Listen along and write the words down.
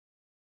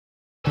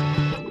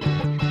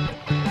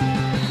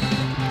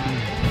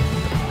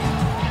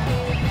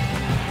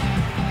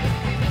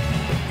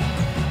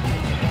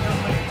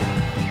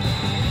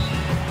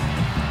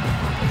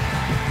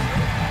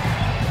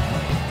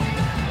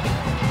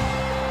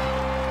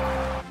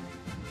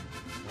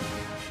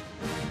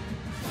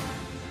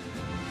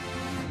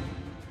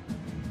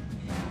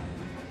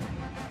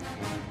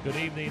Good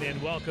evening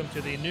and welcome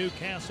to the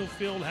Newcastle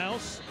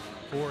Fieldhouse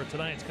for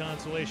tonight's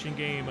consolation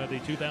game of the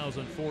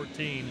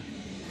 2014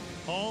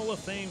 Hall of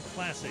Fame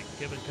Classic.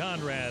 Kevin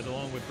Conrad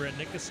along with Brent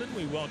Nickerson,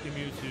 we welcome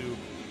you to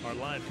our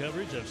live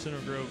coverage of Center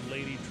Grove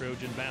Lady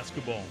Trojan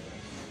basketball.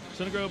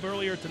 Center Grove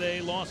earlier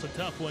today lost a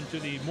tough one to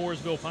the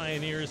Mooresville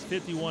Pioneers,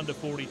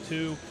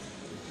 51-42.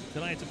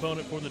 Tonight's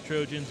opponent for the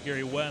Trojans,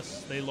 Gary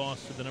West, they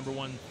lost to the number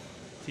 1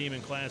 team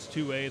in Class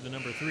 2A, the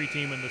number 3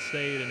 team in the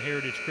state, and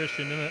Heritage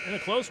Christian in a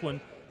close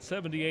one,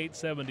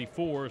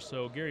 78-74.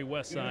 So Gary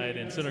Westside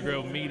and Center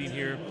Grove meeting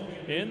here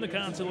in the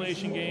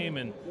consolation game.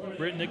 And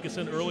Britt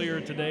Nickerson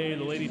earlier today,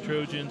 the Lady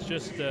Trojans,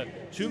 just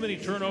too many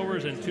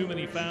turnovers and too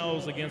many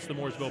fouls against the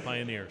Mooresville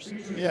Pioneers.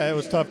 Yeah, it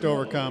was tough to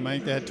overcome. I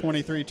think they had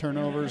 23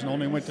 turnovers and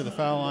only went to the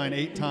foul line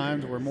 8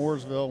 times, where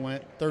Mooresville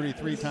went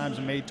 33 times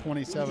and made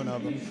 27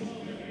 of them.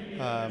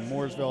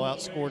 Mooresville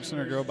outscored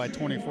Center Grove by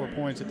 24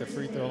 points at the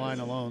free throw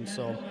line alone.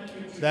 So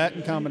that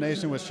in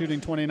combination with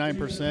shooting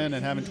 29% and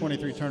having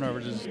 23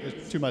 turnovers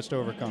is too much to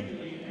overcome.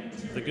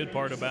 The good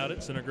part about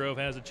it, Center Grove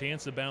has a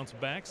chance to bounce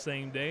back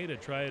same day to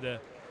try to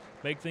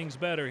make things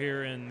better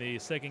here in the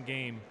second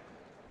game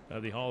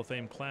of the Hall of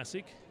Fame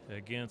Classic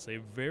against a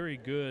very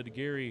good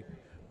Gary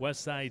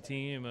Westside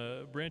team.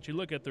 Brent, you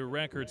look at their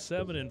record,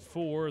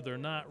 7-4. They're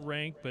not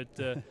ranked,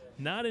 but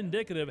not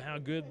indicative how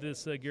good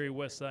this Gary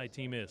Westside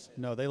team is.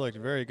 No, they looked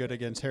very good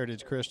against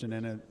Heritage Christian,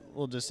 and a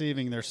little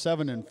deceiving. They're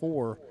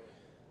 7-4,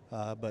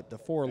 but the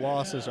 4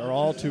 losses are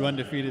all to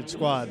undefeated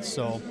squads.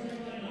 So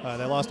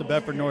they lost to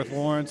Bedford North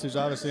Lawrence, who's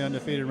obviously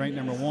undefeated, ranked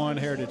number 1.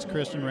 Heritage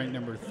Christian ranked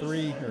number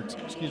 3, or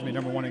excuse me,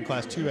 number 1 in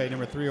Class 2A,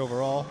 number 3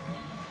 overall.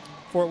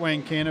 Fort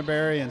Wayne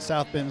Canterbury and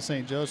South Bend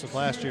St. Joseph,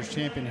 last year's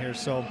champion here.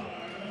 So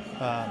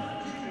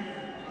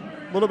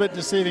a little bit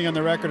deceiving on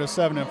the record of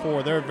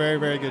 7-4. They're a very,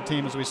 very good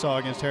team, as we saw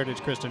against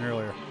Heritage Christian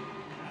earlier.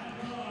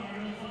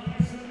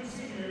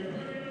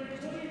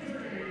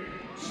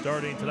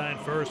 Starting tonight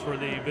first for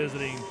the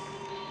visiting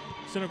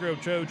Center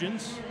Grove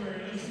Trojans,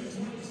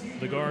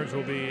 the guards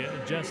will be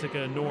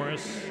Jessica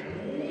Norris,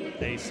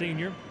 a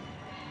senior.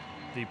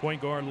 The point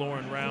guard,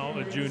 Lauren Rao,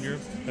 a junior.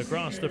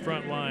 Across the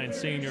front line,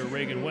 senior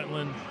Reagan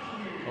Wetland,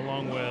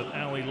 along with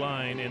Allie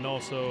Line and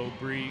also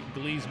Bree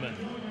Gleesman.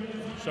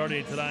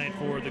 Starting tonight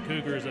for the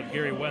Cougars of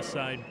Gary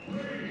Westside,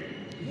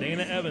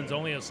 Dana Evans,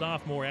 only a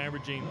sophomore,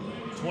 averaging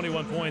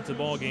 21 points a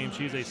ball game.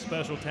 She's a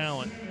special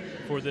talent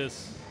for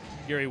this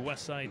Gary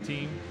Westside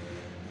team.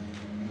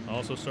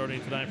 Also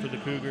starting tonight for the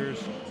Cougars,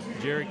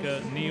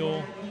 Jerica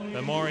Neal,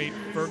 Amari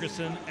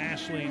Ferguson,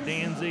 Ashley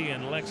Danzy,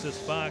 and Lexus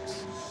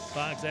Fox.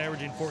 Fox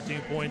averaging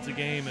 14 points a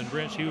game, and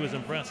Brent, she was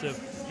impressive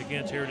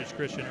against Heritage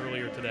Christian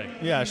earlier today.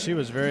 Yeah, she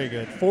was very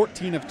good.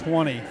 14 of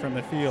 20 from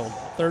the field,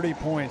 30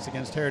 points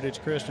against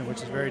Heritage Christian,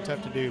 which is very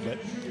tough to do. But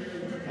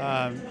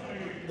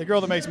the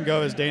girl that makes them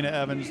go is Dana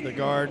Evans, the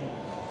guard.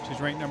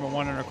 She's ranked number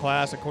 1 in her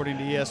class, according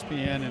to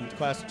ESPN, in the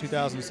class of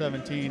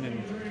 2017,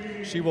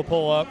 and she will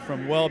pull up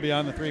from well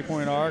beyond the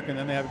three-point arc, and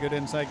then they have a good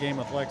inside game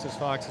with Lexus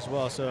Fox as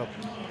well. So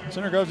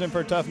Center Grove's in for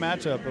a tough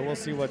matchup, but we'll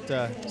see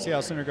how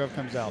Center Grove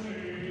comes out.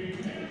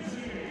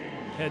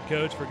 Head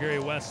coach for Gary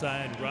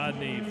Westside,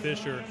 Rodney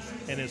Fisher,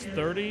 in his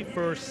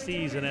 31st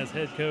season as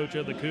head coach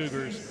of the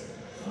Cougars.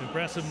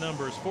 Impressive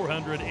numbers,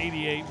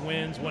 488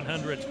 wins,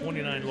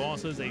 129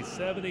 losses, a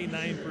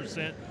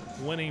 79%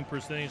 winning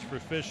percentage for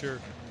Fisher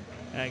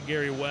at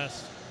Gary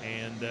West.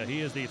 And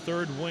he is the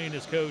 3rd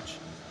winningest coach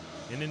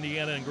in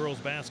Indiana in girls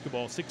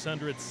basketball,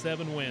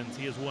 607 wins.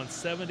 He has won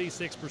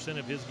 76%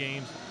 of his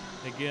games.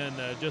 Again,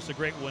 just a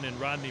great one in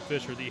Rodney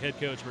Fisher, the head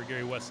coach for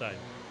Gary Westside.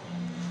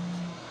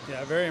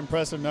 Yeah, very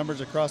impressive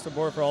numbers across the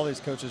board for all these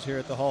coaches here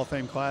at the Hall of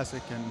Fame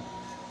Classic, and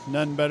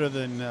none better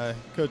than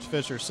Coach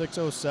Fisher,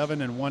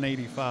 607 and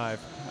 185.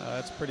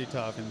 That's pretty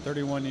tough in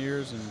 31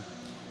 years, and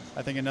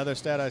I think another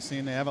stat I've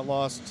seen, they haven't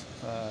lost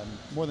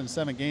more than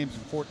 7 games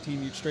in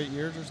 14 straight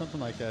years or something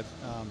like that.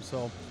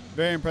 So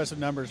very impressive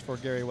numbers for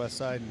Gary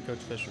Westside and Coach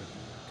Fisher.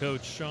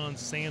 Coach Sean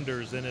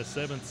Sanders in his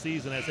 7th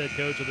season as head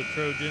coach of the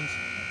Trojans,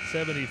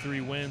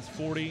 73 wins,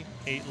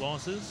 48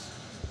 losses.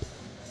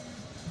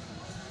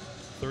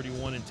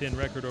 31-10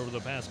 record over the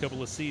past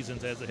couple of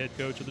seasons as the head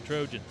coach of the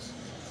Trojans.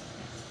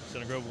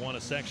 Center Grove won a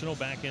sectional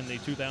back in the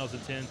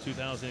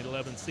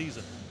 2010-2011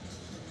 season.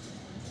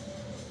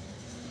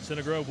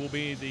 Center Grove will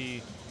be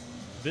the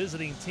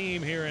visiting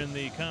team here in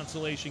the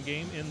consolation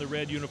game in the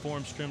red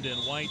uniforms trimmed in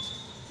white.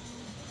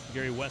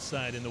 Gary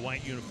Westside in the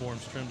white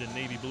uniforms trimmed in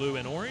navy blue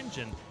and orange,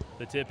 and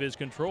the tip is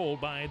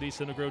controlled by the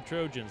Center Grove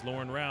Trojans.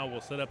 Lauren Rao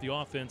will set up the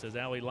offense as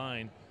Allie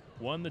Line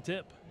won the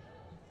tip.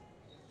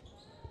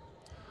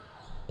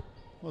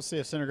 We'll see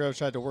if Center Grove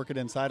tried to work it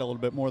inside a little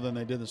bit more than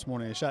they did this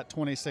morning. They shot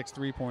 26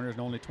 three-pointers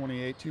and only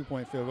 28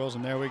 two-point field goals,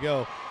 and there we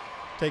go.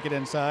 Take it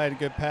inside.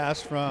 Good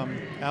pass from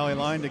Allie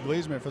Line to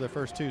Gleesman for the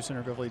first 2.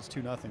 Center Grove leads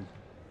 2-0.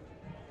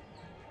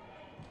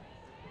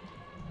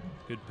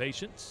 Good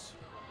patience.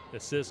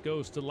 Assist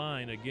goes to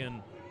Line.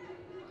 Again,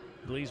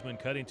 Gleesman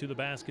cutting to the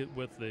basket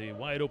with the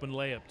wide-open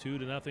layup.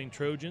 2-0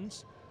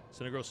 Trojans.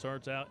 Center Grove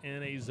starts out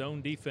in a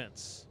zone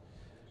defense.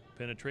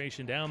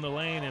 Penetration down the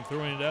lane and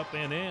throwing it up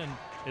and in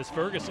is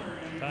Ferguson.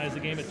 Ties the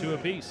game at 2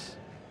 apiece.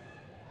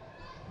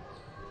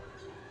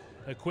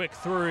 A quick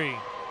three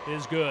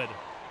is good.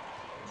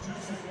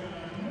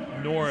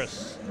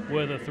 Norris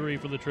with a 3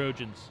 for the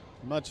Trojans.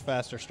 Much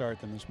faster start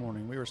than this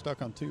morning. We were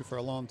stuck on 2 for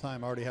a long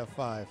time, already have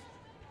 5.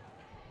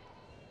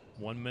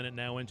 1 minute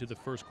now into the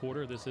first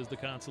quarter. This is the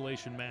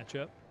consolation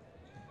matchup.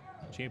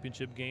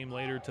 Championship game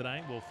later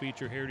tonight will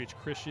feature Heritage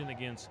Christian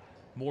against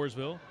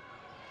Mooresville.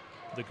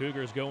 The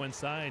Cougars go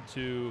inside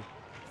to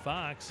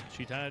Fox.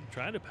 She tried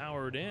to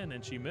power it in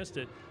and she missed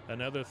it.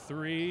 Another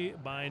 3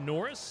 by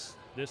Norris.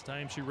 This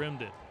time she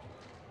rimmed it.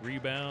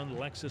 Rebound,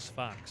 Lexus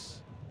Fox.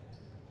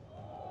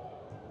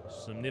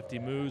 Some nifty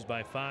moves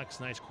by Fox.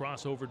 Nice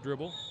crossover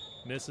dribble.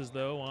 Misses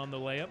though on the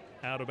layup.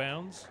 Out of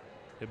bounds.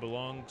 It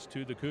belongs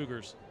to the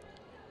Cougars.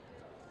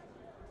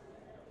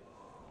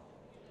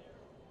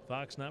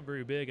 Fox not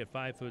very big at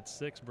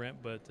 5'6",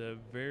 Brent, but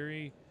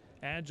very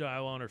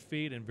agile on her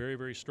feet and very,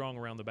 very strong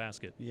around the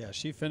basket. Yeah,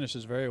 she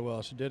finishes very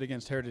well. She did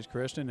against Heritage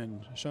Christian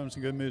and showing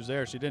some good moves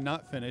there. She did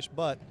not finish,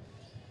 but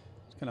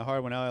it's kind of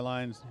hard when Allie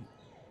Lyons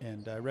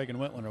and Reagan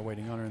Whitland are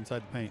waiting on her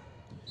inside the paint.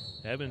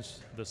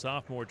 Evans, the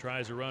sophomore,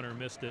 tries a runner,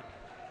 missed it.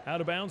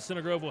 Out of bounds,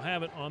 Center Grove will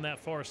have it on that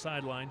far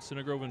sideline.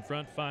 Center Grove in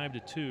front,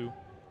 5-2.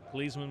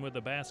 Gleasman with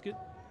the basket,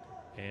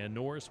 and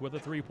Norris with a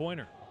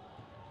 3-pointer.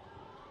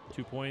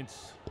 2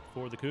 points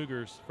for the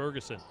Cougars.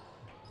 Ferguson.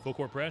 Full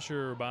court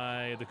pressure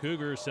by the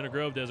Cougars. Center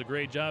Grove does a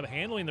great job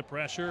handling the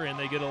pressure, and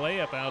they get a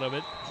layup out of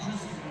it.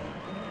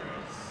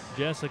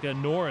 Jessica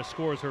Norris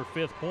scores her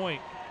 5th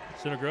point.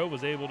 Center Grove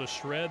was able to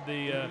shred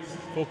the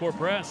full court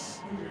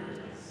press,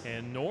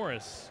 and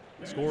Norris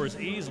scores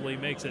easily,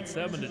 makes it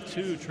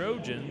 7-2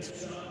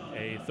 Trojans.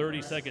 A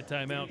 30-second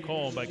timeout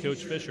called by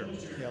Coach Fisher.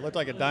 Yeah, it looked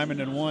like a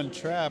diamond-in-one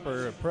trap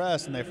or a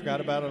press, and they forgot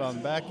about it on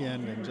the back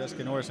end, and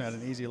Jessica Norris had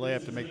an easy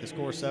layup to make the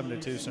score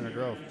 7-2 Center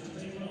Grove.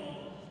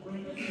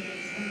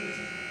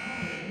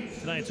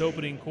 Tonight's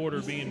opening quarter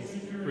being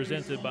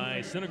presented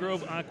by Center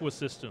Grove Aqua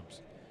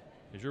Systems.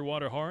 Is your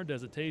water hard?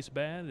 Does it taste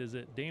bad? Is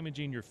it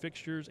damaging your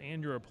fixtures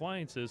and your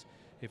appliances?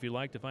 If you'd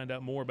like to find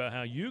out more about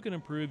how you can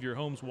improve your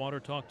home's water,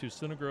 talk to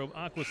Center Grove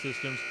Aqua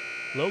Systems,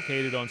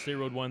 located on State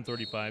Road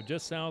 135,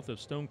 just south of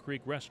Stone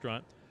Creek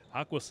Restaurant.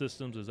 Aqua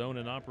Systems is owned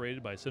and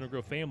operated by Center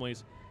Grove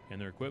families, and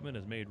their equipment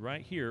is made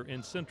right here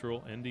in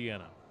Central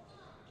Indiana.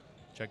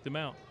 Check them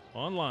out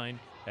online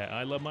at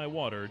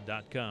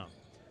ilovemywater.com.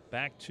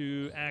 Back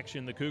to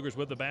action. The Cougars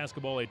with the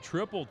basketball. A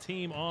triple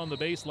team on the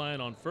baseline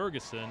on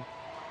Ferguson.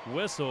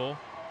 Whistle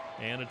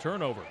and a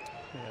turnover.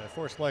 Yeah,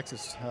 forced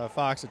Lexus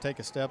Fox to take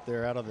a step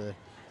there out of the.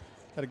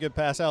 Had a good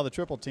pass out of the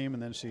triple team,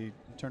 and then she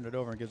turned it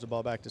over and gives the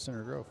ball back to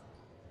Center Grove.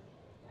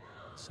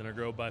 Center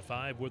Grove by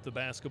 5 with the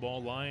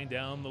basketball, line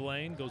down the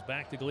lane. Goes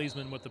back to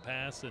Gleasman with the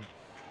pass, and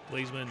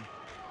Gleasman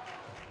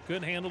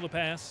couldn't handle the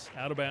pass,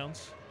 out of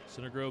bounds.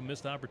 Center Grove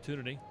missed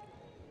opportunity.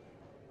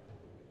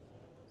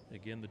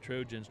 Again, the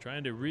Trojans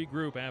trying to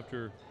regroup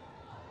after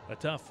a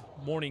tough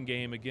morning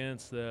game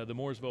against the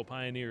Mooresville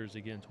Pioneers.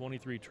 Again,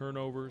 23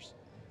 turnovers,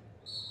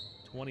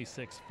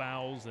 26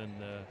 fouls, and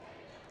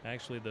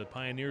actually the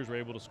Pioneers were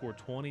able to score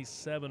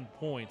 27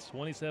 points,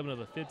 27 of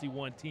the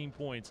 51 team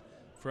points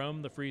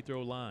from the free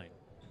throw line.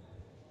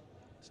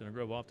 Center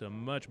Grove off to a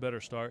much better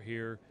start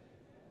here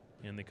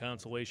in the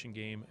consolation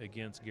game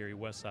against Gary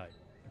Westside.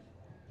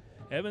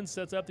 Evans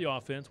sets up the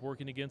offense,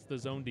 working against the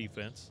zone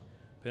defense.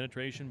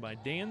 Penetration by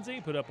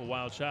Danzy, put up a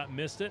wild shot,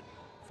 missed it.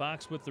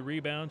 Fox with the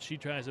rebound, she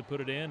tries to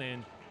put it in,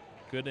 and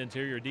good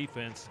interior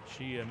defense.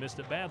 She missed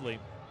it badly.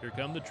 Here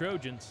come the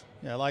Trojans.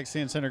 Yeah, I like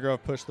seeing Center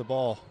Grove push the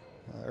ball.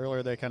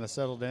 Earlier they kind of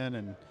settled in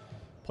and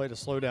played a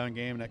slow down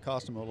game, and that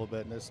cost them a little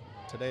bit. And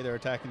today they're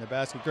attacking the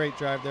basket. Great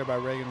drive there by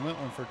Reagan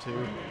Whitland for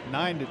 2.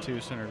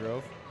 9-2 Center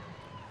Grove.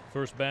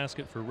 First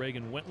basket for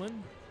Reagan Whitland.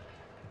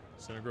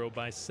 Center Grove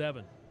by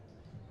 7.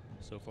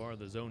 So far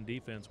the zone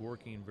defense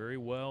working very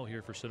well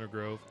here for Center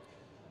Grove.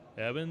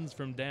 Evans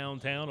from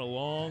downtown, a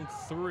long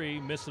 3,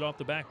 missed it off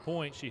the back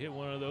point. She hit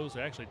one of those,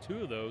 or actually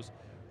 2 of those,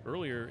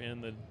 earlier in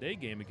the day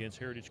game against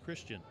Heritage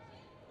Christian.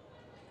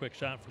 Quick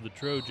shot for the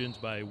Trojans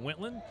by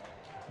Whitland,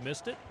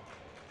 missed it.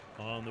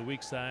 On the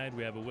weak side,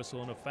 we have a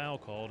whistle and a foul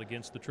called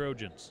against the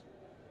Trojans.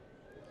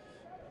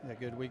 Yeah,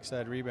 good weak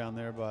side rebound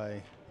there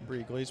by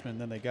Bree Gleasman.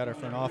 Then they got her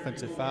for an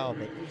offensive foul,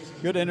 but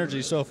good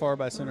energy so far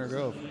by Center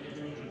Grove.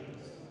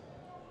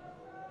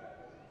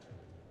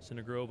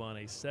 Center Grove on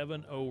a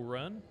 7-0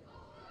 run,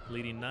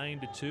 leading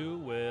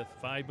 9-2 with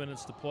 5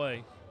 minutes to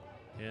play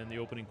in the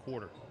opening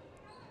quarter.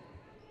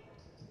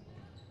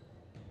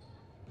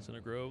 Center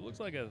Grove looks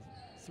like a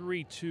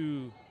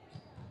 3-2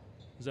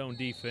 zone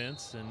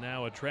defense, and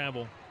now a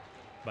travel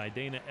by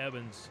Dana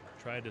Evans.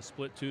 Tried to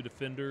split 2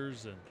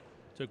 defenders and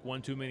took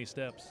 1 too many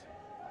steps.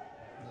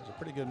 That was a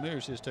pretty good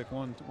move. She just took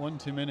one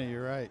too many,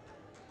 you're right.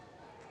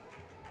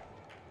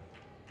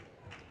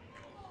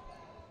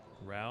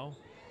 Rao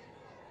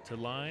to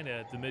line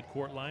at the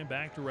midcourt line,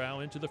 back to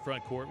Rao into the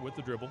front court with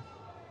the dribble.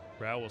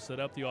 Rao will set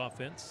up the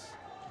offense.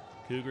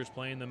 Cougars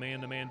playing the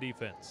man-to-man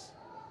defense.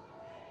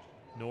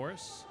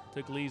 Norris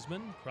to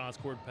Gleasman,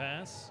 cross-court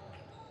pass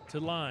to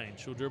line.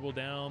 She'll dribble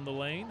down the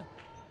lane.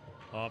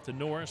 Off to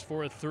Norris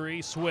for a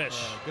three. Swish.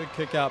 Good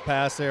kick out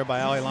pass there by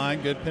Allie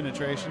Line. Good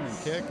penetration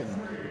and kick,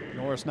 and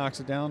Norris knocks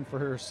it down for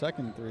her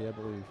second three, I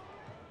believe.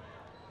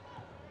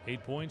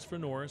 8 points for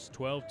Norris.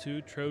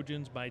 12-2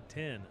 Trojans by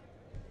 10.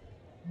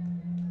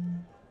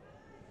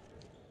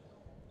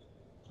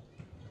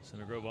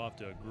 Center Grove off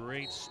to a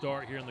great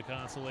start here in the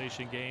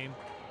consolation game.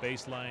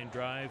 Baseline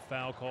drive,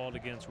 foul called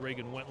against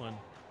Reagan Wentland.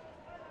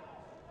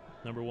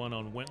 Number 1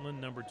 on Wentland,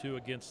 number 2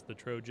 against the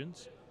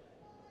Trojans.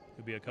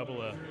 Could be a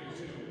couple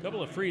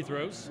of free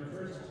throws.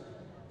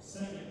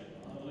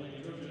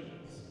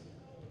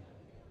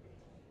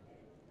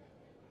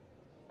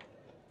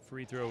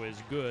 Free throw is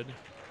good.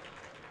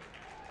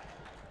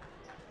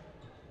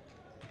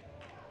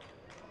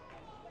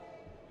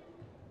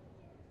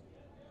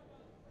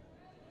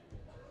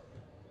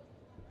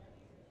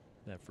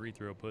 That free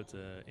throw puts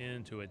an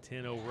end to a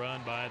 10-0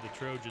 run by the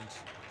Trojans.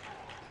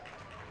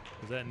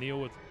 Is that Neal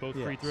with both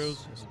free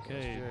throws?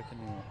 Okay.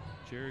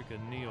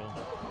 Jerica Neal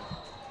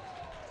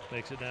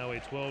makes it now a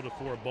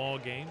 12-4 ball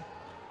game.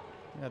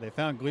 Yeah, they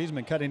found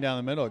Gleesman cutting down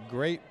the middle. A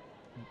great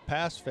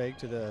pass fake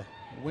to the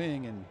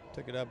wing and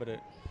took it up, but it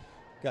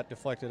got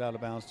deflected out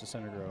of bounds to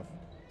Center Grove.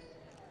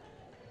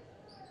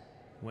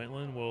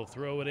 Wentland will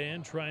throw it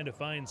in, trying to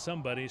find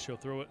somebody. She'll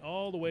throw it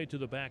all the way to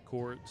the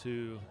backcourt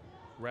to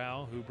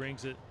Rao, who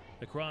brings it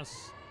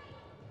across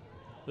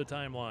the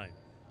timeline.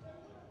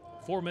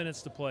 4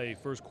 minutes to play,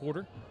 first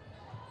quarter.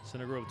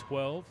 Center Grove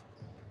 12,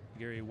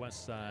 Gary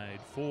Westside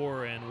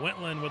 4, and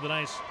Wentland with a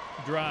nice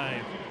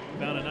drive.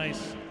 Found a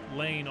nice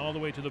lane all the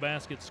way to the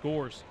basket,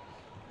 scores.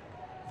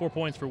 4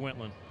 points for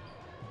Wentland.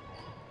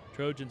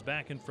 Trojans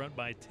back in front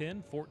by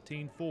 10,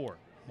 14-4.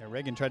 Yeah,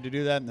 Reagan tried to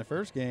do that in the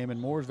first game,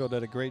 and Mooresville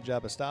did a great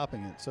job of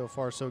stopping it. So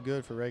far, so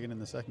good for Reagan in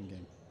the second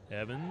game.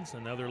 Evans,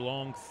 another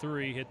long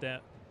three, hit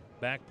that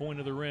back point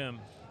of the rim.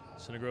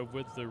 Center Grove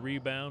with the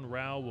rebound.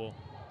 Rao will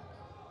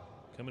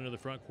come into the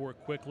front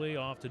court quickly.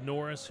 Off to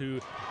Norris, who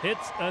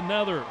hits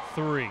another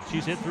three.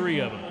 She's hit 3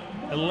 of them.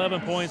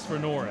 11 points for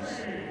Norris.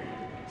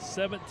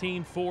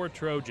 17-4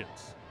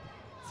 Trojans.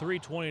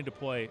 3:20 to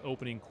play,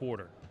 opening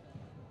quarter.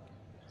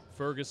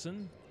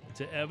 Ferguson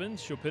to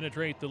Evans. She'll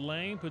penetrate the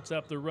lane, puts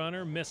up the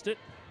runner, missed it.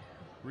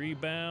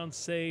 Rebound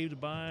saved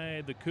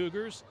by the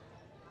Cougars.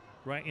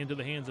 Right into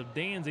the hands of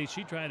Danzy.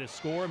 She tried to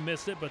score,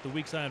 missed it, but the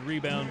weak side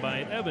rebound by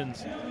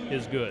Evans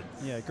is good.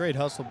 Yeah, great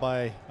hustle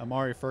by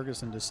Amari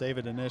Ferguson to save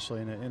it initially,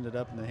 and it ended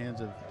up in the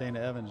hands of Dana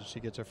Evans, and she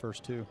gets her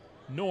first 2.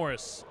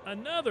 Norris,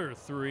 another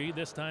three.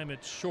 This time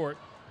it's short.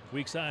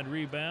 Weak side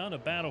rebound, a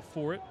battle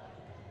for it.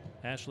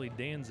 Ashley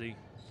Danzy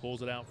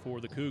pulls it out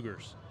for the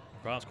Cougars.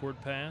 Cross-court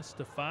pass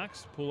to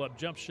Fox. Pull-up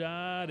jump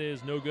shot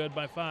is no good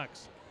by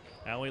Fox.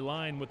 Allie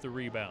Line with the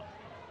rebound.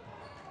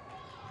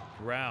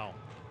 Rao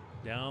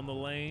down the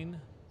lane.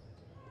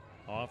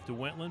 Off to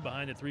Wentland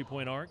behind the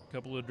three-point arc.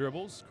 Couple of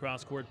dribbles.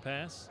 Cross-court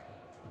pass.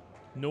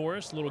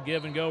 Norris, little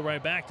give and go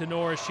right back to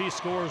Norris. She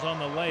scores on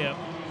the layup.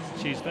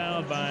 She's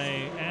fouled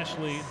by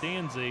Ashley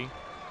Danzy.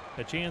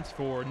 A chance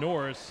for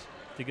Norris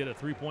to get a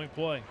three-point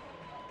play.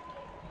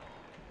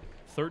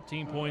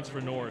 13 points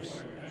for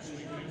Norris.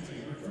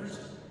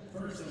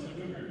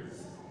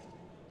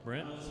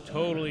 Brent,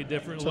 totally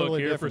different look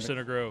here for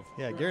Center Grove.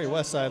 Yeah, Gary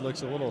Westside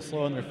looks a little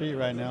slow on their feet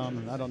right now.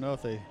 And I don't know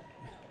if they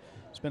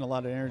spend a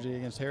lot of energy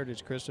against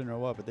Heritage Christian or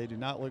what, but they do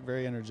not look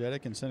very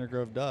energetic, and Center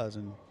Grove does,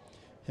 and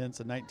hence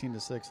a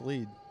 19-6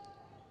 lead.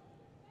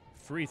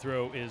 Free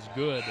throw is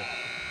good.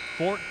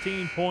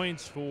 14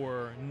 points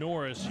for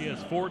Norris. She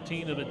has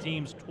 14 of the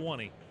team's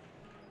 20.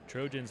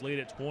 Trojans lead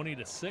at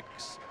 20-6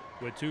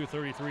 with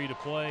 2:33 to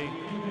play.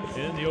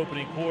 In the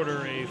opening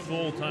quarter, a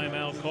full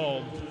timeout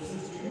called.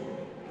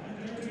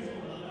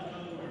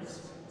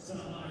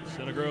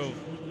 Center Grove,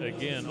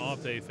 again,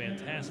 off to a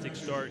fantastic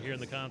start here in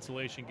the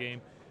consolation game.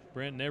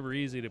 Brent, never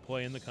easy to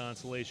play in the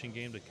consolation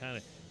game to kind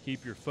of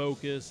keep your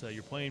focus.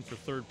 You're playing for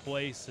third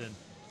place. And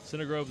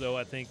Center Grove, though,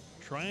 I think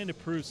trying to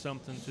prove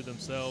something to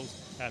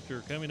themselves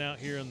after coming out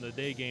here in the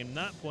day game,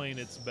 not playing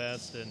its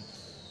best, and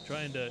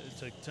trying to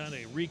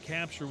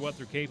recapture what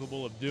they're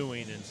capable of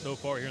doing. And so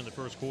far here in the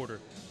first quarter,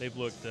 they've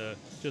looked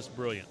just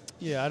brilliant.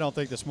 Yeah, I don't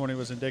think this morning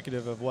was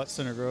indicative of what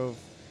Center Grove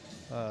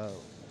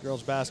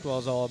girls basketball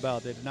is all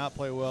about. They did not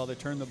play well. They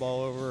turned the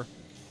ball over,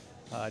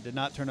 did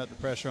not turn up the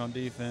pressure on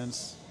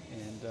defense.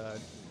 And,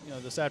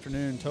 this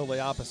afternoon, totally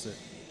opposite.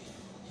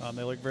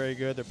 They look very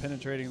good. They're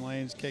penetrating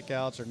lanes,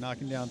 kickouts, or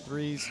knocking down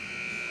threes.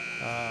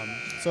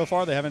 So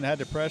far, they haven't had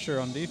the pressure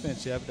on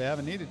defense yet, but they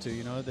haven't needed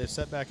to. They've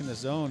set back in the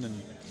zone,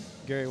 and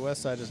Gary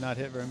Westside has not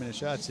hit very many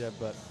shots yet.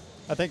 But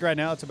I think right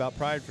now it's about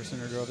pride for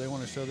Center Grove. They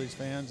want to show these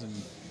fans, and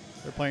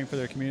they're playing for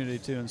their community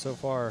too. And so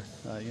far,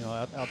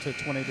 out to a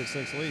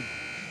 20-6 lead.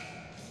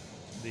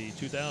 The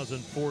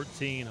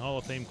 2014 Hall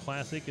of Fame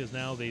Classic is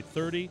now the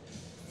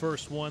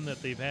 31st one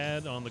that they've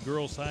had on the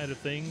girls' side of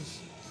things.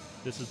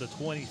 This is the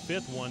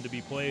 25th one to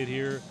be played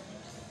here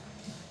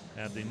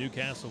at the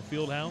Newcastle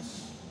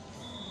Fieldhouse.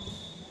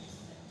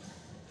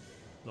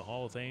 The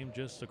Hall of Fame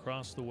just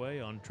across the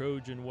way on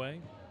Trojan Way.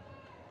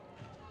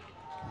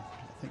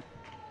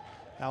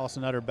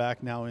 Allison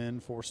Utterback now in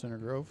for Center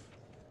Grove.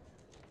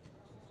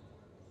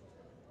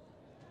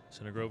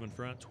 Center Grove in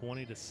front,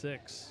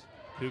 20-6.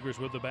 Cougars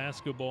with the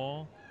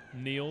basketball.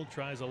 Neal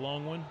tries a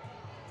long one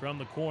from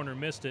the corner,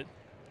 missed it.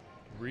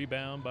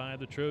 Rebound by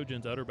the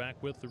Trojans. Utterback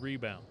with the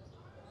rebound.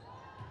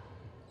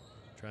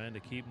 Trying to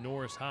keep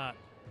Norris hot.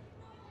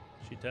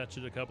 She touched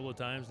it a couple of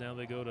times. Now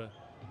they go to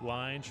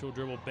line. She'll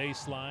dribble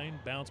baseline.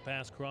 Bounce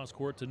pass cross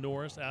court to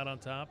Norris. Out on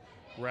top.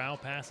 Rao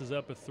passes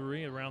up a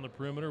three around the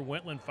perimeter.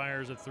 Wentland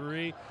fires a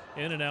three.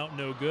 In and out,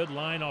 no good.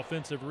 Line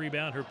offensive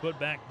rebound. Her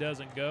putback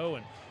doesn't go.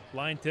 And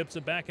Line tips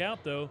it back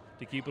out, though,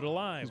 to keep it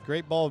alive. It's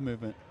great ball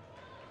movement.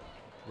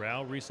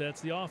 Rao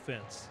resets the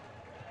offense.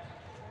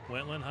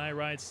 Wentland high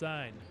right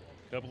side.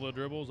 Couple of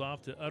dribbles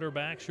off to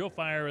Utterback. She'll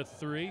fire a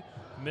three.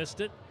 Missed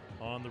it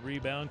on the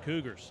rebound.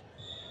 Cougars.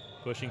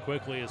 Pushing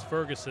quickly is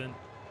Ferguson,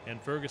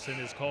 and Ferguson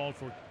is called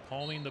for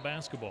palming the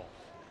basketball.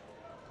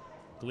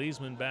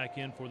 Gleesman back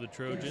in for the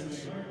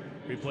Trojans,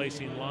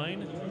 replacing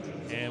Line.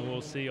 And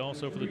we'll see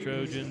also for the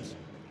Trojans,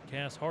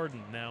 Cass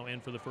Harden now in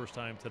for the first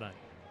time tonight.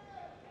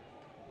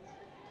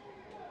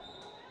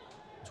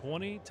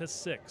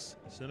 20-6.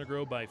 Center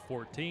Grove by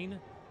 14.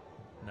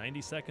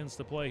 90 seconds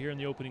to play here in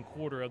the opening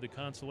quarter of the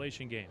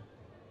consolation game.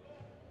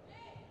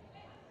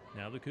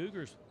 Now the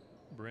Cougars,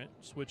 Brent,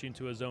 switching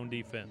to a zone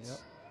defense. Yep.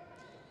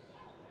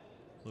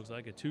 Looks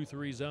like a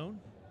 2-3 zone.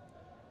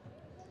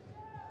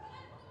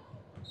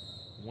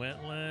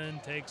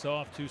 Wentland takes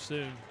off too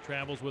soon,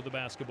 travels with the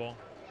basketball.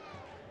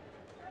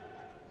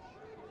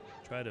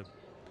 Tried to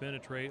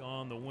penetrate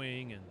on the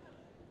wing and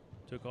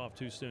took off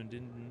too soon.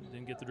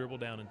 Didn't get the dribble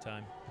down in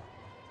time.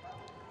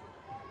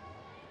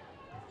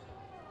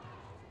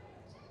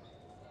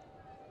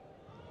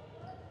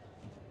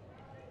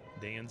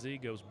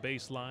 Danzy goes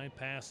baseline,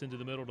 pass into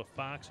the middle to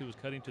Fox, who was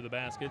cutting to the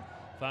basket.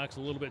 Fox a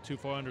little bit too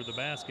far under the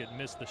basket,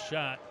 missed the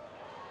shot.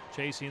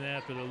 Chasing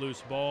after the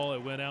loose ball,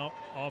 it went out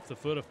off the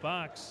foot of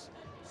Fox.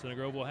 Center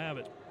Grove will have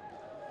it.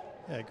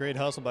 Yeah, great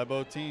hustle by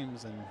both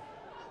teams, and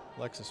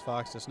Alexis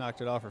Fox just knocked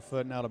it off her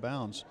foot and out of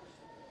bounds.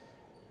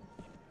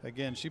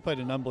 Again, she played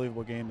an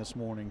unbelievable game this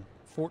morning.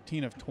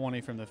 14 of 20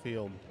 from the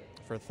field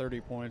for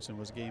 30 points and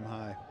was game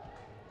high.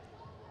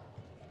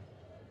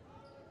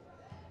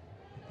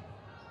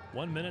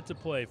 1 minute to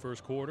play,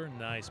 first quarter.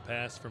 Nice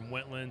pass from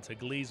Wentland to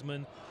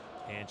Gleesman,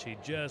 and she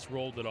just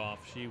rolled it off.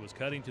 She was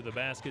cutting to the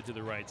basket to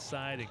the right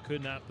side and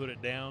could not put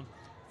it down.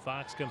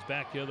 Fox comes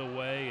back the other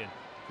way, and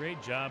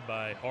great job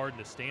by Harden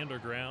to stand her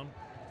ground,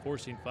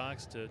 forcing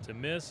Fox to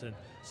miss. And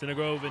Center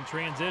Grove in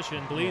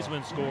transition.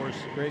 Gleesman scores.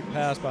 Great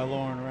pass by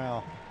Lauren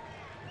Rao.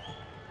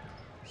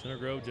 Center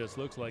Grove just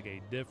looks like a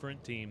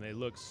different team. They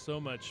look so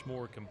much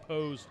more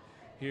composed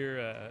here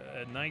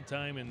at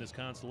nighttime in this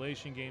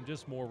consolation game,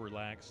 just more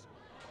relaxed.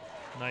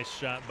 Nice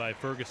shot by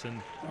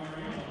Ferguson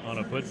on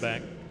a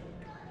putback.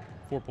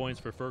 4 points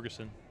for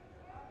Ferguson.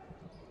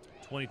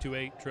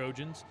 22-8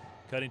 Trojans.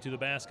 Cutting to the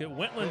basket.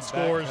 Wentland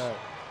scores.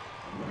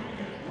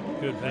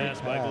 Good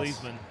pass by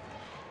Gleesman.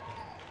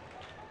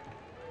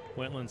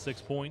 Wentland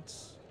 6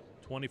 points.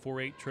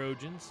 24-8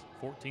 Trojans.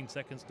 14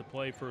 seconds to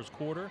play first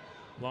quarter.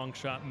 Long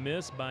shot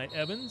missed by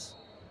Evans.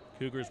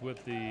 Cougars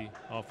with the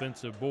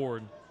offensive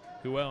board.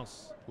 Who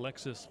else?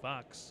 Alexis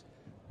Fox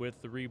with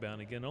the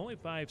rebound. Again, only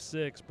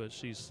 5'6", but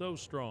she's so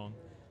strong.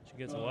 She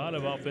gets a lot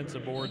of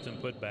offensive boards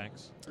and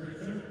putbacks.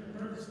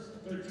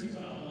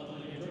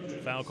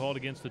 Foul called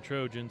against the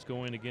Trojans,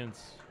 going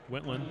against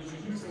Wentland.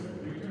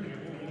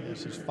 Yeah,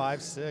 she's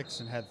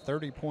 5'6" and had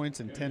 30 points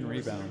and 10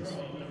 rebounds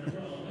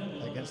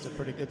against a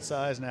pretty good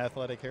size and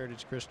athletic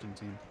Heritage Christian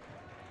team.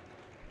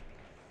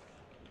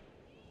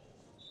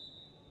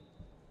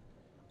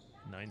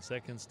 9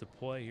 seconds to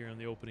play here in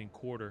the opening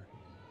quarter.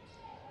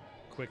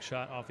 Quick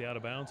shot off the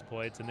out-of-bounds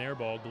play. It's an air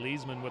ball.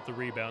 Gleesman with the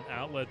rebound.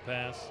 Outlet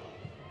pass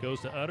goes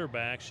to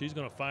Utterback. She's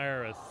going to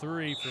fire a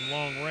three from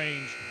long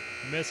range.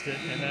 Missed it,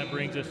 and that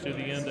brings us to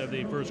the end of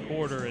the first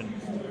quarter. And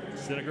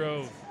Center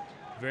Grove,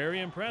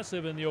 very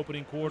impressive in the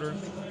opening quarter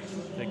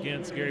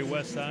against Gary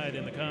Westside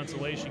in the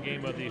consolation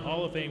game of the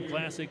Hall of Fame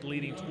Classic,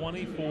 leading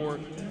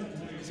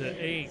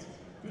 24-8.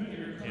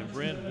 And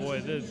Brent,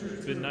 boy,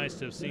 it's been nice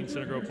to have seen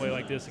Center Grove play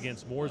like this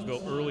against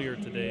Mooresville earlier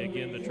today.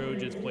 Again, the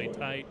Trojans played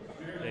tight.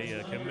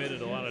 They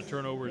committed a lot of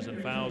turnovers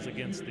and fouls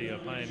against the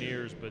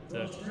Pioneers, but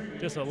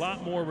just a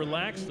lot more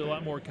relaxed, a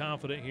lot more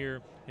confident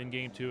here in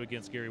Game 2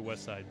 against Gary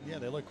Westside. Yeah,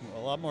 they look a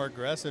lot more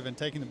aggressive in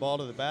taking the ball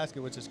to the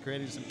basket, which is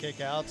creating some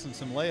kickouts and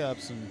some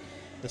layups. And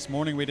this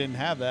morning we didn't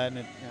have that,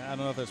 and I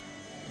don't know if it's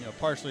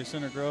partially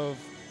Center Grove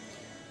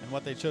and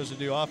what they chose to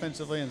do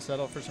offensively and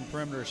settle for some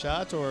perimeter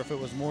shots, or if it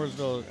was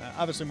Mooresville.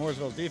 Obviously,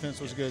 Mooresville's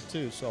defense was good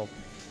too. So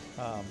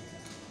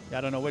I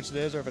don't know which it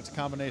is, or if it's a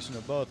combination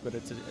of both, but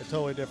it's a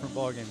totally different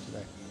ball game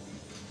today.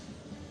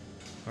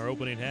 Our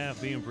opening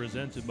half being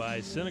presented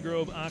by Center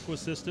Grove Aqua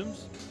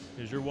Systems.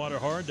 Is your water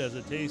hard? Does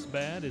it taste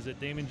bad? Is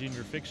it damaging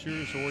your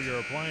fixtures or your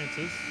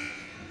appliances?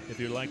 If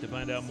you'd like to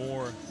find out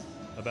more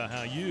about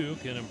how you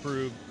can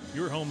improve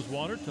your home's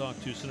water, talk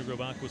to Center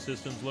Grove Aqua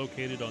Systems,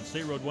 located on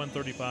State Road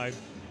 135,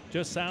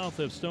 just south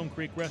of Stone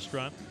Creek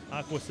Restaurant.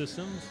 Aqua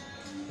Systems,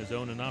 is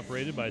owned and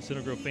operated by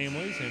Center Grove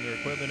families, and their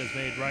equipment is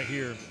made right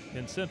here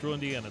in Central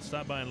Indiana.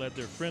 Stop by and let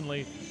their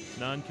friendly,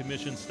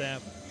 non-commissioned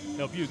staff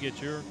help you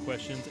get your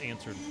questions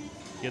answered.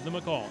 Give them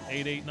a call,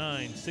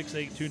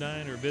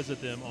 889-6829, or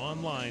visit them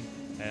online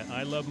at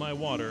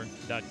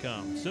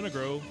ilovemywater.com. Center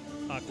Grove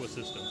Aqua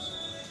Systems.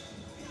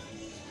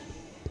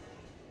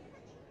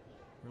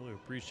 Really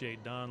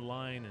appreciate Don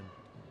Line and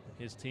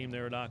his team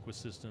there at Aqua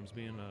Systems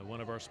being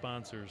one of our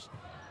sponsors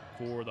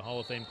for the Hall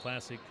of Fame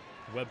Classic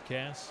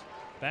webcast.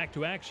 Back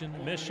to action,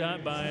 missed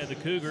shot by the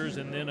Cougars,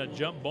 and then a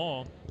jump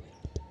ball.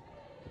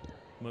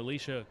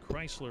 Melisha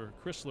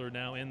Chrysler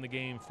now in the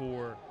game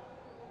for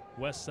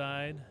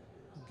Westside.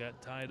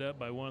 Got tied up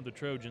by one of the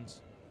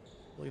Trojans.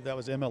 I believe that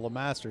was Emma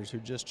LeMasters, who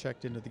just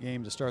checked into the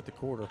game to start the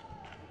quarter.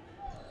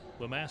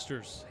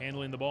 LeMasters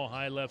handling the ball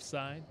high left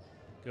side.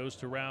 Goes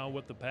to Rao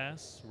with the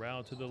pass.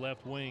 Rao to the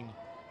left wing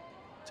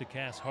to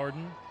Cass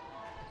Harden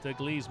to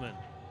Gleesman.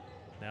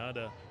 Now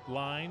to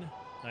Line.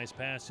 Nice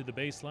pass to the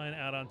baseline,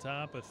 out on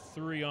top. A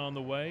three on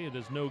the way. It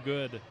is no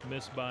good.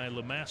 Missed by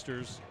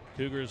LeMasters.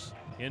 Cougars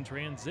in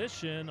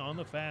transition on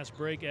the fast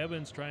break.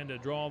 Evans trying to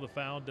draw the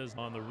foul. Does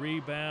on the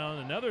rebound.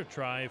 Another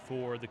try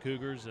for the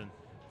Cougars, and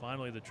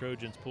finally the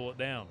Trojans pull it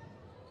down.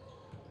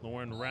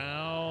 Lauren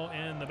Rao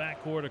in the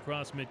backcourt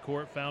across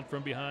midcourt. Fouled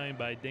from behind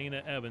by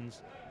Dana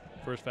Evans.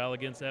 First foul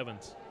against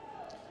Evans.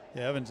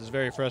 Yeah, Evans is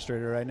very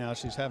frustrated right now.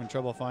 She's having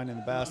trouble finding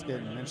the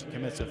basket, and then she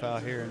commits a foul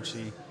here, and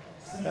she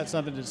had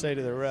something to say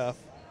to the ref.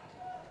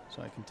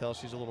 So I can tell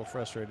she's a little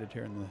frustrated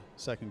here in the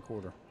second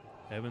quarter.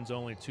 Evans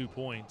only 2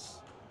 points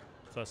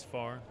thus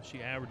far.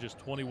 She averages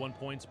 21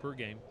 points per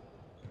game.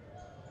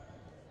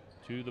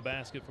 To the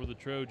basket for the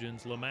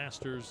Trojans.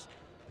 LeMasters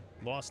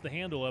lost the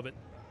handle of it.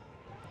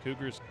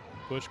 Cougars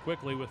push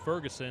quickly with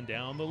Ferguson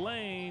down the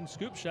lane.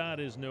 Scoop shot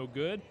is no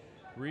good.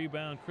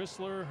 Rebound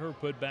Chrysler. Her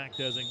putback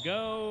doesn't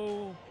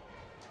go.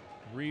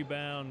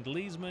 Rebound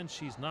Gleesman.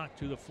 She's knocked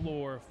to the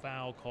floor.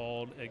 Foul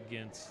called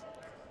against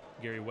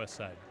Gary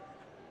Westside.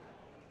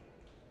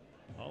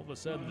 All of a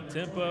sudden the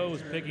tempo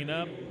is picking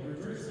up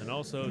and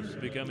also it's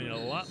becoming a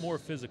lot more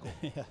physical.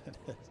 Yeah, it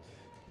is.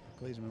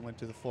 Gleesman went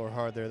to the floor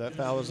hard there. That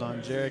foul was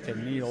on Jerica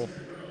Neal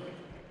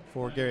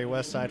for Gary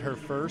Westside, her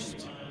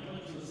first,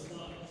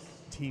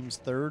 team's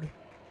third.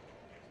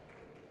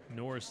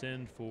 Norris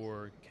in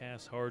for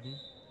Cass Harden.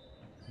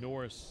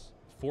 Norris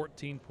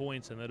 14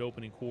 points in that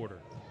opening quarter.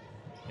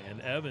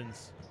 And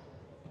Evans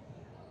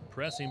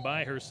pressing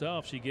by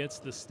herself. She gets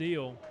the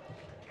steal,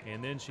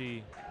 and then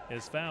she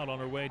is fouled on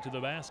her way to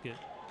the basket.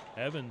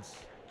 Evans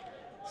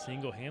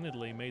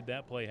single-handedly made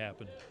that play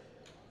happen.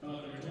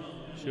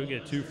 She'll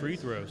get 2 free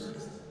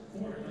throws.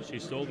 She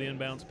stole the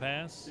inbounds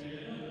pass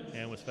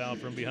and was fouled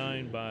from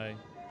behind by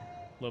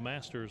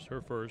LeMasters, her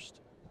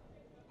first.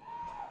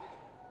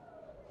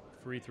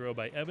 Free throw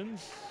by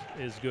Evans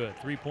is good.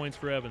 3 points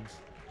for Evans.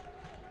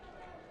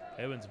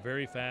 Evans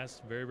very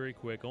fast, very, very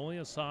quick. Only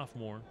a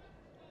sophomore.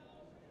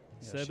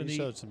 Yeah, she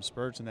showed some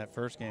spurts in that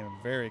first game.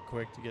 Very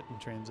quick to get in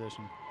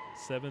transition.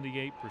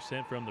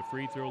 78% from the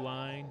free throw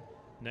line.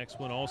 Next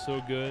one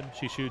also good.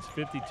 She shoots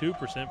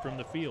 52% from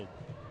the field.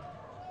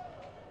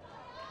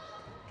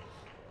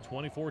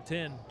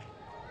 24-10.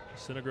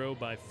 Center Grove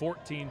by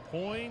 14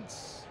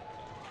 points.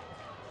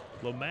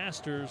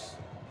 LeMasters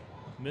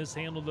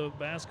mishandled the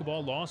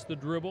basketball, lost the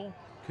dribble.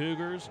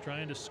 Cougars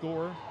trying to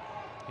score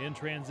in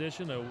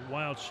transition. A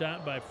wild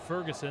shot by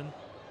Ferguson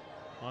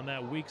on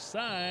that weak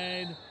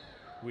side.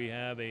 We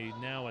have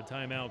now a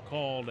timeout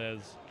called as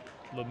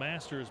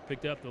LeMasters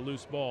picked up the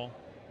loose ball,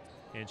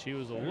 and she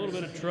was a little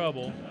bit of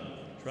trouble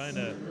trying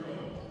to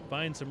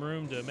find some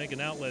room to make an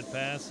outlet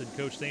pass, and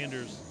Coach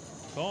Sanders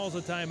calls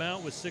a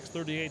timeout with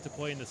 6:38 to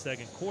play in the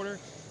second quarter.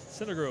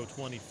 Center Grove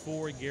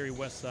 24, Gary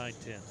Westside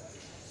 10.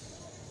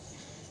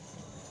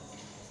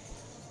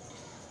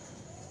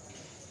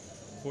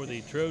 For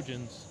the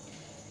Trojans,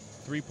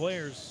 3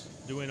 players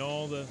doing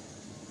all the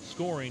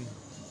scoring.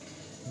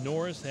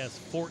 Norris has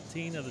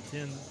 14 of the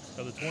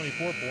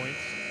 24 points.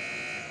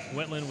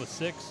 Wentland with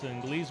 6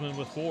 and Gleesman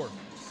with 4.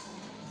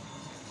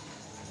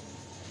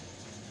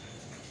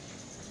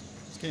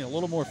 It's getting a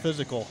little more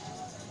physical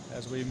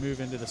as we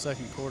move into the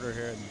second quarter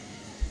here.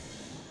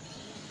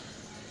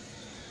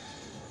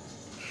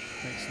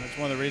 That's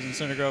one of the reasons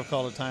Center Grove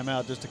called a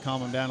timeout, just to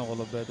calm them down a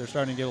little bit. They're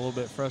starting to get a little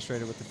bit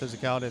frustrated with the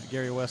physicality that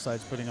Gary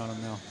Westside's putting on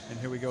them now. And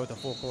here we go with a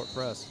full court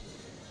press.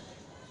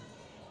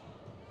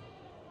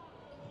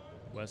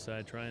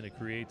 Westside trying to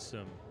create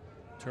some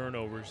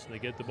turnovers. They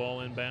get the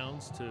ball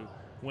inbounds to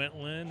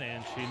Wentland,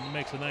 and she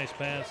makes a nice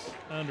pass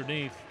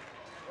underneath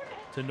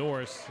to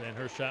Norris, and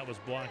her shot was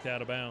blocked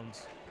out of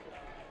bounds.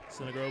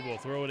 Center Grove will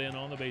throw it in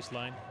on the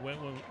baseline.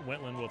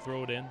 Wentland will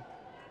throw it in.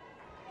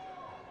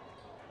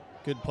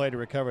 Good play to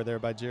recover there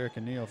by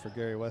Jerica Neal for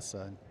Gary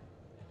Westside.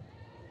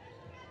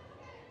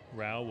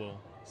 Rao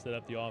will set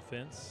up the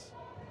offense.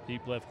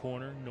 Deep left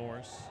corner,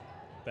 Norris.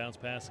 Bounce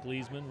past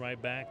Gleesman,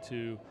 right back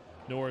to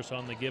Norris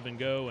on the give and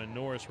go, and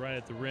Norris right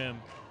at the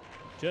rim.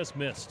 Just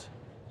missed.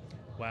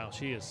 Wow,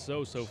 she is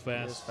so fast.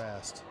 She is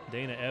fast.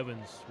 Dana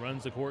Evans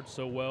runs the court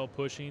so well,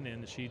 pushing,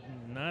 and she's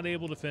not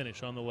able to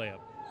finish on the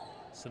layup.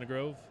 Center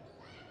Grove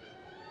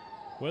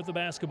with the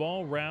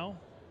basketball. Rao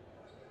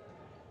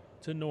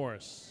to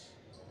Norris.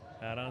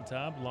 Out on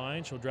top,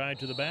 Line. She'll drive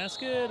to the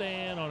basket,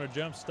 and on a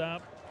jump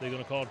stop, they're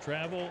going to call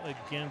travel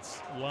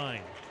against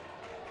Line.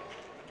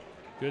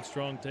 Good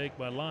strong take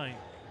by Line,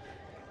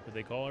 but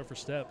they call her for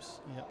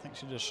steps. Yeah, I think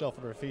she just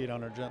shuffled her feet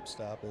on her jump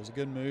stop. It was a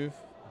good move.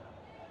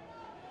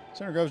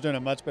 Center Grove's doing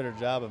a much better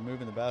job of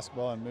moving the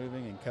basketball and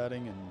moving and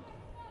cutting, and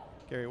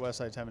Gary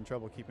Westside's having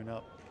trouble keeping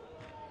up.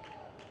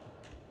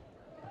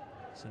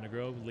 Center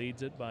Grove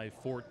leads it by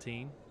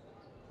 14.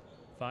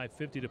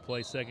 5:50 to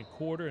play second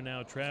quarter, and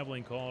now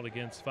traveling called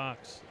against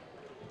Fox.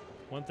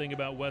 One thing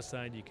about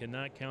Westside, you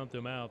cannot count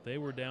them out. They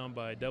were down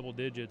by double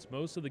digits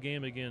most of the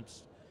game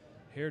against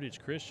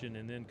Heritage Christian,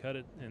 and then cut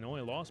it and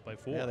only lost by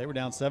 4. Yeah, they were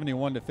down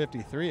 71 to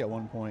 53 at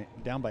one point,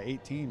 down by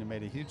 18, and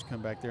made a huge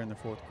comeback there in the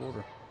fourth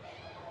quarter.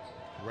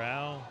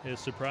 Rao is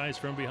surprised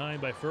from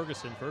behind by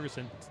Ferguson.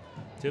 Ferguson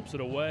tips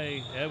it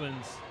away.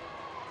 Evans,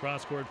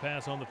 cross-court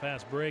pass on the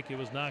fast break. It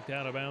was knocked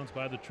out of bounds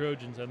by the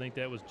Trojans. I think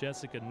that was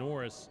Jessica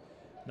Norris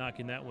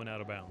knocking that one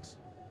out of bounds.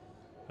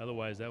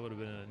 Otherwise, that would have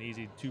been an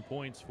easy 2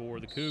 points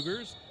for the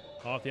Cougars.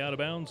 Off the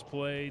out-of-bounds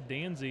play,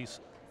 Danzy's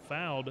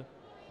fouled.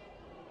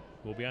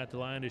 Will be out the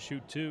line to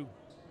shoot 2.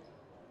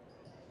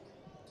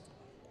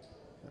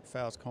 That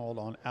foul's called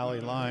on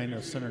Allie Line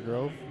of Center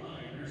Grove.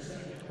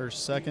 Her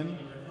second,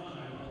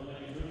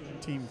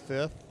 team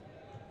 5th.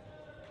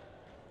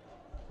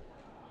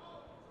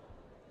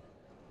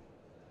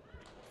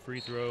 Free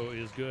throw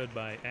is good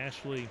by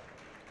Ashley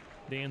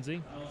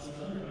Danzy.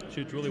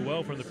 Shoots really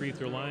well from the free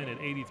throw line at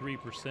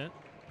 83%.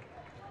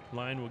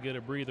 Line will get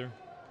a breather,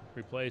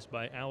 replaced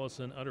by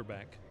Allison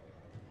Utterback.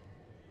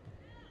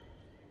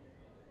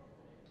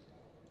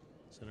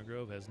 Center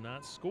Grove has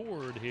not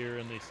scored here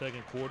in the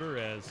second quarter,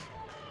 as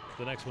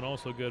the next one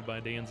also good by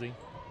Danzy.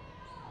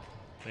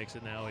 Makes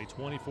it now a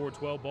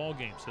 24-12 ball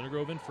game. Center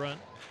Grove in front.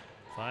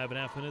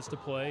 5.5 minutes to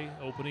play,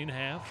 opening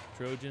half.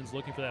 Trojans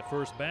looking for that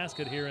first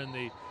basket here in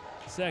the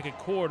second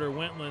quarter.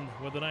 Wentland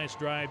with a nice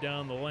drive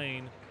down the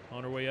lane.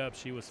 On her way up,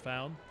 she was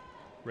fouled.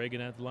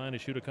 Reagan at the line to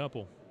shoot a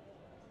couple.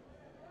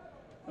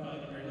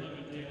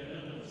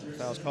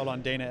 Foul's called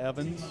on Dana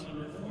Evans.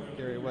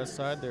 Gary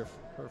Westside,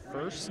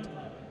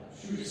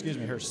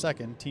 her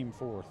second, team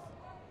 4th.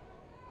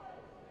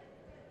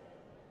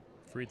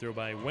 Free throw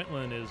by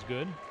Wentland is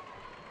good.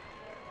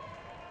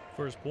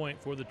 First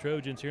point for the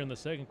Trojans here in the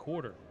second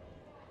quarter.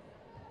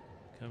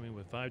 Coming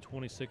with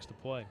 5:26 to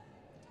play.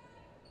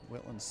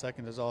 Wentland's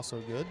second is also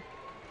good.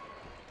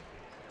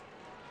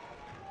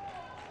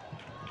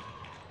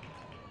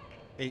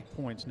 8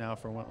 points now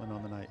for Wentland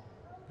on the night.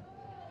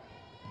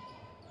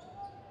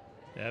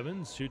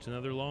 Evans shoots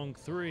another long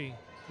 3.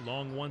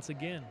 Long once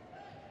again.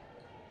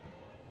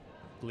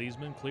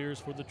 Gleesman clears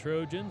for the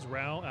Trojans.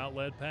 Rao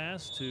outlet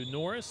pass to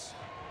Norris.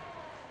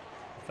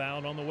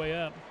 Fouled on the way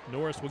up.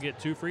 Norris will get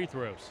 2 free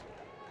throws.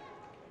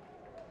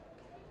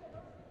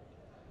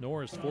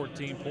 Norris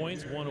 14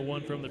 points, 1 of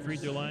 1 from the free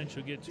throw line.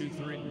 She'll get 2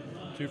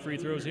 free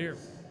throws here.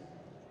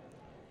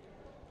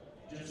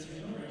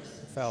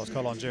 Foul is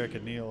called on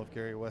Jerica Neal of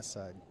Gary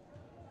Westside.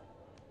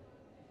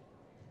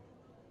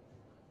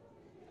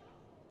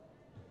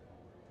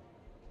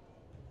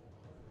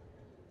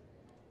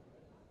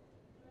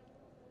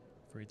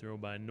 Free throw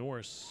by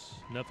Norris,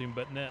 nothing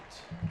but net.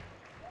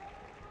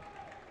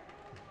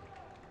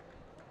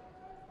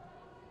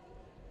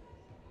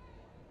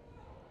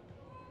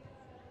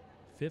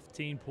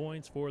 $15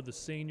 points for the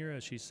senior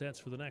as she sets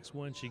for the next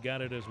one. She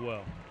got it as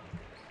well.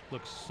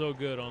 Looks so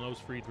good on those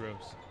free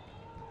throws.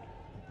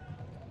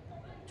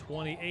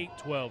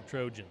 28-12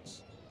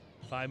 Trojans.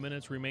 5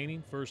 minutes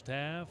remaining, first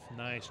half.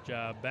 Nice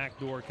job,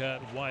 backdoor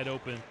cut, wide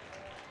open.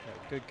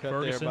 Good cut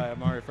Ferguson there by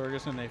Amari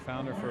Ferguson. They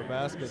found her for a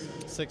basket.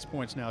 6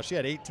 points now. She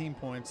had 18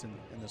 points in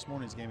this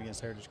morning's game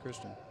against Heritage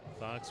Christian.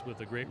 Fox with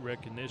a great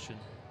recognition.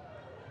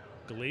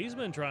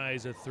 Gleesman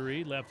tries a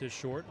 3, left it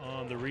short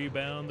on the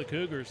rebound. The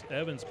Cougars.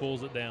 Evans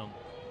pulls it down.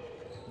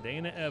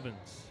 Dana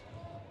Evans.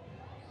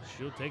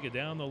 She'll take it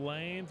down the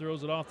lane,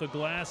 throws it off the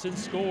glass and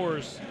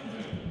scores.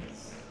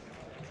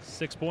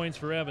 6 points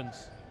for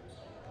Evans.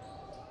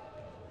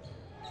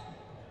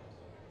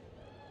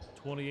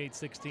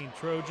 28-16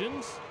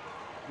 Trojans.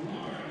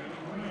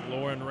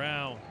 Lauren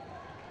Rao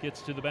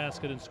gets to the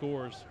basket and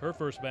scores her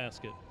first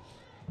basket.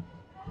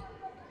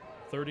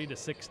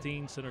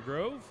 30-16 Center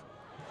Grove.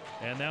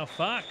 And now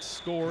Fox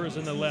scores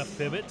in the left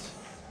pivot.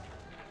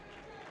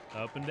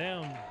 Up and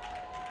down.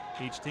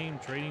 Each team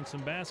trading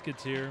some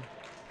baskets here.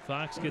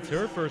 Fox gets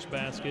her first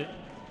basket.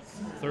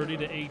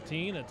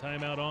 30-18, a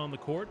timeout on the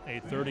court. A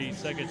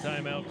 30-second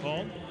timeout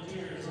called.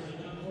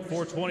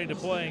 4:20 to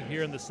play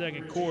here in the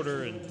second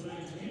quarter. And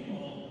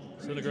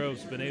Center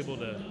Grove's been able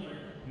to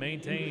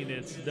maintain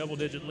its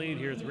double-digit lead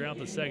here throughout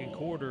the second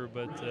quarter,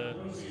 but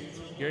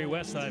Gary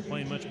Westside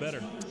playing much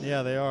better.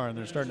 Yeah, they are, and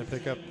they're starting to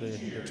pick up the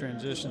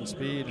transition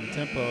speed and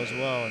tempo as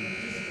well. And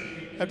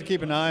have to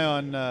keep an eye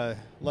on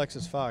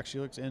Lexus Fox. She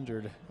looks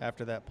injured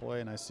after that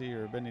play, and I see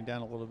her bending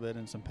down a little bit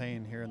in some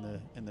pain here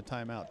in the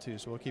timeout too.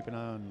 So we'll keep an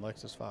eye on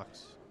Lexus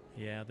Fox.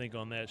 Yeah, I think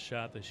on that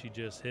shot that she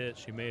just hit,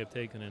 she may have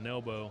taken an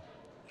elbow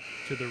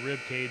to the rib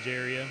cage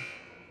area.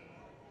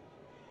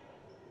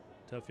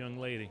 Tough young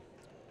lady,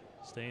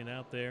 staying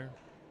out there.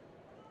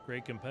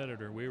 Great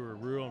competitor. We were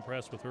real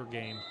impressed with her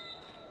game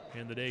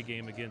in the day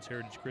game against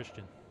Heritage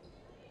Christian.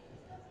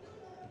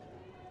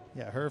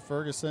 Yeah, her,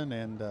 Ferguson,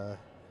 and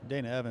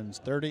Dana Evans,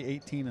 30,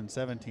 18, and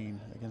 17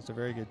 against a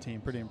very good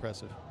team. Pretty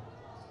impressive.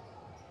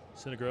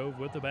 Center Grove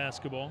with the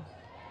basketball.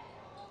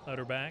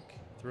 Utterback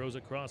throws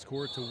it cross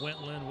court to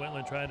Wentland.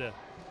 Wentland tried to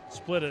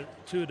split it,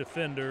 two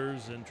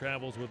defenders, and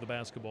travels with the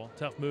basketball.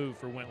 Tough move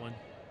for Wentland.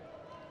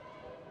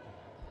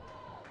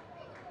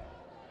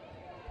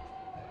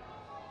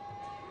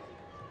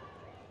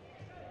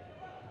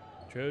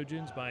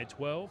 Trojans by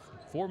 12.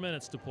 4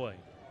 minutes to play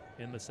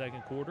in the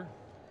second quarter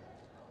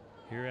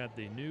here at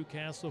the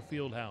Newcastle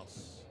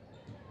Fieldhouse.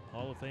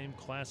 Hall of Fame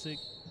Classic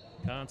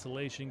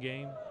consolation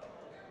game.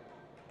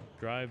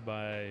 Drive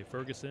by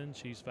Ferguson.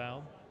 She's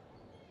fouled.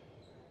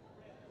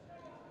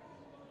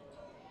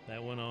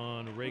 That one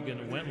on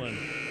Reagan Wentland.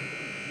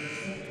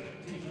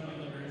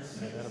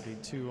 Yeah, that'll be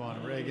 2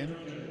 on Reagan.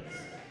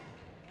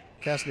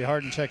 Cassidy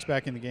Harden checks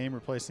back in the game,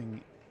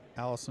 replacing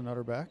Allison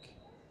Utterback.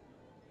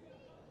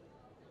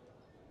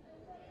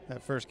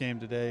 That first game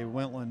today,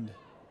 Wentland,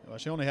 well,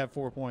 she only had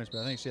 4 points,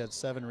 but I think she had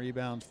 7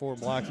 rebounds, 4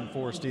 blocks, and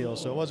 4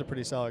 steals. So it was a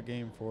pretty solid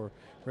game for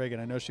Reagan.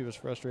 I know she was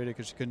frustrated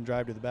because she couldn't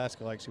drive to the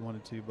basket like she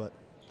wanted to, but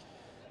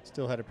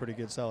still had a pretty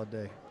good, solid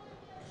day.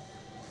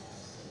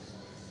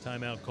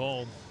 Timeout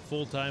called.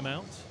 Full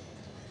timeout.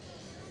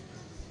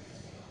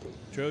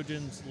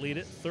 Trojans lead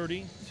it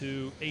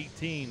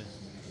 30-18.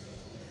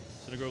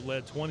 Center Grove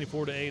led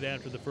 24-8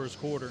 after the first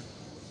quarter.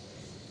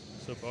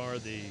 So far,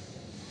 the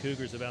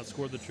Cougars have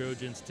outscored the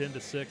Trojans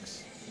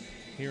 10-6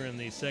 here in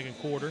the second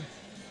quarter.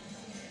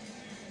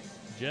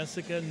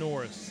 Jessica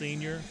Norris,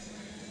 senior,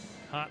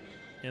 hot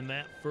in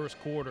that first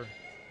quarter.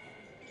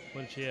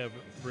 What did she have,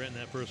 Brent, in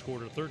that first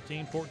quarter?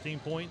 13, 14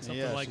 points,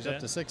 something like that? Yeah, she's up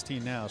to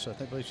 16 now, so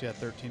I believe she had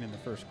 13 in the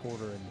first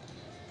quarter. And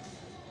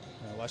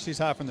while she's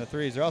hot from the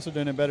threes, they're also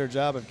doing a better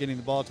job of getting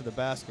the ball to the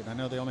basket. I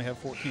know they only have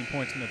 14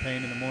 points in the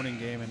paint in the morning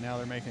game, and now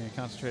they're making a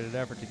concentrated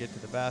effort to get to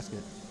the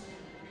basket.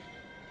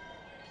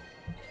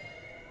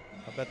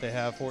 I bet they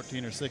have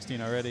 14 or 16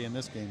 already in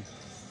this game.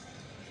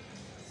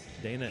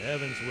 Dana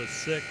Evans with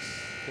 6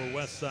 for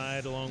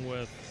Westside, along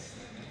with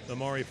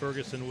Amari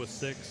Ferguson with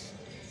 6.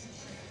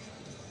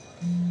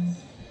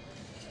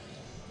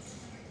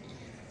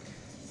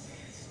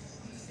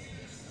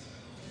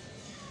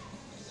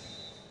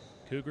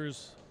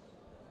 Cougars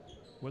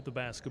with the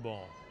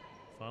basketball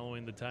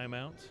following the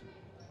timeout.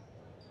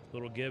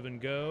 Little give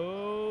and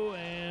go,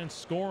 and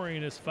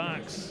scoring is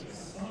Fox.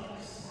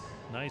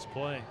 Nice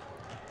play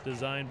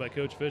designed by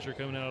Coach Fisher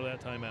coming out of that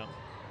timeout.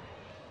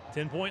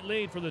 10-point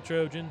lead for the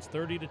Trojans,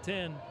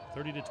 30-10,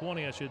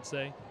 30-20 I should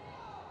say.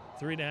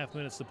 3.5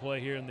 minutes to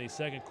play here in the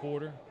second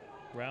quarter.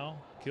 Rao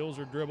kills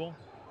her dribble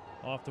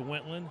off to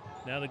Wentland.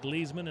 Now to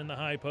Gleesman in the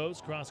high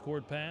post.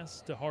 Cross-court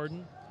pass to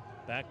Harden.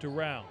 Back to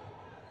Rao.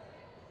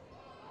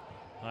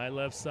 High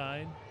left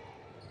side.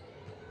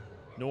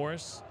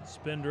 Norris,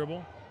 spin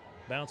dribble.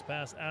 Bounce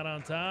pass out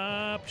on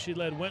top. She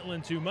led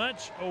Wentland too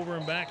much. Over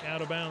and back,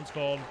 out of bounds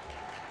called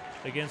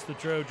against the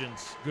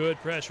Trojans. Good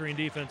pressuring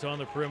defense on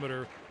the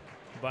perimeter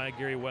by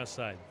Gary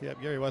Westside.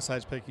 Yep, Gary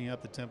Westside's picking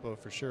up the tempo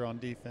for sure on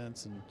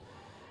defense, and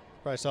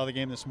probably saw the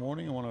game this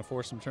morning and want to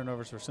force some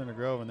turnovers for Center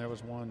Grove, and there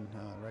was one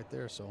right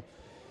there. So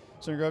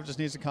Center Grove just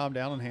needs to calm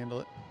down and handle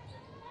it.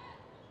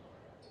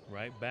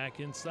 Right back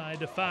inside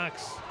to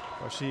Fox.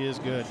 Well, she is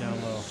good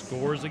down low.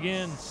 Scores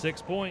again,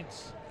 6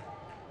 points.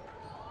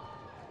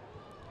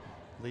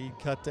 Lead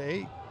cut to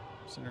 8.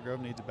 Center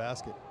Grove needs a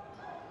basket.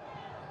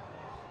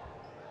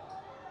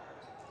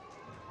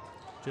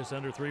 Just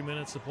under 3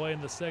 minutes to play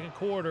in the second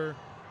quarter.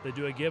 They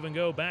do a give and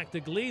go back to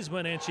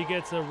Gleesman, and she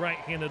gets a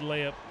right-handed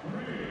layup.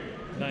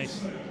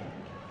 Nice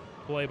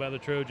play by the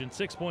Trojans.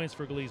 6 points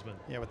for Gleesman.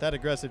 Yeah, with that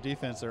aggressive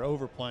defense, they're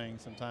overplaying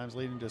sometimes,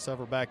 leading to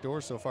several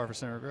backdoors so far for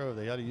Center Grove.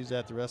 They got to use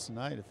that the rest of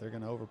the night if they're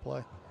going to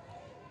overplay.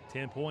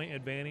 10-point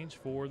advantage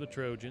for the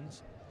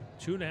Trojans.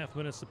 2.5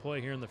 minutes to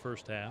play here in the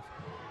first half.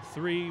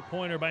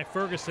 Three-pointer by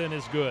Ferguson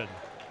is good.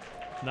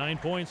 9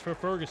 points for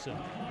Ferguson.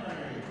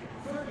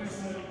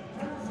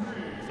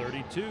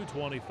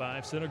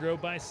 32-25, Center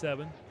Grove by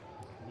 7.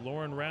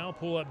 Lauren Rao,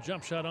 pull-up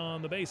jump shot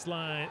on the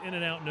baseline, in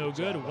and out, no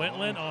good.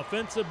 Wentland,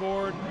 offensive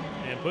board,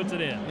 and puts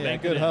it in. Yeah,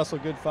 good hustle,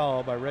 good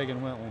foul by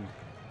Reagan Wentland.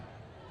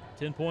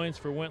 10 points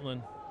for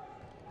Wentland.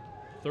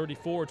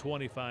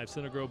 34-25,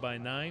 Center Grove by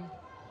 9.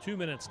 2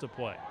 minutes to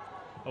play.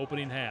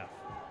 Opening half.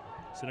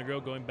 Center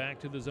Grove going back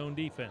to the zone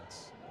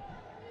defense.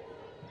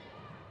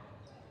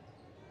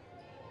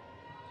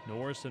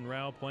 Norris and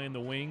Rao playing the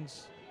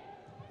wings.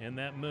 In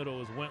that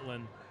middle is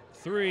Wentland.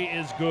 Three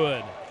is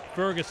good.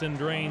 Ferguson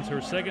drains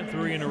her second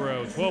 3 in a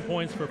row. 12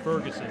 points for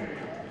Ferguson.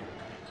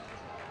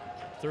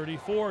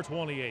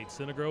 34-28,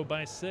 Center Grove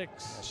by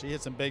 6. She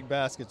hit some big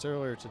baskets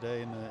earlier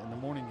today in the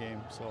morning game,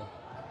 so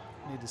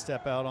need to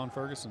step out on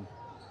Ferguson.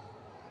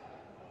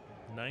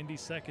 90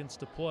 seconds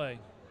to play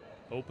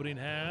Opening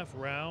half,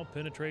 Rao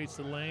penetrates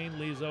the lane,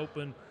 leaves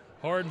open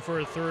Harden for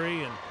a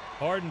three, and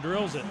Harden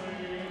drills it.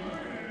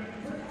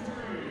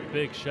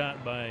 Big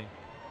shot by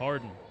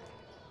Harden,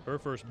 her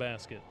first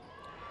basket.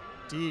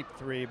 Deep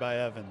three by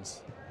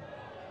Evans.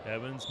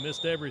 Evans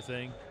missed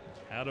everything,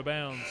 out of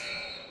bounds.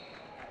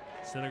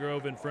 Center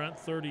Grove in front,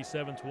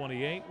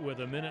 37-28, with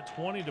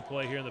 1:20 to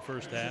play here in the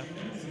first half.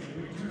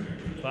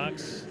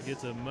 Fox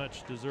gets a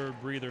much-deserved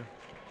breather.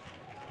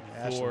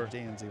 Ashley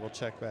Danzy will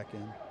check back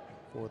in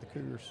for the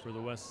Cougars. For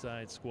the West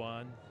Side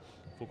squad.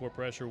 Full court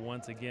pressure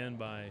once again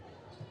by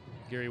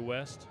Gary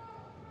West.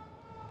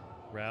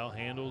 Rao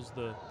handles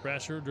the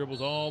pressure,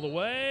 dribbles all the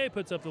way,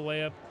 puts up the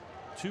layup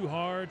too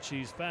hard.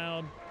 She's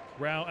fouled.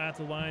 Rao at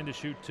the line to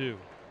shoot two.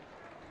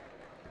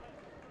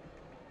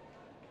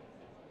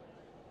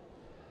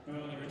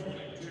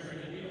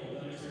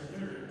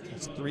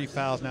 It's 3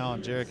 fouls now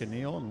on Jerica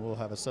Neal, and we'll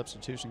have a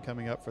substitution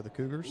coming up for the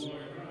Cougars.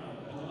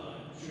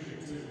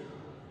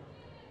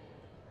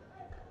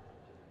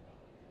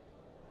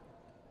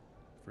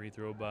 Free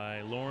throw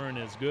by Lauren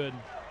is good.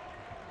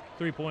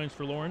 3 points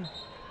for Lauren.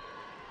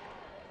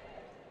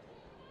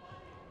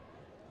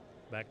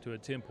 Back to a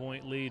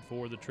 10-point lead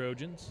for the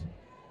Trojans.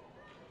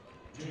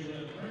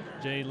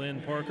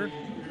 Jaylyn Parker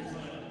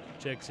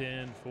checks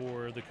in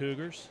for the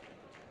Cougars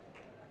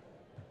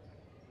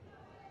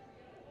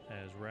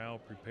as Rao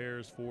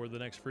prepares for the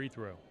next free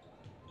throw.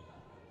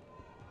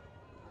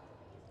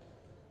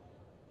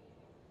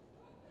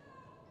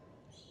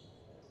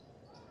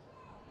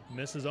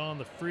 Misses on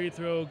the free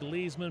throw.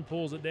 Gleesman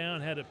pulls it down,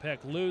 had it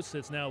pecked loose.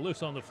 It's now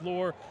loose on the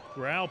floor.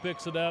 Rao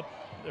picks it up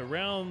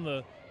around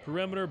the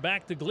perimeter,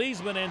 back to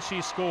Gleesman, and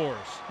she scores.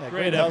 Yeah,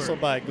 great hustle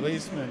by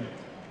Gleesman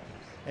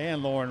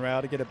and Lauren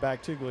Rao to get it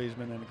back to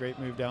Gleesman, and a great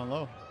move down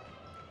low.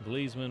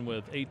 Gleesman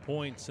with 8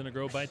 points. Center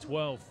Grove by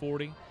 12,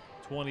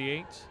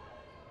 40-28.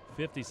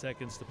 50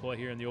 seconds to play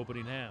here in the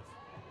opening half.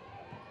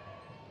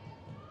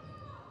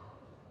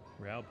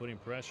 Rao putting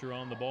pressure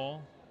on the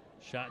ball.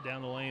 Shot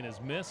down the lane is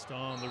missed.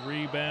 On the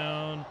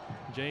rebound,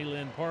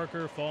 Jaylyn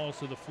Parker falls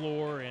to the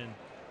floor and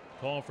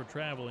called for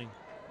traveling.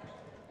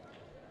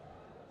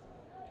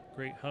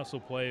 Great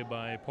hustle play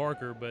by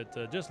Parker,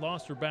 but just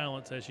lost her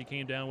balance as she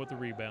came down with the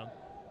rebound.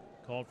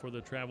 Called for the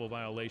travel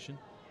violation.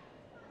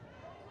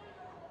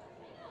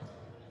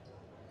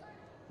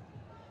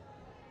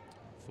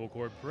 Full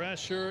court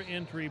pressure,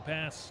 entry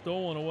pass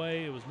stolen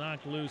away. It was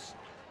knocked loose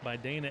by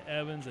Dana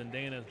Evans, and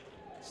Dana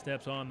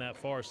steps on that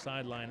far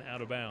sideline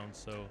out of bounds.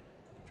 So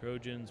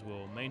Trojans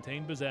will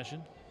maintain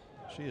possession.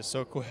 She is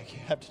so quick. You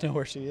have to know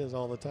where she is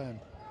all the time.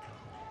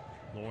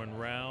 Lauren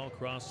Rao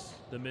across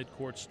the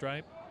midcourt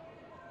stripe.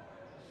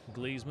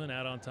 Gleesman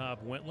out on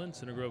top. Wentland.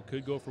 Center Grove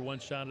could go for one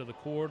shot of the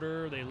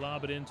quarter. They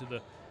lob it into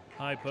the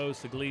high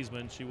post to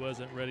Gleesman. She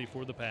wasn't ready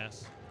for the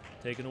pass.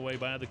 Taken away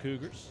by the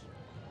Cougars.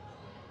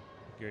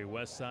 Gary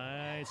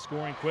Westside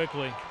scoring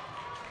quickly.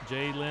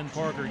 Jaylyn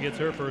Parker gets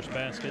her first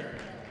basket.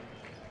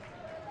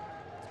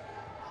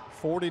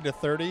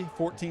 40-30,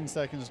 14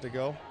 seconds to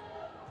go.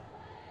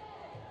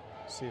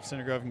 See if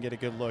Center Grove can get a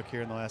good look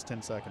here in the last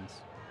 10 seconds.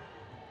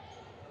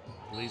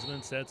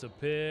 Gleesman sets a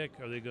pick.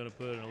 Are they going to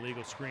put an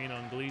illegal screen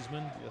on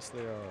Gleesman? Yes, they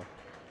are.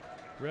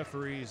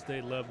 Referees,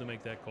 they love to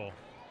make that call.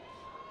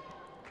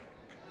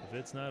 If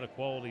it's not a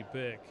quality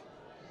pick,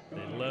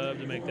 they love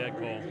to make that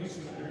call.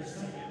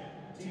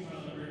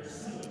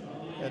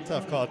 Yeah,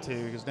 tough call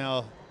too, because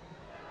now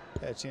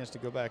they had a chance to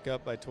go back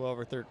up by 12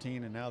 or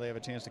 13, and now they have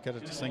a chance to cut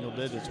it to single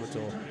digits, which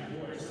will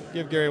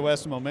give Gary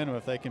West some momentum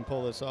if they can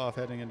pull this off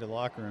heading into the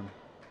locker room.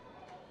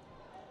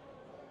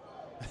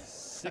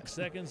 6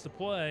 seconds to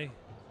play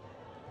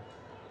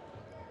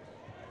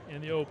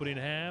in the opening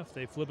half.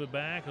 They flip it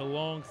back. A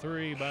long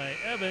three by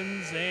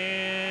Evans,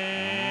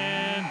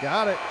 and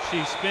got it.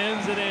 She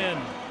spins it in.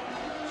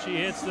 She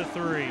hits the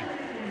three.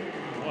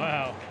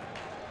 Wow.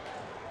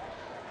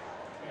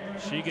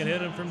 She can hit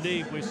them from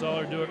deep. We saw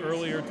her do it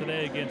earlier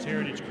today against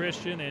Heritage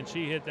Christian, and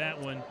she hit that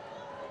one,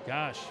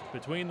 gosh,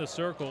 between the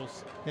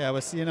circles. Yeah,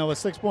 with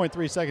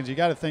 6.3 seconds, you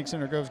got to think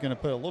Center Grove's going to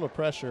put a little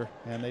pressure,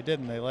 and they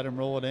didn't. They let him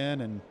roll it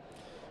in, and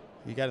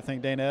you got to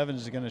think Dana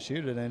Evans is going to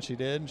shoot it, and she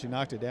did, and she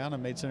knocked it down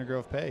and made Center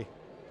Grove pay.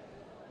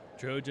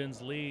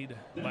 Trojans lead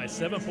by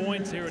 7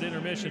 points here at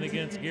intermission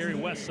against Gary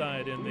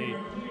Westside in the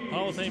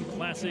Hall of Fame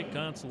Classic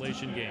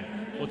consolation game.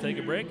 We'll take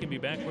a break and be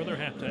back with our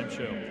halftime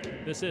show.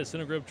 This is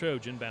Center Grove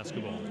Trojan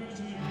basketball.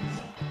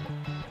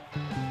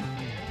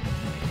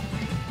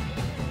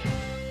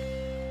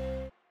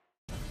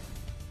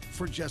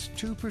 For just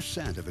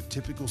 2% of a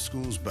typical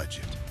school's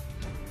budget,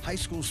 high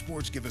school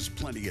sports give us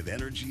plenty of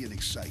energy and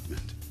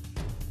excitement.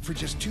 For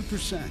just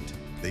 2%,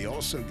 they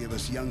also give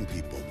us young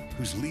people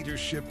whose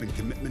leadership and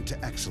commitment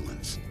to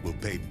excellence will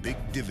pay big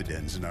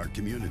dividends in our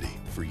community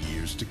for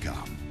years to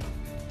come.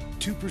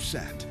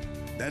 2%.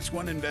 That's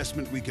one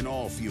investment we can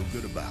all feel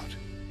good about.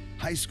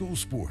 High school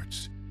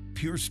sports.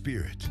 Pure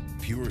spirit,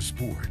 pure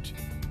sport,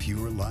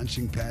 pure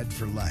launching pad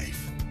for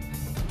life.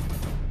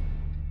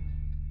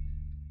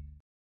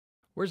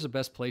 Where's the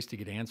best place to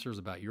get answers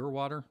about your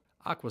water?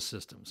 Aqua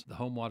Systems, the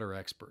home water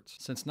experts.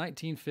 Since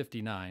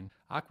 1959,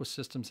 Aqua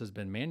Systems has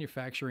been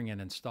manufacturing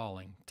and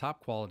installing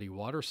top-quality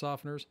water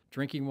softeners,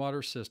 drinking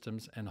water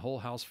systems, and whole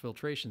house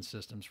filtration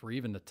systems for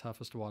even the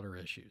toughest water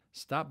issues.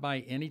 Stop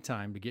by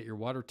anytime to get your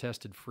water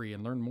tested free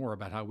and learn more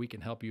about how we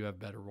can help you have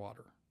better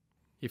water.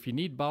 If you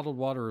need bottled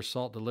water or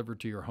salt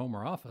delivered to your home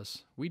or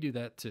office, we do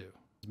that too.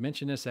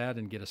 Mention this ad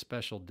and get a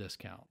special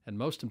discount. And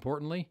most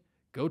importantly,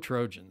 go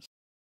Trojans!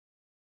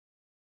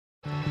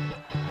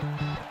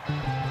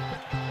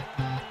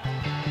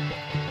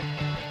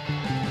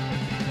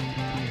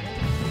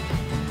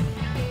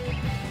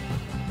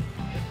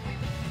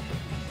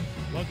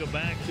 Welcome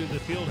back to the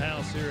field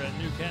house here at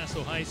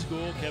Newcastle High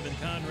School. Kevin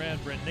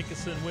Conrad, Brent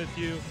Nickerson with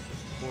you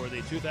for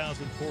the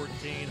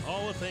 2014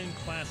 Hall of Fame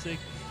Classic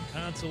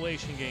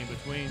consolation game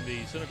between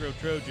the Center Grove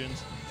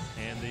Trojans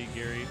and the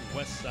Gary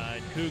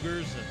Westside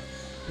Cougars. And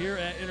here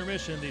at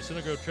intermission, the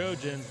Center Grove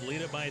Trojans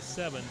lead it by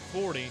 7,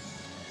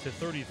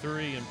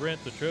 40-33. And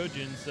Brent, the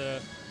Trojans,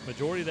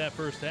 majority of that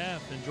first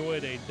half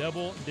enjoyed a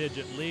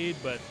double-digit lead,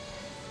 but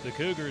the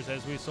Cougars,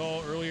 as we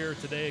saw earlier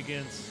today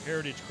against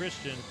Heritage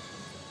Christian,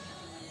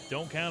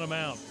 don't count them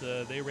out.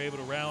 They were able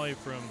to rally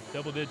from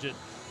double-digit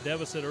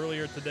deficit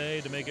earlier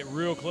today to make it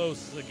real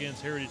close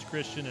against Heritage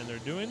Christian, and they're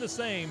doing the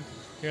same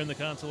here in the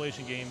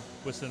consolation game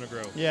with Center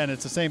Grove. Yeah, and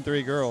it's the same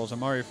three girls,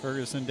 Amari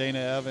Ferguson, Dana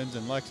Evans,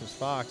 and Lexus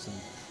Fox, and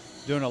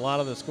doing a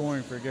lot of the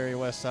scoring for Gary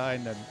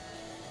Westside. And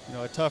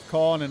a tough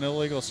call and an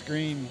illegal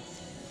screen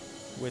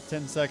with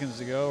 10 seconds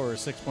to go, or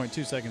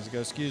 6.2 seconds to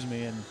go, excuse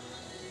me, and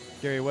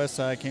Gary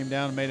Westside came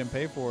down and made him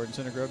pay for it, and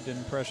Center Grove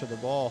didn't pressure the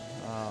ball.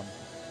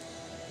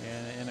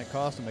 And it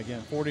cost them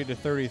again,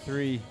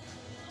 40-33.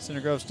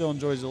 Center Grove still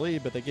enjoys the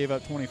lead, but they gave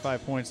up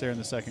 25 points there in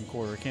the second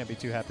quarter. Can't be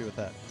too happy with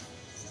that.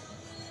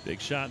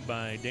 Big shot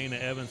by Dana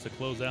Evans to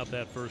close out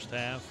that first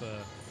half.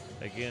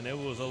 Again, it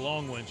was a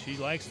long one. She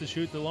likes to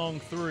shoot the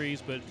long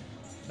threes, but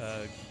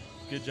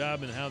good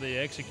job in how they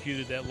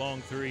executed that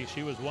long three.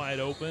 She was wide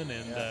open,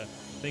 and I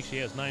think she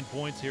has 9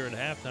 points here at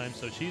halftime,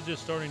 so she's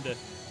just starting to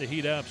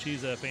heat up.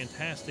 She's a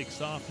fantastic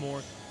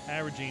sophomore,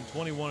 averaging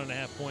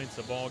 21.5 points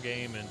a ball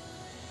game, and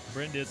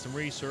Brent did some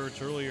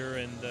research earlier,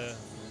 and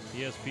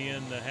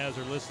ESPN has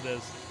her listed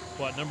as,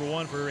 number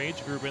 1 for her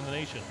age group in the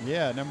nation.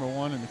 Yeah, number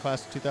 1 in the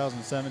class of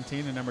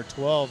 2017 and number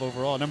 12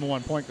 overall, number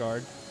 1 point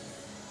guard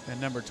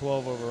and number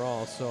 12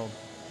 overall. So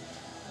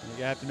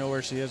you have to know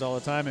where she is all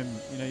the time, and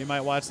you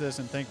might watch this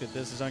and think that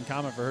this is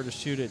uncommon for her to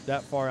shoot it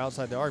that far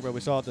outside the arc, but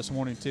we saw it this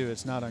morning too.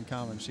 It's not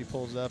uncommon. She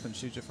pulls up and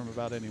shoots it from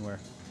about anywhere.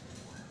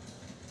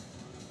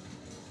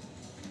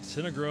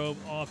 Center Grove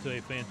off to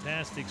a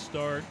fantastic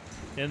start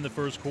in the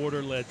first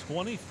quarter, led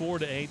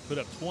 24-8, put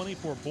up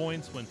 24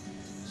 points when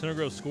Center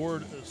Grove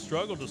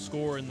struggled to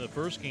score in the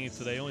first game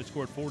today, only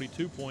scored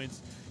 42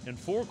 points in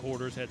 4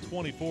 quarters, had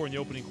 24 in the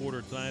opening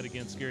quarter tonight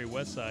against Gary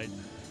Westside.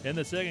 In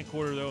the second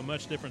quarter, though, a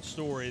much different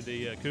story.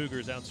 The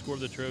Cougars outscored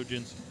the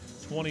Trojans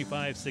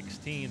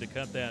 25-16 to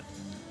cut that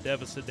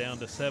deficit down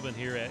to 7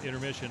 here at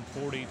intermission,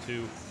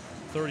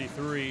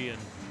 40-33. And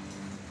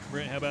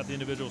Brent, how about the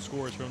individual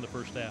scores from the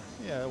first half?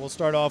 Yeah, we'll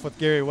start off with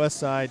Gary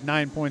Westside.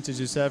 9 points, as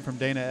you said, from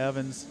Dana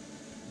Evans.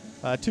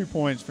 2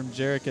 points from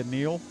Jerica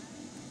Neal.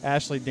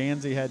 Ashley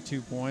Danzy had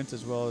 2 points,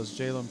 as well as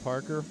Jalen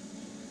Parker.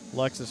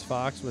 Lexus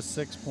Fox with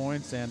 6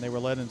 points, and they were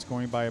led in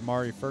scoring by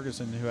Amari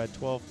Ferguson, who had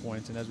 12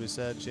 points. And as we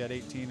said, she had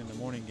 18 in the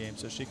morning game,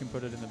 so she can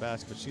put it in the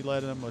basket. But she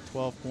led them with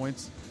 12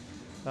 points,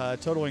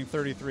 totaling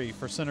 33.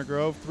 For Center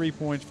Grove, 3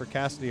 points for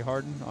Cassidy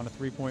Harden on a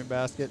 3-point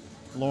basket.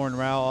 Lauren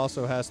Rao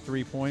also has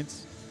 3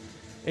 points.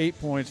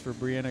 8 points for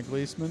Brianna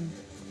Gleesman,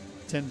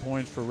 10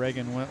 points for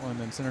Reagan Wentland,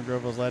 and Center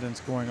Grove was led in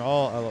scoring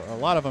a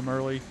lot of them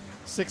early.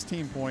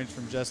 16 points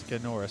from Jessica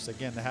Norris.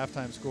 Again, the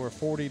halftime score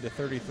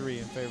 40-33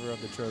 in favor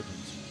of the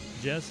Trojans.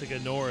 Jessica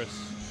Norris,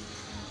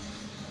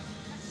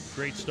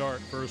 great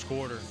start first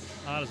quarter.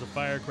 Hot as a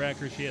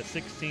firecracker. She had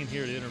 16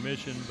 here at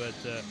intermission, but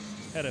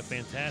had a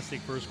fantastic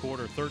first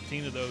quarter,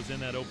 13 of those in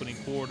that opening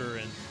quarter,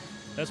 and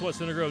that's what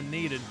Center Grove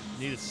needed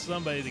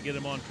somebody to get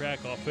them on track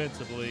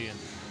offensively, and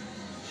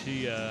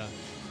she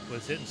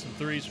was hitting some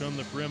threes from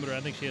the perimeter.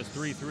 I think she has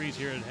 3 threes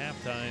here at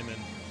halftime,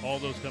 and all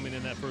those coming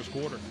in that first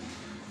quarter.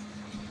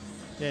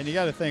 Yeah, and you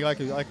got to think,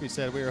 like we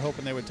said, we were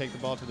hoping they would take the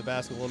ball to the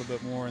basket a little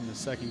bit more in the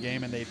second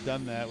game, and they've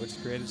done that,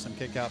 which created some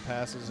kick-out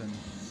passes,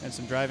 and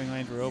some driving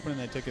lanes were open,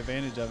 and they took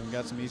advantage of them,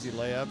 got some easy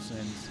layups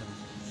and some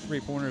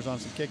 3-pointers on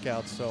some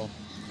kickouts. So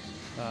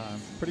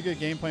pretty good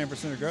game plan for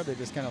Center Grove. They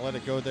just kind of let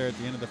it go there at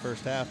the end of the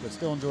first half, but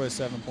still enjoy a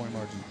 7-point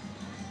margin.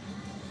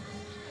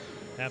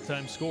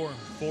 Halftime score,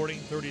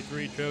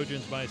 40-33,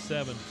 Trojans by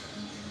 7.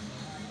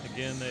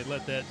 Again, they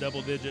let that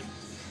double-digit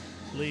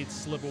lead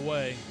slip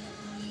away.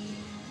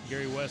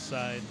 Gary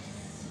Westside,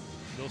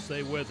 they'll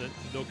stay with it.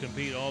 They'll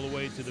compete all the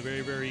way to the very,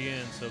 very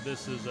end. So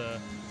this is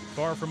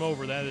far from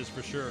over, that is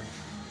for sure.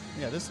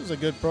 Yeah, this is a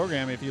good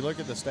program. If you look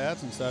at the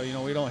stats and stuff,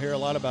 we don't hear a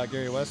lot about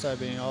Gary Westside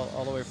being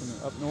all the way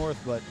from up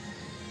north, but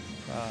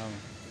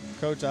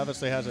Coach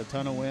obviously has a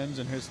ton of wins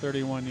in his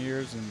 31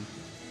 years and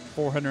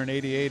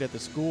 488 at the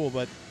school.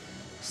 But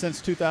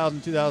since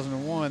 2000,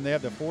 2001, they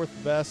have the 4th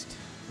best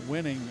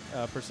winning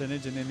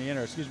percentage in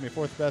Indiana,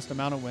 fourth best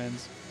amount of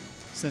wins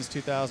since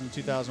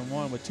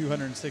 2000-2001 with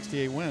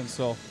 268 wins.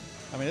 So,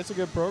 I mean, it's a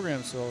good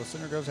program. So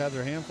Center Grove's had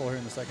their handful here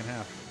in the second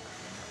half.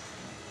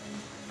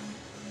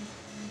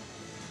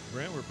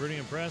 Brent, we're pretty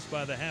impressed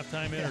by the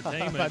halftime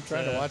entertainment. I'm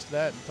trying to watch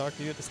that and talk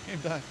to you at the same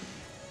time.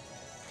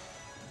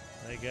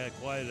 They got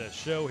quite a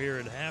show here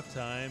at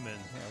halftime, and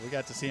we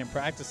got to see them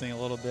practicing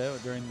a little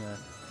bit during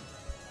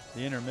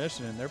the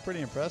intermission, and they're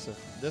pretty impressive.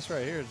 This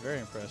right here is very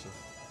impressive.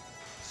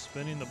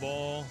 Spinning the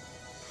ball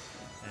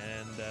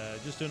and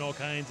just doing all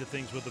kinds of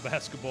things with the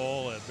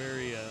basketball.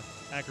 Very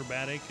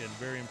acrobatic and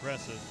very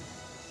impressive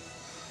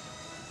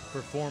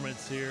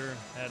performance here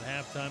at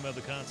halftime of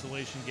the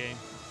consolation game.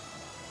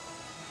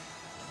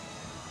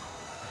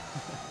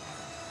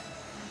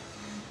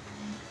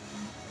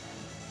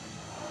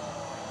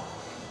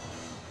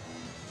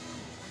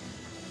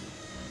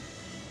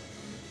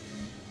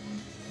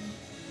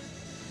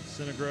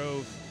 Center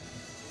Grove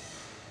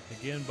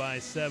again by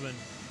 7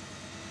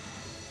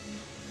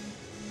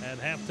 at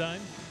halftime.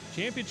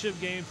 Championship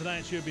game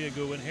tonight should be a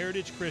good one.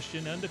 Heritage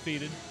Christian,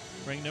 undefeated,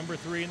 ranked number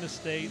 3 in the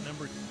state,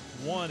 number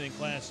 1 in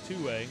Class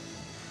 2A,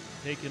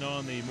 taking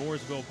on the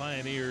Mooresville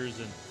Pioneers.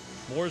 And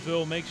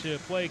Mooresville makes you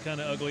play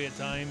kind of ugly at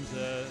times.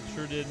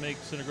 Sure did make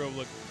Center Grove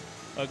look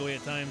ugly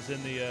at times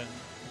in the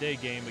day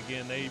game.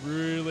 Again, they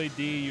really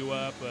D you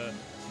up.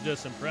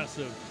 Just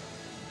impressive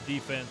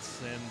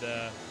defense.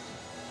 And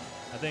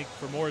I think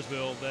for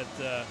Mooresville that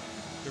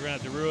they're going to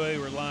have to really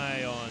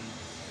rely on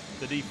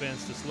the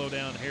defense to slow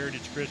down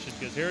Heritage Christian,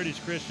 because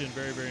Heritage Christian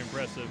very, very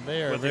impressive.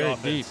 They are with very the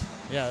offense. deep.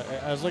 Yeah,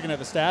 I was looking at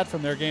the stat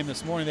from their game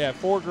this morning. They had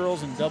 4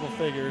 girls in double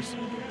figures,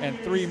 and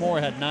 3 more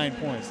had 9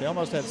 points. They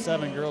almost had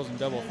 7 girls in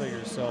double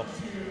figures. So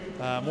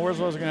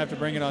Mooresville's going to have to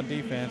bring it on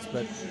defense,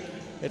 but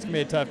it's going to be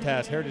a tough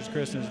task. Heritage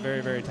Christian is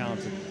very, very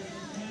talented.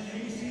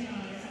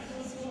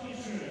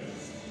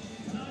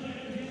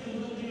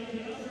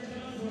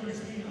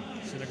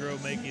 Center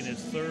Grove making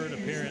its 3rd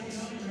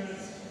appearance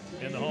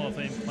in the Hall of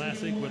Fame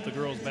Classic with the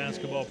girls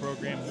basketball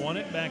program. Won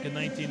it back in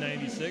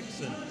 1996,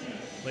 and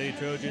Lady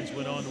Trojans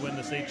went on to win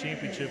the state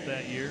championship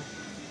that year.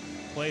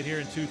 Played here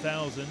in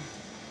 2000,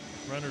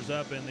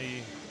 runners-up in the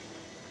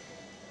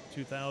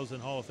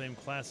 2000 Hall of Fame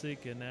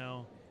Classic, and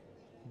now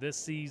this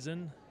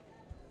season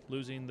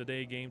losing the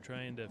day game,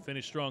 trying to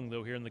finish strong,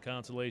 though, here in the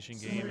consolation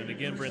game. And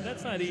again, Brent,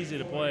 that's not easy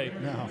to play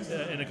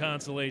in a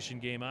consolation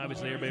game.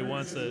 Obviously, everybody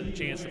wants a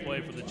chance to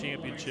play for the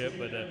championship,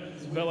 but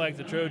felt like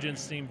the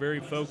Trojans seemed very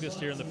focused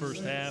here in the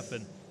first half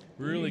and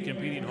really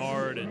competing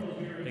hard.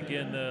 And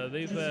again,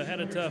 they've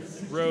had a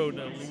tough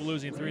road,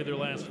 losing 3 of their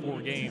last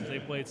 4 games. They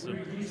played some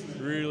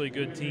really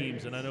good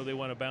teams, and I know they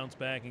want to bounce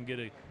back and get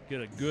a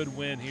good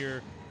win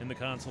here in the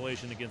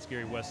consolation against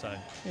Gary Westside.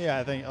 Yeah,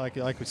 I think,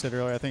 like we said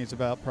earlier, I think it's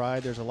about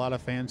pride. There's a lot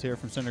of fans here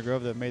from Center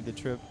Grove that made the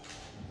trip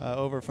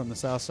over from the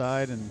south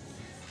side, and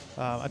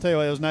I tell you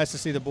what, it was nice to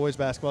see the boys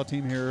basketball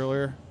team here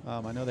earlier.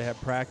 I know they had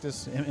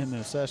practice in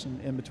the session,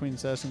 in between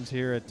sessions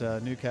here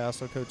at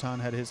Newcastle. Coach Hahn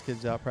had his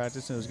kids out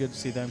practicing. It was good to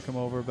see them come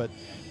over, but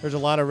there's a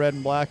lot of red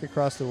and black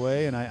across the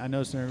way, and I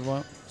know Center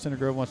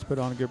Grove wants to put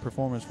on a good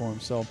performance for them.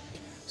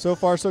 So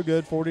far so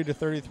good,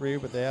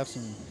 40-33, but they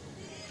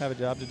have a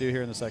job to do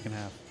here in the second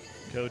half.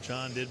 Coach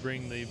Hahn did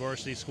bring the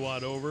varsity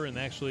squad over and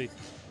actually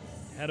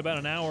had about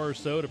an hour or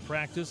so to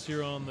practice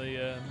here on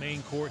the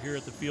main court here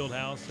at the field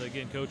house.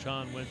 Again, Coach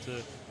Hahn went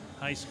to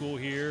high school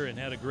here and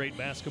had a great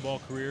basketball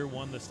career,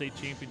 won the state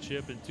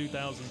championship in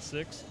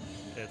 2006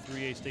 at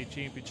 3A state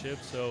championship.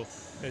 So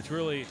it's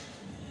really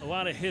a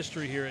lot of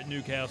history here at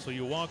Newcastle.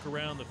 You walk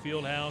around the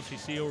field house, you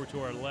see over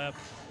to our left,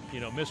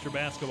 Mr.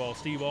 Basketball,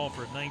 Steve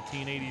Alford,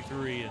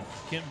 1983, and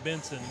Kent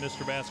Benson,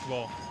 Mr.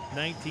 Basketball,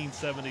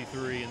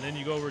 1973. And then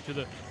you go over to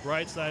the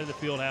right side of the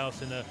field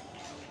house and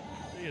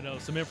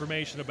some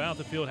information about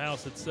the field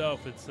house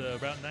itself. It's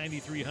about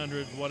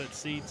 9,300 what it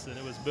seats, and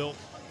it was built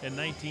in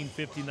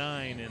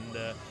 1959,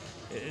 and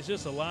it's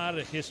just a lot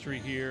of history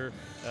here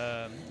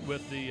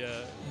with the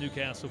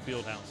Newcastle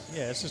Fieldhouse.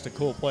 Yeah, it's just a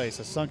cool place.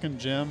 A sunken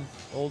gym,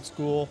 old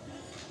school.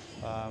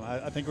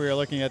 I think we were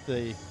looking at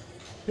the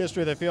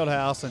history of the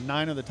Fieldhouse, and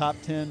 9 of the top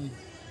 10,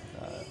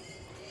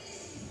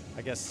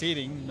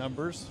 seating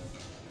numbers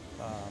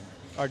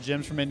are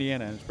gyms from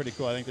Indiana, and it's pretty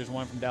cool. I think there's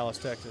one from Dallas,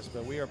 Texas,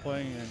 but we are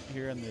playing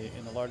here in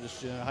the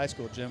largest high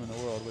school gym in the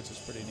world, which is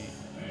pretty neat.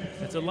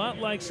 It's a lot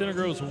like Center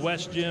Grove's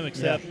West Gym,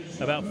 except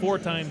about 4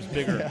 times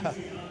bigger.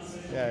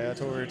 Yeah, that's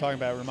what we were talking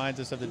about. It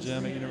reminds us of the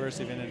gym at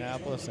University of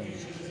Indianapolis, and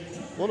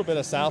a little bit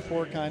of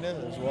Southport kind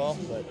of as well,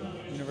 but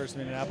University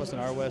of Indianapolis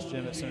and our West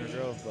Gym at Center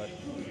Grove, but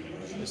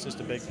it's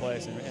just a big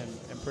place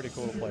and pretty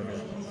cool to play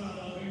here.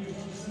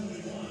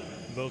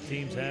 Both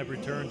teams have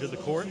returned to the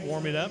court,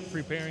 warming up,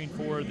 preparing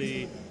for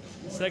the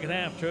second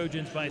half.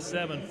 Trojans by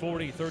 7,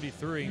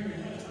 40-33.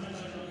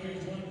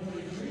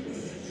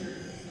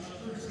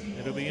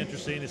 It'll be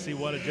interesting to see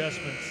what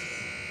adjustments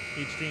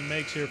each team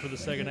makes here for the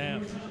second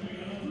half.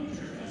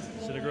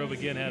 Center Grove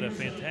again had a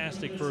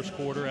fantastic first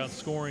quarter,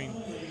 outscoring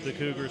the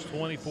Cougars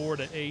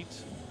 24-8.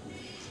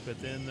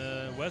 But then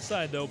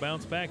Westside, though,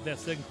 bounced back that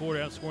second quarter,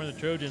 outscoring the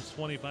Trojans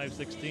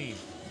 25-16.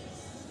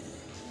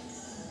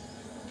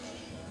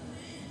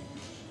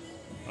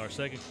 Our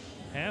second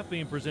half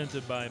being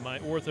presented by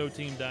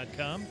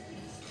MyOrthoTeam.com.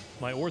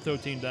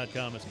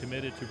 MyOrthoTeam.com is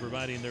committed to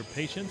providing their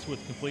patients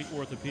with complete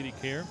orthopedic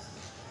care.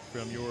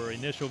 From your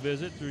initial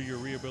visit through your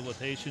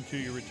rehabilitation to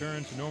your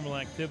return to normal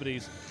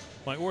activities,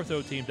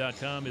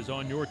 MyOrthoTeam.com is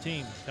on your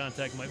team.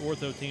 Contact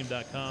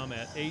MyOrthoTeam.com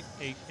at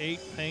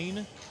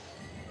 888-PAIN.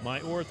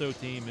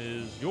 MyOrthoTeam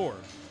is your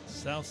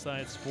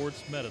Southside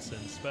Sports Medicine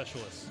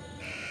specialist.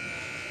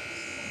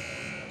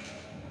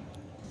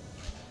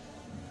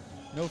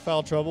 No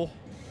foul trouble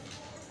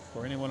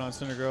for anyone on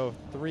Center Grove.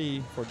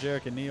 3 for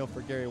Jerica Neal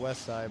for Gary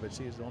Westside, but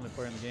she is the only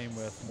player in the game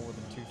with more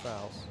than 2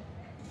 fouls.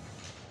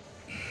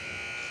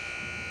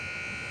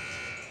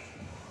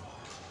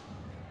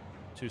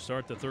 To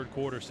start the third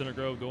quarter, Center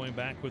Grove going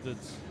back with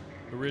its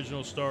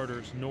original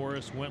starters: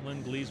 Norris,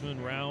 Wentland,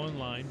 Gleasman, Rao, and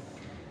Line.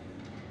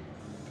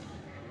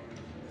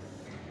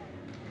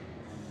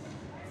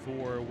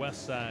 For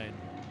Westside,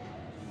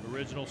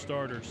 original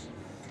starters: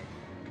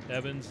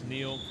 Evans,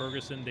 Neal,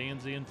 Ferguson,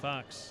 Danzy, and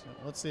Fox.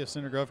 Let's see if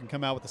Center Grove can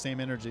come out with the same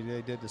energy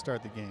they did to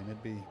start the game.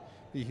 It'd be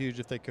huge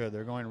if they could.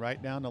 They're going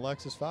right down to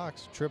Alexis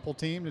Fox, triple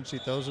teamed, and she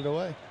throws it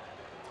away.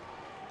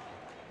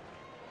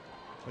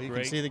 Well, you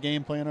can see the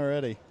game plan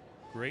already.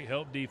 Great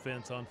help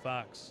defense on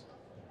Fox.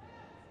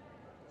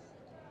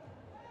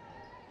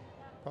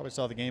 Probably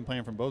saw the game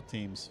plan from both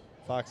teams.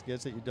 Fox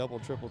gets it, you double,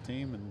 triple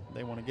team, and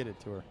they want to get it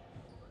to her.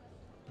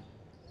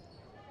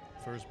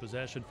 First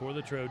possession for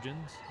the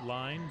Trojans.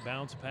 Line,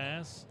 bounce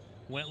pass.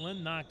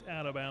 Wentland knocked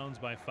out of bounds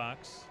by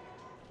Fox.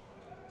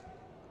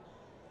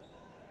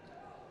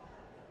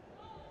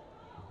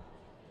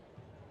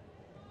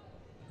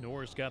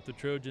 Norris got the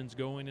Trojans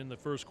going in the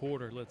first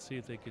quarter. Let's see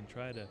if they can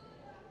try to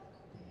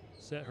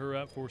set her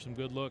up for some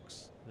good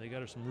looks. They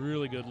got her some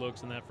really good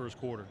looks in that first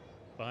quarter.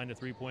 Behind the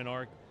three-point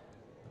arc.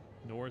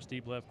 Norris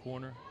deep left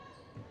corner.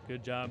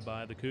 Good job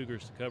by the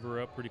Cougars to cover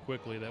her up pretty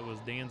quickly. That was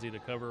Danzy to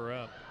cover her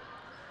up.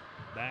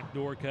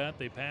 Backdoor cut.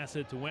 They pass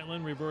it to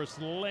Wentland. Reverse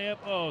layup.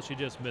 Oh, she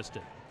just missed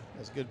it.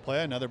 That's a good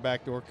play. Another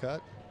backdoor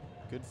cut.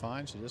 Good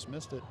find. She just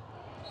missed it.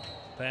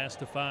 Pass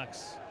to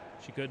Fox.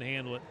 She couldn't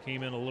handle it.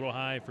 Came in a little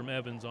high from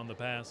Evans on the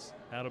pass.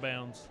 Out of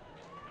bounds.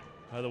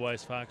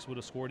 Otherwise, Fox would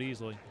have scored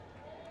easily.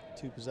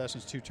 2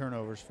 possessions, 2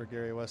 turnovers for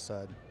Gary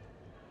Westside.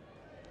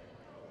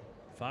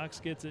 Fox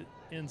gets it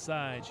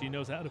inside. She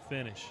knows how to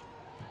finish.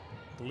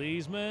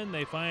 Gleasman,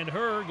 they find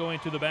her going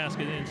to the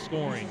basket and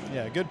scoring.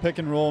 Yeah, good pick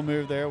and roll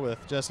move there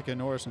with Jessica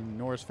Norris, and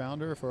Norris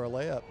found her for a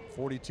layup.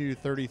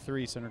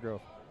 42-33 Center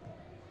Grove.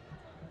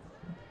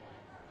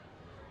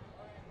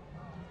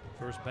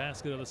 First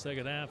basket of the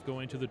second half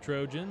going to the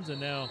Trojans, and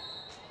now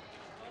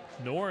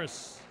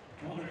Norris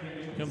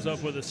comes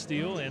up with a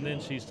steal, and then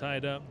she's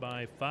tied up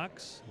by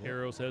Fox. Yep.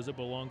 Arrow says it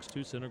belongs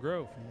to Center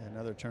Grove. Yeah,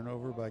 another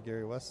turnover by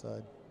Gary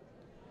Westside.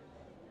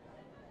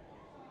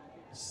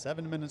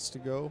 7 minutes to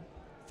go,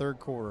 third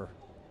quarter.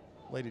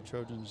 Lady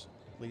Trojans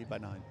lead by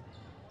 9.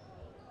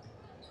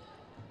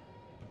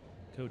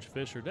 Coach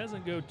Fisher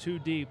doesn't go too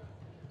deep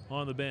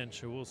on the bench,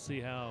 so we'll see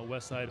how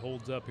Westside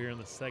holds up here in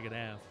the second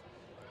half.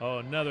 Oh,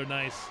 another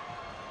nice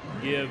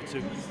give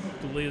to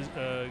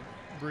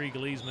Bree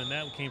Gleasman.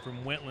 That came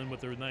from Wentland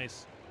with her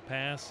nice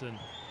pass, and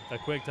a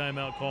quick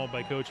timeout called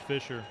by Coach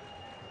Fisher.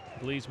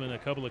 Gleasman, a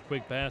couple of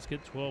quick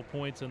baskets, 12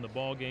 points in the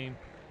ball game.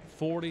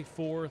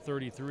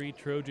 44-33,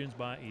 Trojans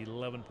by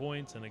 11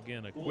 points. And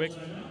again, a quick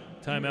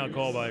timeout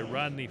call by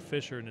Rodney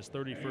Fisher in his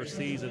 31st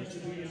season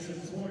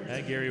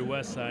at Gary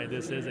Westside.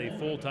 This is a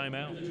full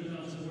timeout.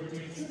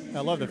 I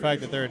love the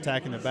fact that they're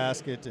attacking the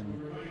basket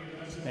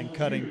and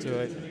cutting to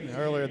it. You know,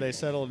 earlier they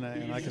settled,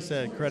 and like I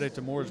said, credit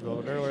to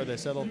Mooresville, but earlier they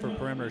settled for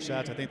perimeter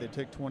shots. I think they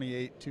took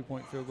 28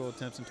 two-point field goal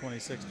attempts and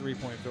 26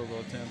 three-point field goal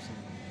attempts. And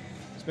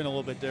it's been a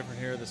little bit different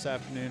here this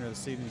afternoon, or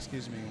this evening,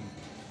 excuse me, and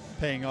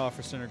paying off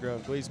for Center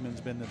Grove.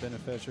 Gleasman's been the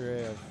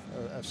beneficiary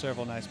of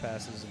several nice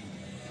passes, and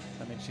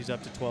I think she's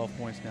up to 12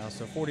 points now.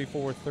 So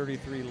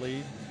 44-33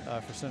 lead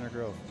for Center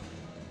Grove.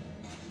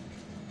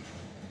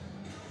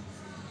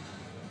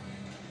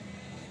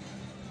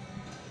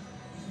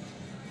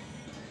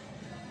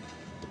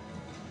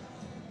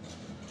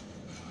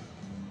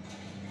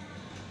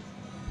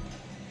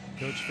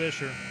 Coach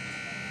Fisher,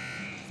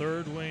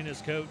 third win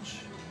as coach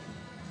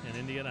in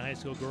Indiana High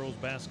School girls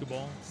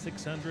basketball.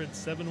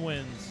 607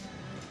 wins,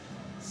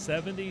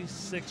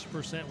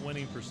 76%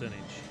 winning percentage.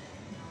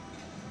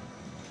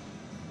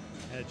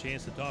 Had a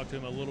chance to talk to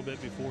him a little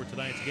bit before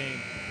tonight's game.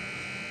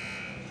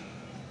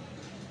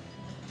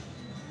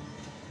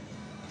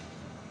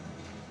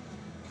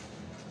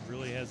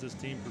 Really has this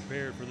team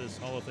prepared for this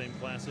Hall of Fame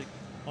Classic.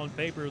 On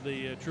paper,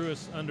 the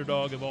truest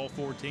underdog of all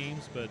 4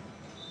 teams, but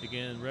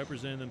again,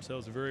 representing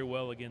themselves very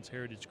well against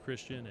Heritage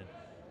Christian and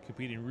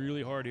competing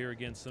really hard here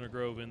against Center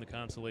Grove in the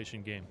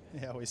consolation game.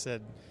 Yeah, we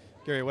said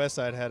Gary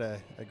Westside had a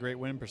great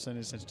win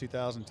percentage since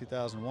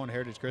 2000-2001.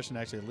 Heritage Christian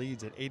actually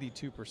leads at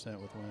 82%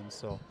 with wins.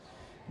 So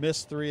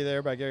missed 3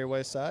 there by Gary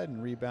Westside,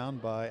 and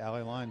rebound by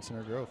Allie Line,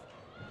 Center Grove.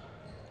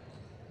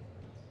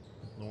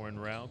 Lauren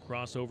Rao,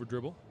 crossover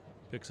dribble,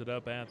 picks it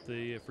up at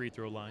the free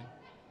throw line.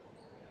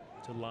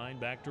 To Line,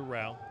 back to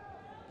Rao.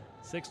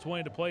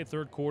 6:20 to play,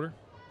 third quarter.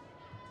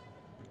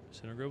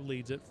 Center Grove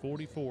leads it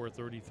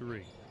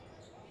 44-33.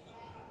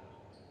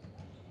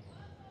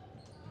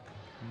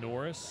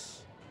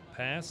 Norris,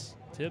 pass,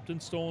 tipped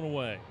and stolen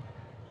away.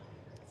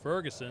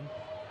 Ferguson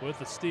with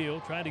the steal,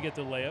 trying to get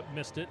the layup,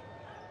 missed it.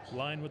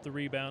 Line with the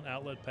rebound,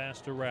 outlet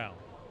pass to Rao.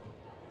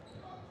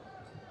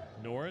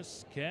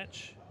 Norris,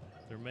 catch.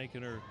 They're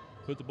making her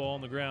put the ball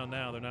on the ground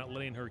now. They're not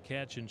letting her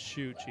catch and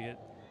shoot. She hit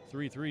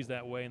 3 threes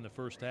that way in the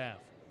first half.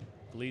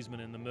 Gleesman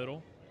in the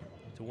middle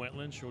to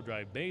Wentland. She'll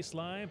drive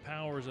baseline,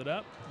 powers it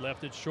up,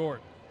 left it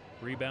short.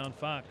 Rebound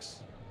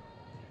Fox.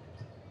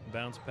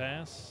 Bounce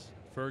pass.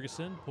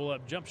 Ferguson, pull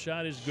up jump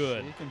shot is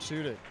good. She can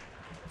shoot it.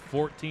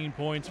 14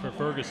 points for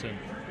Ferguson.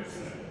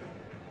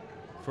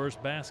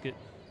 First basket.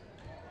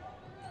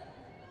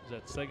 Is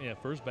that second? Yeah,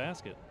 first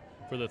basket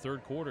for the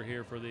third quarter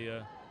here for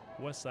the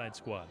West Side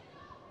squad.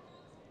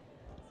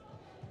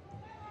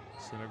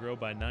 Center Grove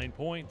by 9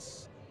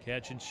 points.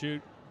 Catch and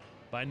shoot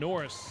by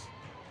Norris.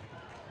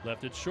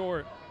 Left it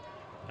short.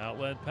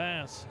 Outlet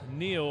pass.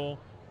 Neal.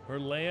 Her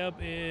layup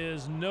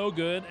is no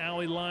good.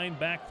 Alley line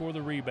back for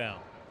the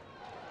rebound.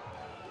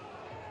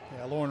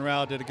 Yeah, Lauren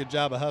Rao did a good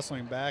job of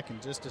hustling back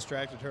and just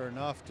distracted her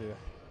enough to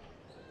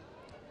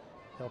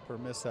help her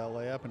miss that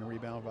layup and a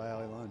rebound by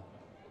Alley line.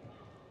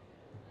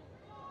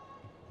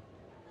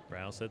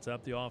 Rao sets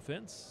up the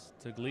offense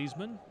to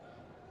Gleesman.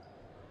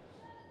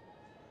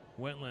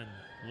 Wentland,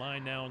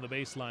 line now on the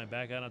baseline,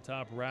 back out on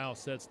top. Rao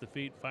sets the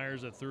feet,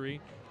 fires a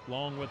 3.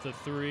 Long with the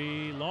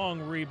 3, long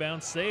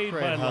rebound, saved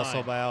Great by hustle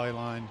Line. by Alley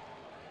line.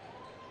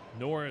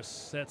 Norris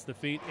sets the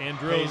feet and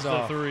drills the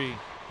off. 3.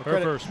 Her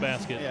Credit- first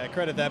basket. Yeah,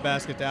 credit that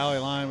basket to Alley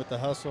line with the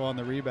hustle on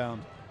the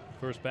rebound.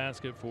 First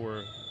basket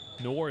for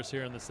Norris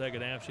here in the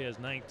second half. She has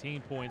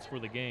 19 points for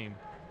the game.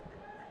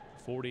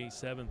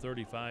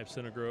 47-35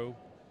 Center Grove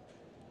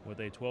with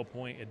a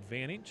 12-point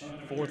advantage.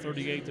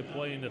 4:38 to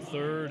play in the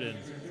third, and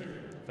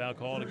foul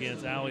called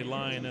against Alley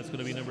Line. That's going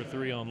to be number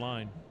 3 on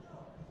line.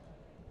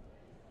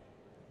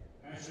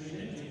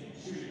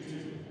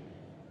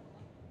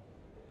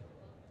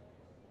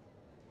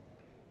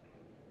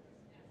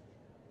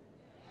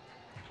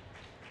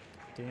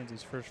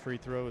 Danzy's first free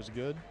throw is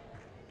good.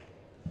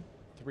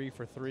 3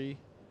 for 3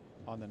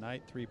 on the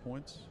night, 3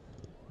 points.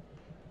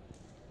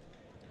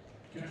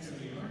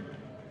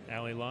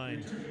 Alley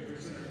Line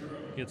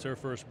gets her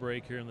first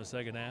break here in the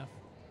second half.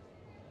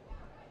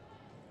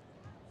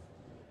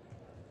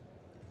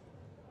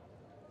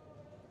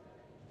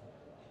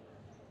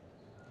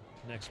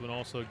 Next one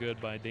also good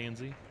by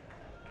Danzy.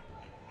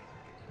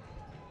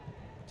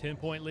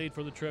 10-point lead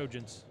for the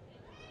Trojans.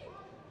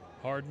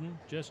 Harden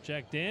just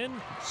checked in,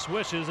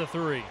 swishes a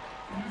 3.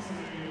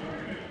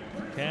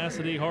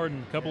 Cassidy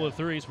Harden, couple of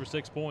threes for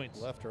 6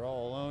 points. Left her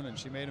all alone, and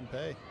she made him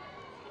pay.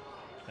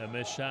 A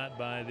missed shot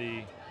by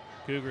the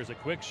Cougars, a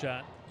quick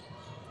shot.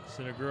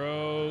 Center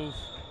Grove,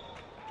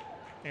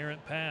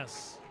 errant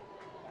pass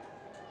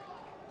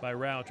by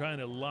Rao, trying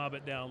to lob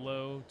it down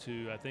low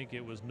to, I think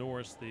it was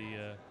Norris,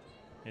 the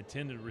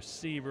intended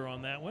receiver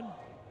on that one.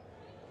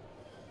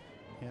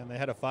 And they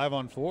had a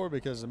 5-on-4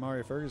 because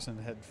Amari Ferguson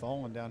had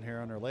fallen down here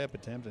on her layup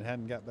attempt and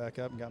hadn't got back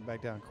up and gotten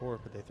back down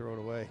court, but they throw it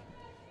away.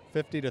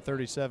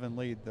 50-37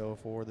 lead, though,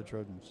 for the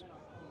Trojans.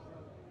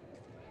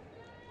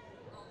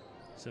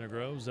 Center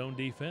Grove, zone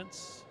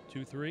defense,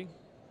 2-3.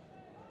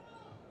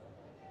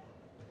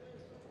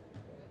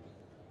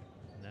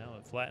 Now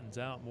it flattens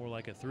out more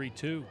like a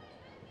 3-2.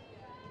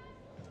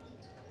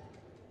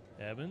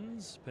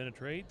 Evans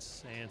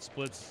penetrates and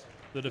splits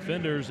the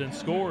defenders and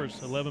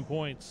scores 11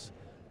 points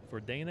for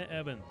Dana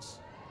Evans.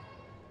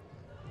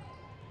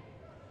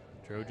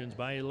 Trojans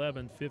by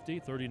 11,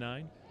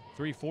 50-39.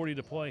 3:40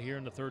 to play here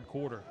in the third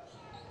quarter.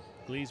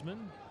 Gleesman,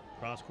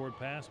 cross-court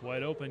pass,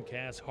 wide open,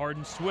 Cass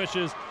Harden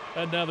swishes,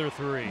 another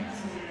 3.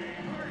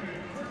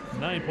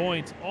 9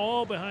 points,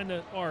 all behind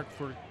the arc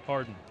for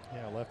Harden.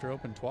 Yeah, left her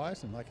open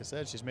twice, and like I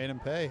said, she's made him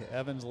pay.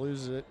 Evans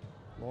loses it.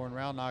 Lauren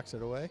Rao knocks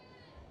it away.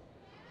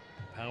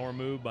 Power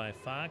move by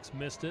Fox,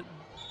 missed it.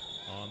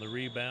 On the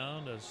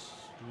rebound, a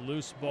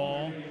loose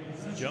ball,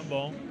 jump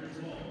ball.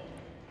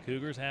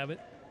 Cougars have it.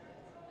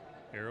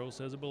 Arrow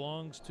says it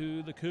belongs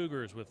to the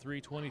Cougars with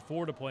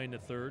 3:24 to play in the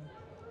third.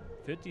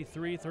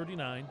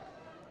 53-39.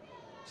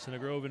 Center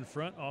Grove in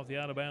front off the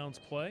out-of-bounds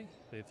play.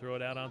 They throw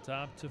it out on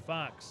top to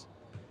Fox.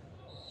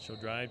 She'll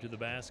drive to the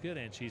basket,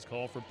 and she's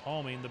called for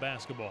palming the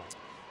basketball.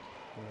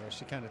 Yeah,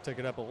 she kind of took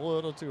it up a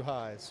little too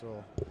high,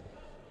 so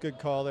good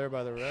call there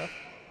by the ref.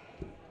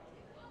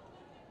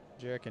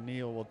 Jerica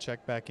Neal will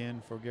check back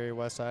in for Gary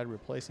Westside,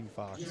 replacing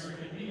Fox.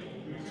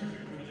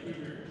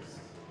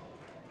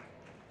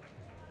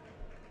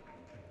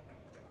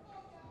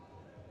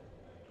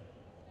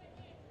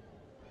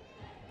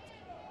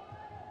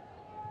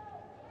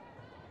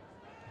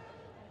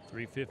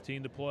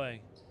 .315 to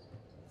play.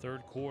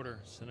 Third quarter,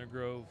 Center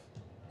Grove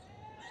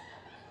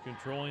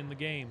controlling the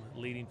game,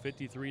 leading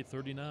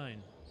 53-39.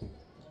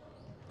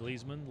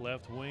 Gleesman,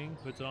 left wing,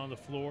 puts it on the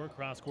floor,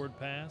 cross-court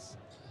pass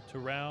to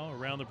Rao,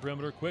 around the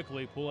perimeter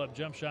quickly, pull-up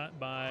jump shot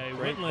by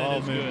Great Wentland ball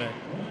is movement.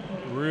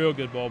 good. Real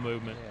good ball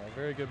movement. Yeah,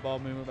 very good ball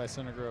movement by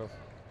Center Grove.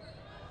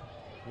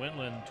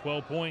 Wentland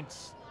 12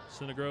 points.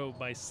 Center Grove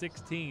by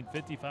 16,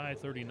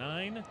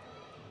 55-39.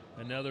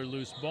 Another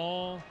loose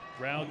ball.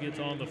 Rao gets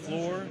on the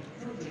floor,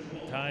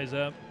 ties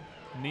up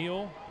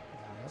Neal.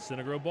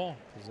 Center Grove ball.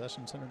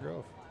 Possession, Center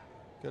Grove.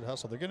 Good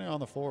hustle. They're getting on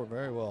the floor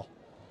very well.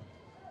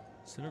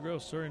 Center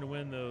Grove starting to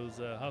win those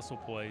hustle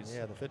plays.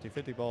 Yeah, the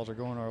 50-50 balls are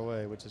going our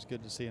way, which is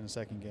good to see in the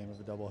second game of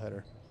a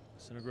doubleheader.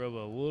 Center Grove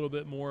a little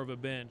bit more of a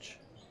bench.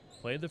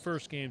 Played the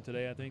first game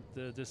today. I think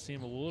this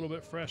seemed a little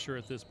bit fresher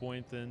at this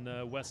point than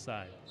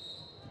Westside.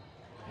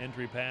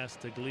 Entry pass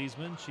to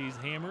Gleesman. She's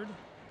hammered.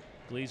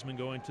 Gleesman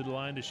going to the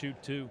line to shoot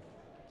 2.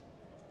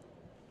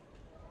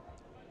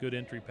 Good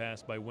entry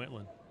pass by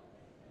Wentland.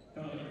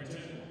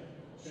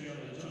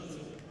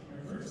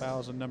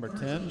 Fouls on number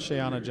 10,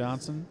 Shayana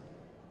Johnson.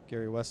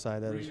 Gary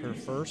Westside, that is her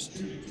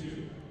first.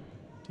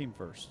 Team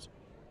first.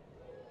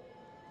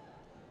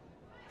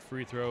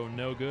 Free throw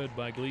no good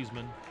by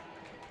Gleesman.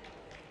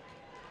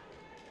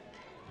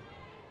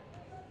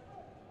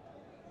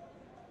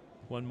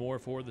 One more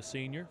for the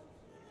senior.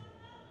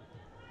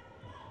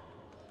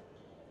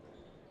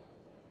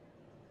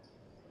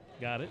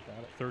 Got it.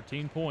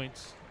 13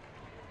 points.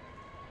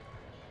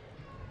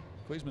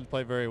 Gleesman's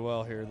played very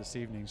well here this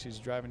evening. She's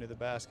driving to the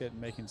basket and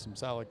making some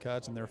solid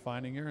cuts, and they're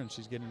finding her, and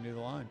she's getting to the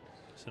line.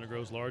 Center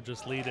Grove's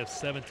largest lead of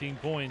 17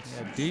 points.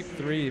 A deep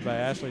 3 by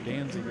Ashley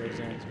Danzy goes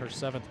in. It's her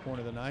 7th point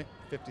of the night,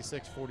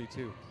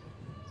 56-42.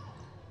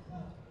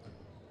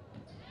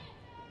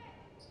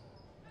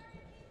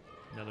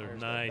 Another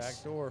There's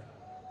nice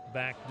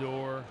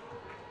backdoor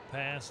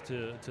pass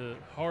to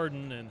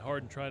Harden, and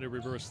Harden tried to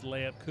reverse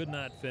layup, could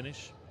not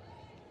finish.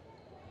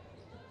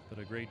 But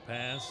a great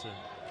pass,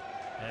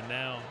 and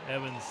now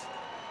Evans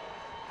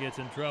gets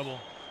in trouble.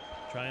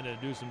 Trying to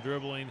do some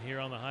dribbling here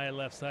on the high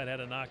left side, had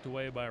it knocked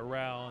away by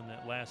Rao, and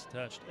that last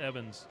touched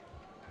Evans.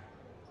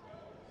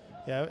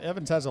 Yeah,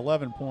 Evans has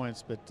 11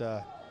 points,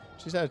 but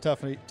she's had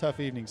a tough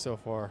evening so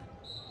far.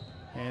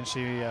 And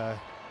she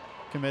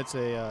commits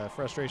a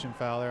frustration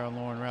foul there on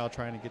Lauren Rao,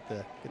 trying to get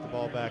the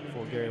ball back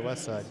for Gary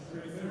Westside.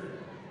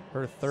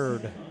 Her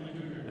 3rd.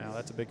 Now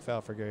that's a big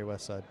foul for Gary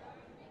Westside.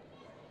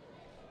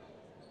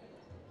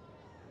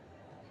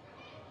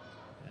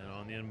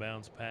 On the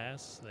inbounds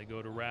pass, they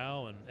go to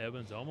Rao, and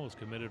Evans almost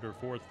committed her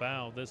 4th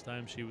foul. This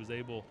time she was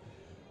able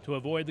to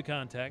avoid the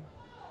contact.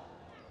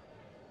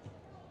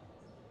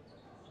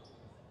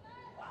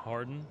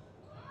 Harden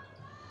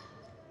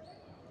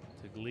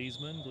to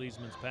Gleesman.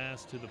 Gleesman's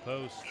pass to the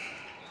post.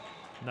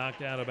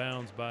 Knocked out of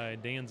bounds by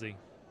Danzy.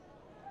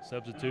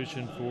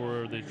 Substitution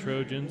for the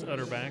Trojans,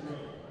 Utterback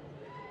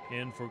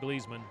in for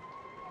Gleesman.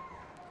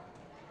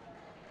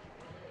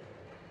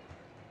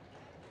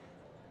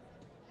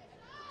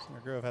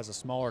 Center Grove has a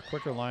smaller,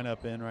 quicker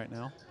lineup in right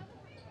now.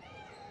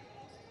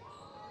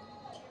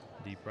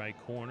 Deep right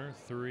corner,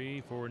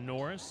 3 for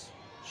Norris.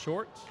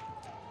 Short.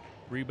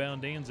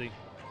 Rebound Danzy.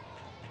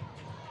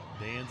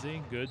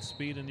 Danzy, good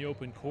speed in the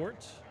open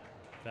court.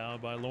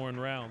 Fouled by Lauren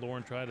Rao.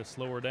 Lauren tried to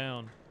slow her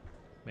down.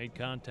 Made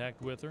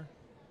contact with her.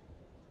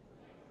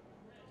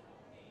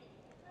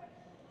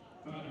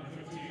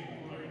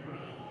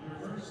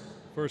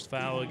 First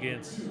foul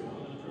against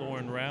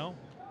Lauren Rao.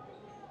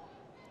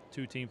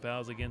 2 team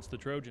fouls against the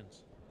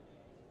Trojans.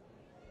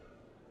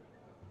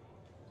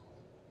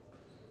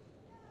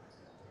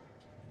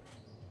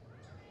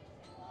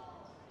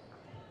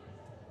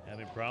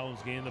 Having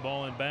problems getting the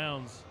ball in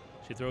bounds.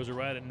 She throws it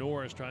right at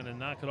Norris, trying to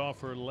knock it off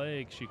her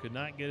leg. She could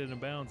not get it in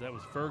bounds. That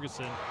was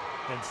Ferguson.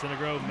 And Center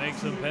Grove makes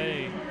them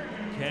pay.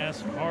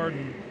 Cass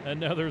Harden,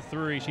 another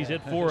 3. She's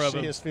hit 4 of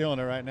them. She is feeling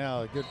it right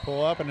now. A good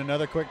pull up and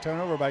another quick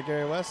turnover by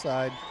Gary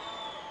Westside.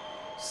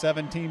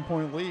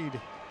 17-point lead.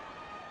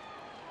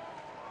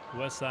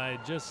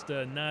 Westside just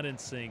not in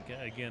sync.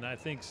 Again, I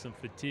think some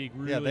fatigue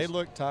really. Yeah, they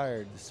look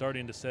tired.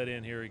 Starting to set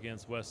in here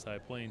against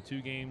Westside, playing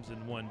 2 games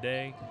in one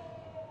day.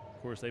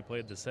 Of course, they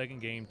played the second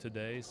game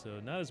today,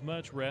 so not as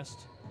much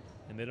rest,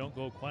 and they don't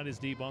go quite as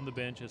deep on the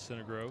bench as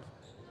Center Grove.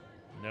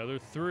 Another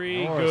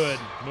 3, Norris. Good.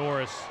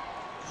 Norris.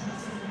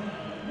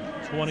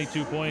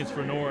 22 points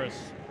for Norris.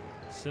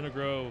 Center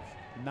Grove.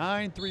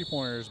 9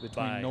 3-pointers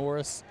between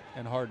Norris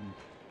and Harden.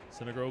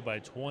 Center Grove by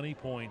 20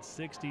 points,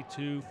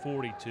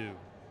 62-42.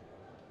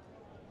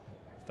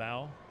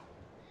 Foul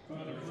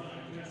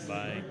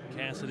by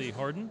Cassidy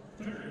Harden.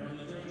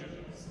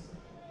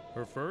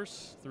 Her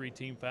first 3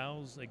 team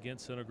fouls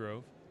against Center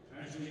Grove.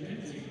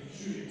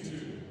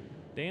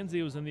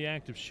 Danzy was in the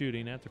act of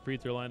shooting at the free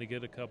throw line to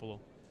get a couple of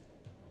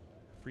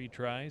free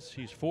tries.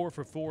 She's 4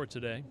 for 4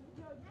 today,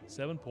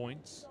 7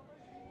 points.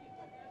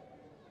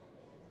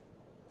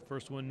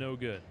 First one no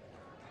good.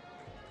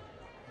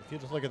 If you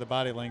just look at the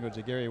body language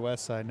of Gary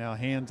Westside now,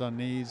 hands on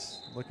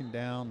knees, looking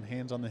down,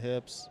 hands on the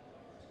hips.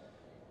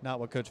 Not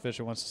what Coach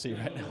Fisher wants to see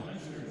right now.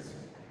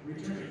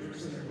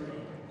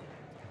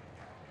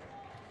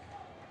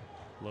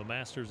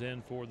 LeMaster's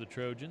in for the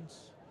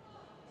Trojans.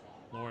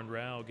 Lauren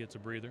Rao gets a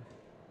breather.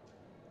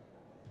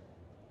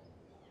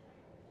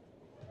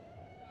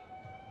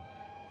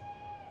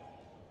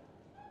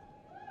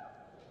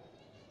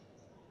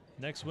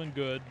 Next one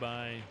good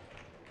by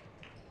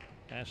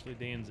Ashley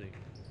Danzy.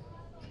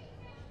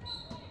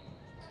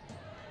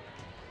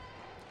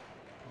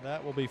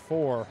 That will be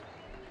 4,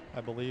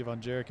 I believe,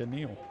 on Jerica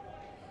Neal.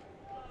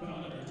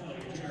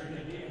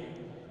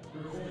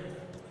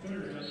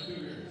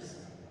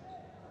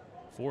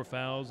 4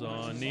 fouls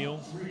on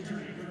Neal.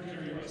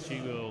 She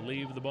will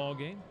leave the ball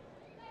game.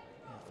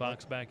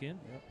 Fox back in.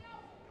 Yep.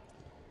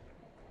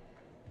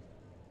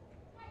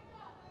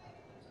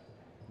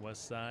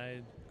 West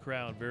side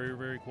crowd very,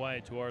 very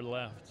quiet to our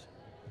left.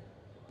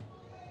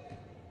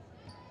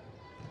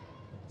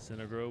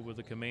 Center Grove with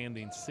a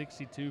commanding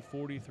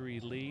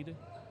 62-43 lead.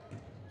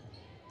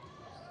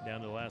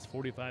 Down to the last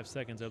 45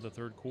 seconds of the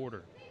third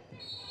quarter.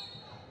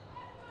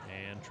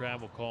 And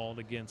travel called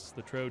against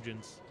the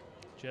Trojans.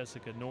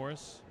 Jessica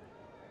Norris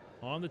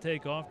on the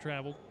takeoff,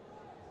 traveled.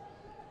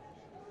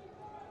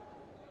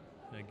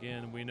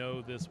 Again, we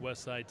know this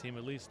West Side team,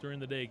 at least during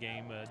the day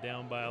game,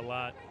 down by a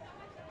lot.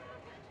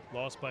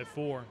 Lost by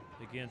 4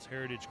 against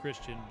Heritage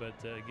Christian, but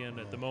again,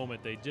 at the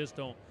moment, they just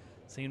don't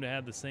seem to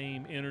have the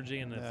same energy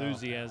and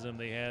enthusiasm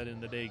they had in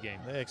the day game.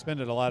 They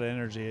expended a lot of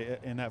energy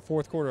in that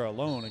fourth quarter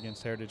alone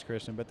against Heritage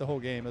Christian, but the whole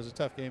game, it was a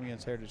tough game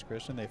against Heritage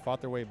Christian. They fought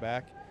their way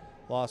back,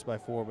 lost by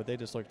 4, but they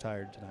just looked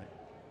tired tonight.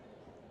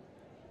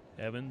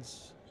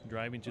 Evans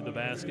driving to the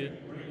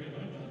basket,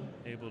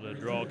 able to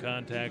draw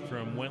contact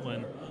from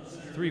Wentland.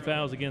 3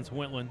 fouls against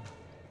Wentland,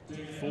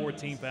 4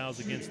 team fouls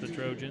against the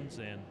Trojans,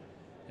 and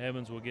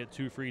Evans will get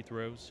 2 free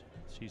throws.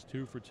 She's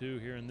 2 for 2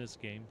 here in this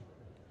game.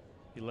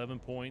 11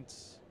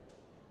 points.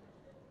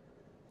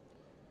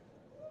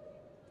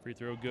 Free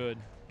throw good.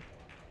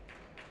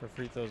 Her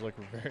free throws look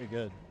very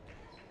good.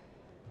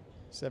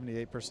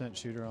 78%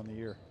 shooter on the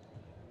year.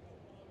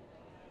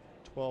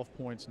 12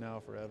 points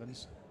now for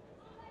Evans,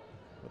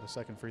 with a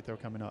second free throw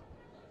coming up.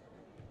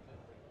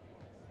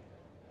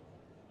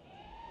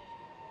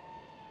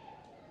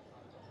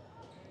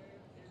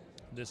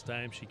 This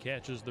time she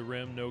catches the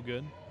rim, no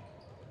good.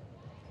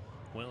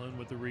 Wentland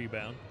with the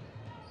rebound.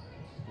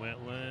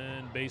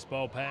 Wentland,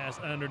 baseball pass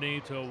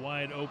underneath to a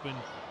wide open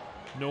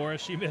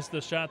Norris. She missed the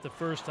shot the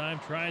first time,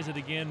 tries it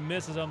again,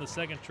 misses on the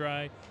second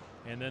try,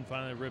 and then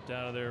finally ripped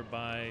out of there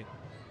by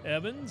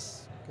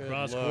Evans.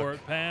 Cross-court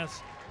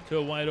pass to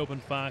a wide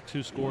open Fox,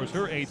 who scores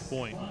her 8th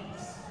point.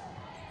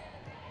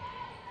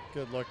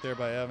 Good look there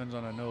by Evans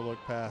on a no-look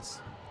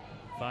pass.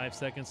 5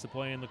 seconds to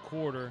play in the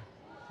quarter.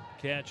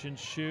 Catch and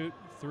shoot,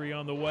 3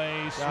 on the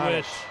way, Got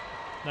swish. it.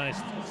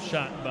 Nice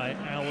shot by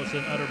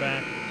Allison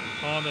Utterback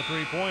on the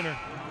three-pointer.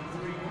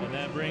 And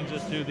that brings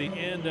us to the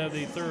end of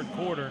the third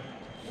quarter.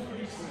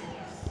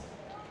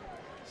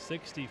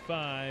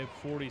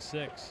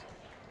 65-46.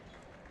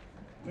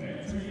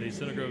 The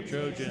Center Grove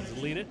Trojans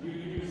lead it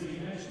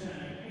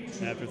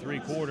after 3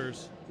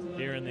 quarters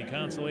here in the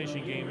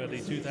consolation game of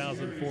the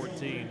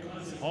 2014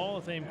 Hall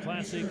of Fame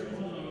Classic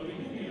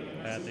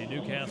at the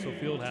Newcastle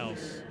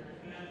Fieldhouse.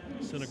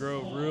 Center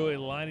Grove really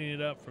lining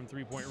it up from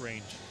 3-point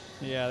range.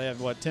 Yeah, they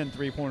have, 10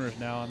 three-pointers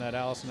now on that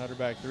Allison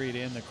Utterback 3 to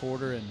end the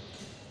quarter. And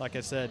like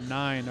I said,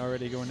 9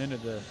 already going into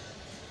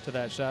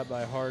that shot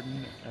by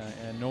Harden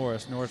and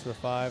Norris. Norris with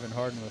 5 and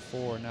Harden with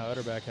 4. Now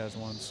Utterback has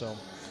 1. So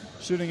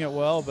shooting it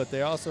well, but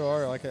they also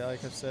are, like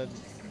I've said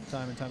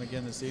time and time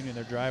again this evening,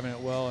 they're driving it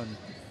well and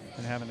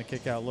having the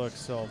kick-out looks.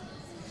 So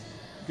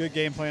good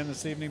game plan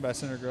this evening by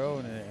Center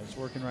Grove, and it's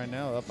working right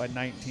now, up by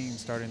 19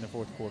 starting the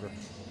fourth quarter.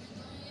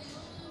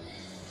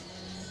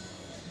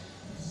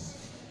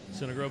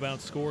 Center Grove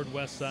outscored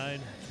Westside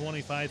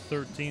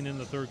 25-13 in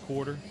the third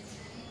quarter.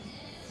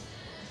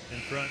 In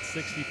front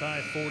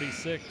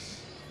 65-46.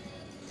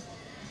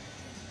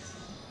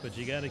 But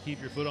you got to keep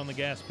your foot on the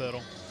gas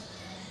pedal.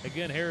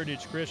 Again,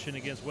 Heritage Christian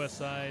against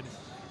Westside,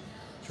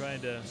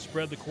 trying to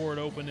spread the court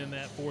open in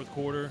that fourth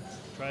quarter,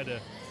 try to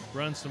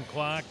run some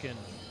clock, and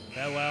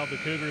that allowed the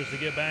Cougars to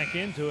get back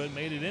into it,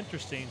 made it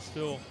interesting.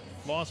 Still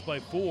lost by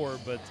 4,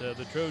 but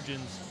the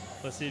Trojans,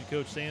 let's see if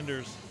Coach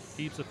Sanders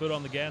keeps the foot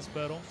on the gas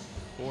pedal,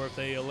 or if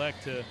they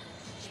elect to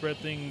spread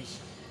things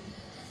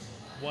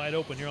wide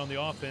open here on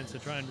the offense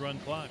and try and run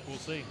clock. We'll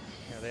see.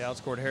 Yeah, they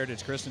outscored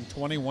Heritage Christian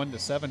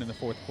 21-7 in the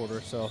fourth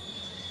quarter, so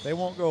they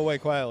won't go away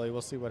quietly.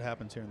 We'll see what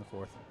happens here in the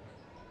fourth.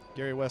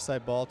 Gary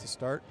Westside ball to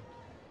start.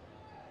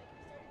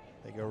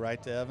 They go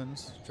right to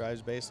Evans,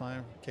 drives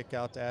baseline, kick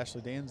out to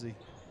Ashley Danzy.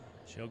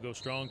 She'll go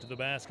strong to the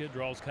basket,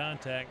 draws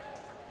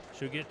contact.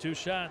 She'll get 2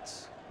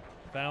 shots.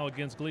 Foul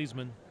against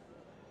Gleesman.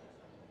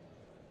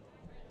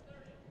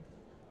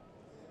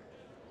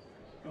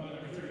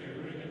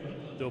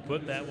 They'll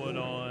put that one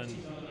on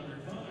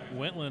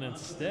Wentland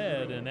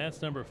instead, and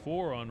that's number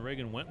 4 on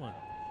Reagan Wentland.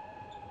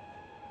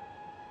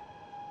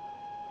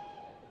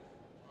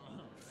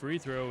 Free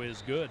throw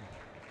is good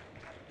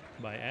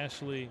by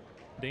Ashley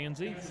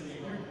Danzy.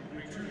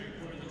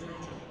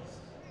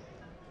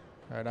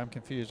 All right, I'm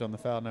confused on the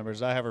foul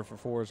numbers. I have her for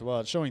 4 as well.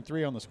 It's showing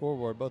 3 on the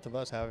scoreboard. Both of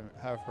us have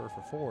her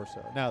for 4.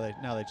 So now they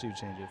do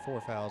change it.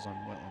 4 fouls on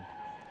Wentland.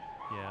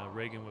 Yeah,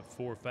 Reagan with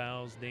 4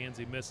 fouls.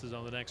 Danzy misses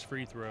on the next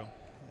free throw.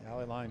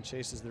 Allie Line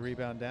chases the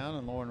rebound down,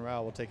 and Lauren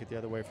Rao will take it the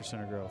other way for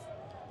Center Grove.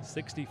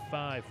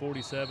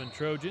 65-47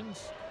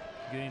 Trojans.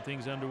 getting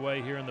things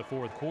underway here in the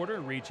fourth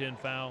quarter. Reach-in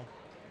foul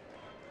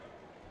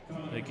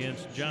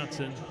against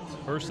Johnson,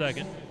 her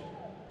second.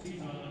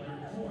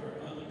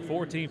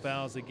 14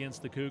 fouls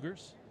against the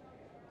Cougars.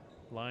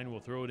 Line will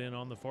throw it in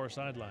on the far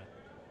sideline.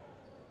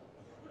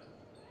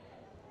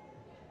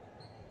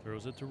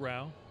 Throws it to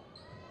Rao.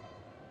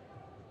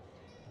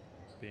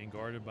 Being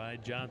guarded by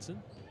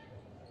Johnson.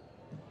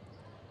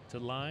 To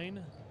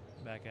Line.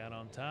 Back out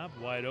on top.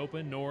 Wide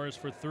open. Norris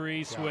for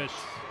three. Switch.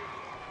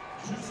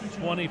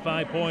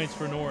 25 points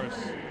for Norris.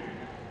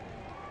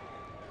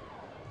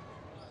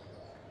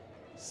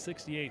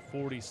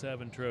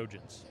 68-47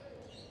 Trojans.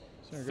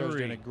 Center Grove's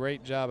doing a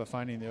great job of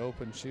finding the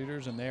open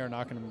shooters, and they are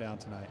knocking them down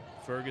tonight.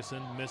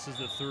 Ferguson misses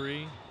the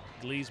three.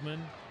 Gleesman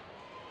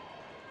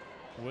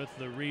with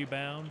the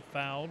rebound,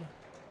 fouled.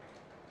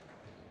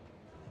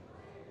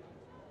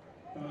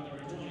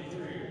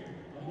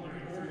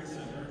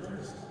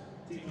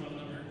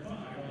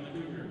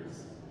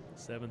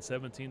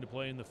 7:17 to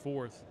play in the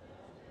fourth.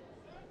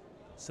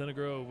 Center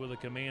Grove with a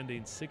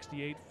commanding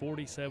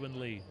 68-47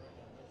 lead.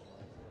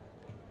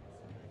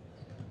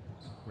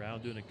 Rao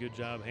doing a good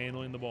job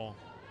handling the ball.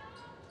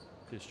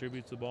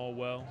 Distributes the ball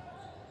well.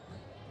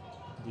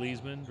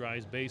 Gleesman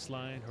drives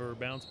baseline. Her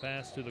bounce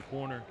pass to the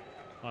corner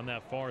on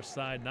that far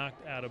side,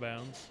 knocked out of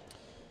bounds.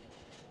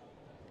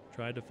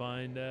 Tried to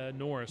find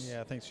Norris.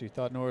 Yeah, I think she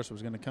thought Norris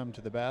was going to come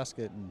to the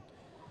basket and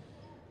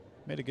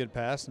made a good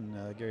pass,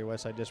 and Gary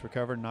Westside just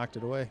recovered and knocked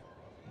it away.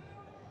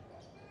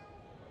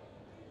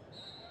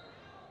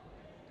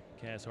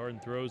 Cass Harden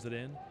throws it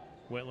in.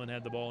 Wetland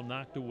had the ball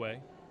knocked away.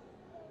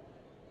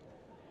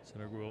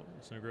 Center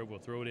Grove will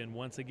throw it in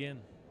once again.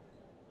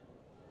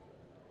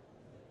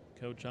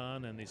 Coach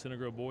on and the Center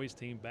Grove boys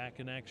team back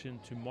in action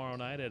tomorrow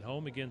night at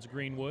home against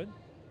Greenwood.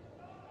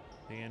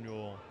 The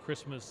annual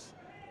Christmas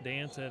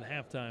dance at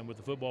halftime with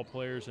the football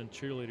players and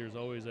cheerleaders,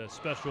 always a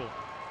special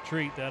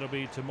treat. That'll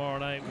be tomorrow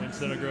night when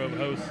Center Grove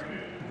hosts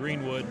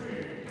Greenwood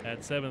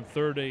at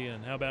 7:30.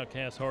 And how about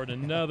Cass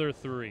Harden? Another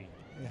three.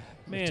 Yeah,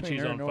 man,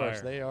 she's on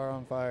Norris, fire. They are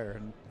on fire.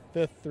 And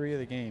fifth three of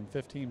the game,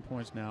 15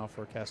 points now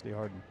for Cassidy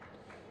Harden.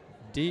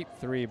 Deep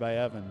three by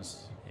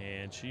Evans.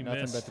 And she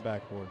Nothing missed. but the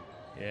backboard.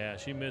 Yeah,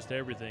 she missed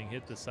everything.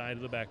 Hit the side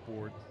of the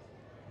backboard.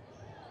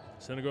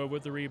 Center Grove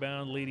with the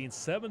rebound, leading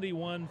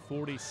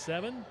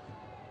 71-47.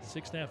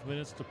 6.5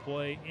 minutes to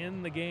play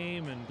in the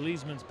game, and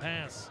Gleesman's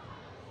pass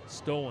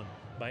stolen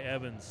by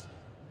Evans.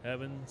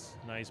 Evans,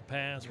 nice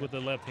pass with the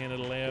left-handed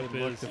layup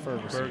Good look is to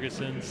Ferguson.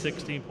 Ferguson.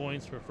 16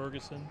 points for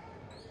Ferguson.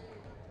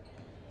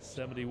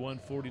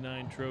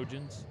 71-49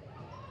 Trojans.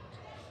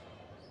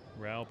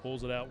 Rao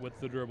pulls it out with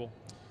the dribble.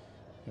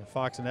 Yeah,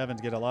 Fox and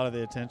Evans get a lot of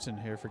the attention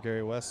here for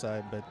Gary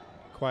Westside, but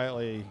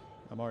quietly,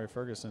 Amari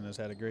Ferguson has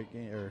had a great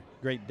game or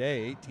great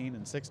day. 18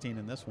 and 16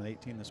 in this one,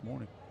 18 this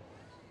morning.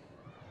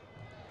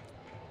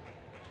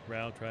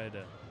 Rao tried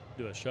to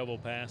do a shovel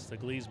pass to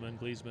Gleesman.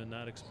 Gleesman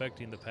not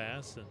expecting the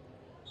pass. And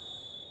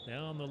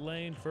down the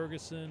lane,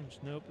 Ferguson.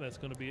 Nope, that's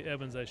going to be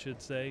Evans, I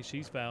should say.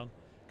 She's fouled.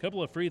 A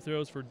couple of free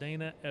throws for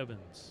Dana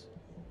Evans.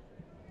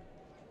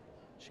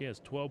 She has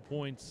 12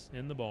 points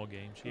in the ball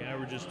game. She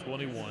averages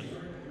 21.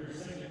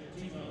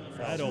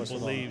 I don't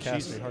believe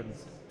she's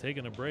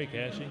taking a break,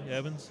 has she,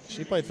 Evans?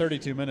 She played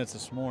 32 minutes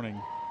this morning,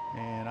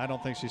 and I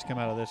don't think she's come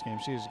out of this game.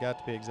 She's got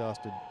to be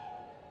exhausted.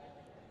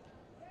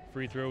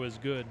 Free throw is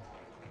good.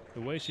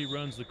 The way she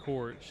runs the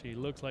court, she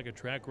looks like a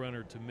track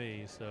runner to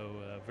me. So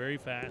very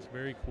fast,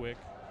 very quick.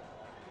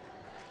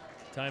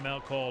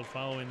 Timeout called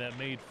following that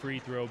made free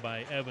throw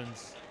by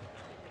Evans.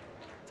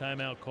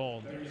 Timeout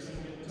called.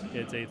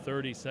 It's a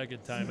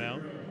 30-second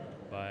timeout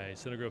by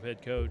Center Grove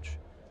head coach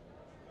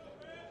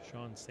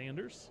Sean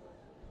Sanders.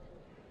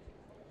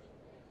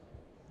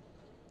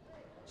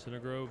 Center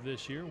Grove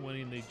this year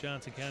winning the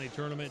Johnson County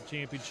Tournament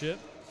Championship.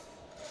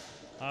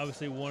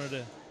 Obviously wanted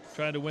to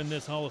try to win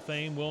this Hall of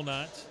Fame, will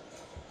not.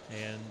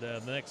 And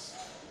the next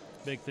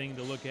big thing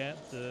to look at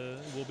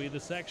will be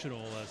the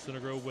sectional. Center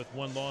Grove with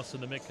one loss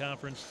in the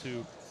mid-conference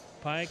to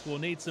Pike will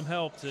need some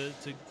help to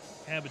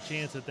have a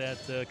chance at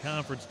that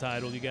conference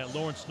title. You got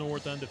Lawrence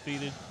North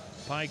undefeated,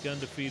 Pike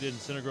undefeated, and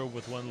Center Grove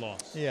with one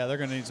loss. Yeah, they're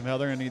going to need some help.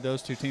 They're going to need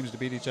those two teams to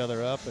beat each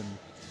other up and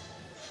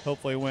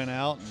hopefully win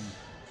out and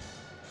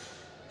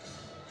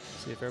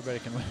see if everybody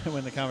can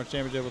win the conference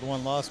championship with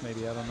one loss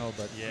maybe. I don't know,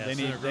 but yeah,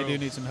 they do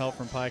need some help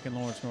from Pike and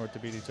Lawrence North to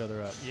beat each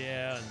other up.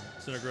 Yeah, and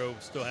Center Grove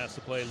still has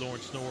to play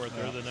Lawrence North.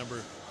 Yeah. They're the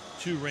number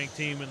 2 ranked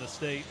team in the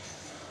state.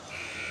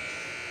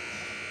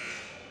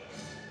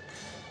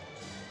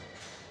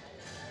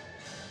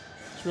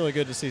 It's really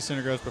good to see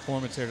Center Grove's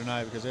performance here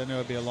tonight because I know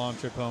it'd be a long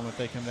trip home if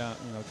they come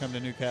to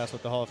Newcastle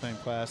at the Hall of Fame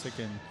Classic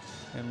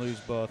and lose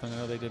both. I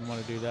know they didn't want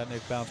to do that, and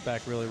they've bounced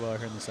back really well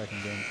here in the second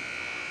game.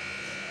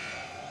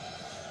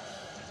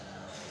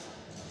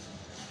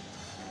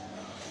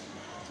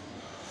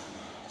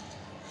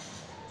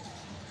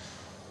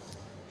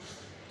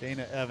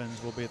 Dana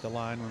Evans will be at the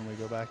line when we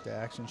go back to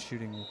action,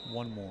 shooting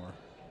one more.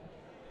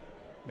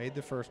 Made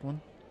the first one.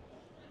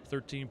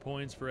 13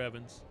 points for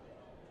Evans.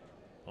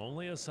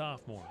 Only a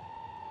sophomore.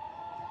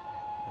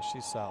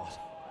 She's solid.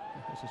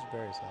 She's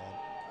very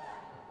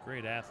solid.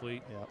 Great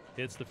athlete. Yep.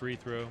 Hits the free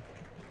throw.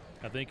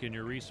 I think in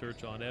your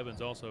research on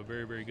Evans, also a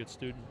very, very good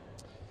student.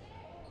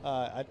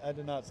 I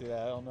did not see that.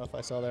 I don't know if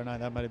I saw that or not.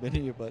 That might have been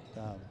you, but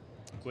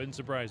Wouldn't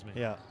surprise me.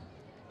 yeah.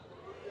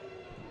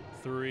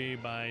 Three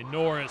by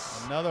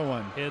Norris. Another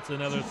one. Hits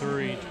another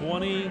three.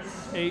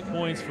 28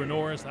 points for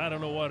Norris. I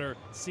don't know what her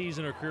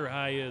season or career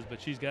high is,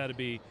 but she's got to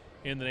be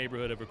in the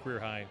neighborhood of a career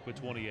high with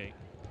 28.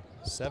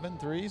 7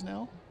 threes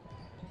now?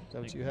 Is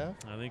that what you have?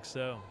 I think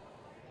so.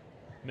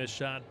 Missed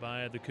shot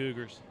by the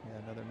Cougars. Yeah,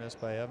 another miss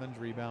by Evans.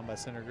 Rebound by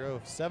Center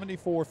Grove.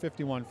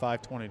 74-51,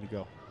 5:20 to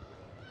go.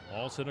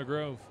 All Center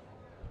Grove.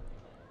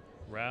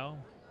 Rao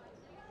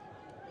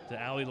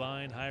to alley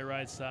line, high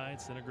right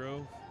side, Center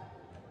Grove.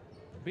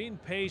 Being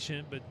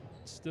patient, but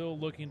still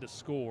looking to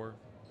score.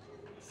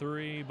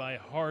 Three by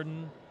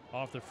Harden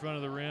off the front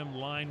of the rim,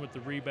 line with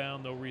the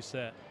rebound, no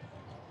reset.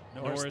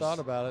 Norris thought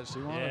about it. She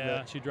wanted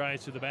Yeah, it. she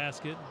drives to the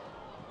basket.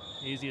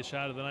 Easiest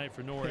shot of the night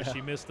for Norris. Yeah.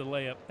 She missed the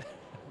layup.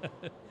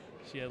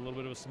 She had a little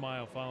bit of a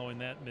smile following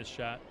that missed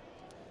shot.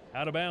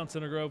 Out of bounds,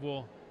 Center Grove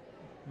will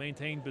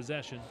maintain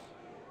possession.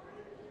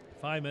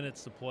 5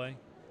 minutes to play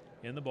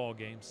in the ball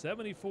game.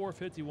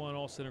 74-51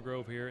 all Center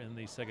Grove here in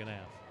the second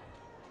half.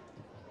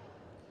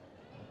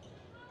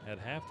 At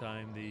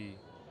halftime, the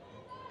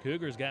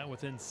Cougars got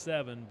within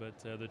 7, but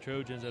the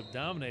Trojans have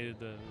dominated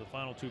the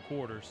final 2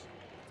 quarters.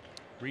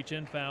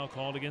 Reach-in foul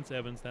called against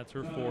Evans. That's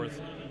her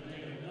 4th.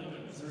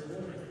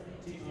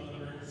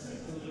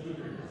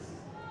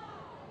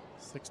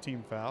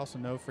 $16 fouls, so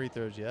no free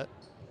throws yet.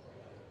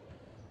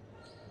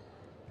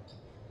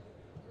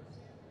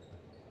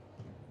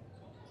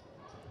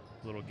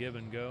 Little give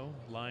and go.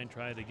 Line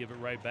tried to give it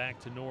right back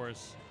to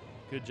Norris.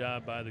 Good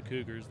job by the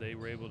Cougars. They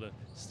were able to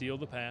steal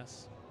the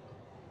pass.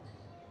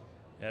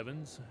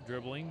 Evans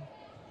dribbling.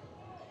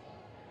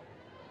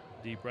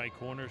 Deep right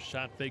corner.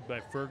 Shot fake by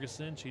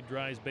Ferguson. She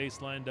drives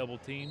baseline, double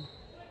team.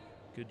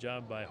 Good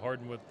job by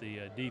Harden with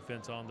the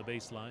defense on the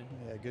baseline.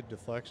 Yeah, good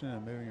deflection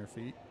and moving her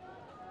feet.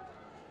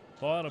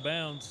 Ball out of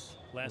bounds.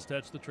 Last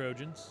touch the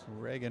Trojans.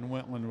 Reagan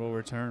Wentland will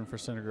return for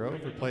Center Grove,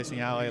 replacing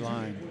alley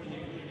line.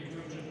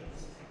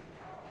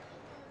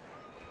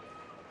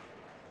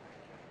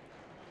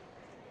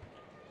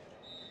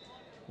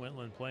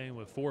 Wentland playing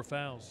with 4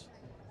 fouls.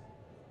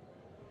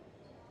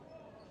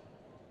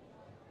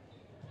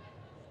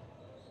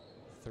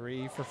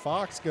 Three for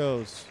Fox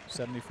goes,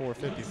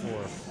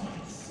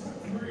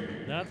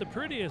 74-54. Not the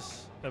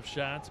prettiest of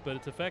shots, but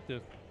it's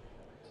effective.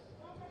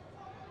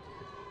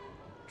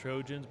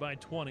 Trojans by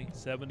 20,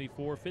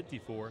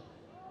 74-54.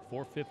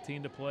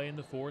 4:15 to play in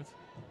the 4th.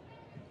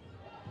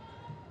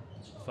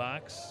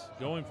 Fox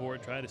going for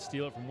it, try to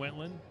steal it from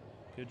Wentland.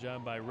 Good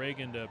job by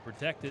Reagan to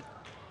protect it.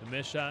 A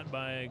missed shot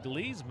by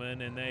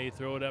Gleesman, and they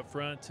throw it up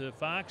front to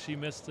Fox. She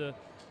missed the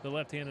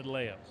left-handed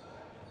layup.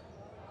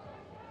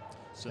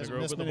 She hasn't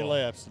missed many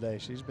layups today.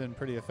 She's been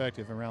pretty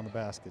effective around the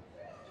basket.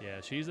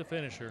 Yeah, she's a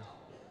finisher.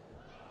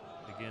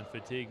 Again,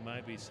 fatigue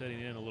might be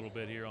setting in a little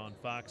bit here on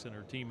Fox and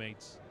her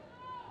teammates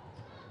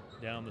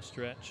down the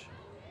stretch.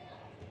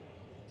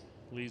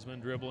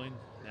 Gleesman dribbling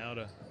now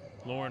to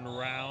Lauren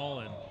Rowell,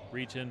 and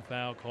reach-in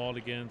foul called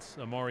against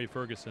Amari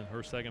Ferguson,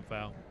 her 2nd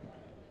foul.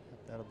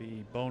 That'll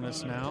be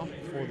bonus now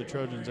for the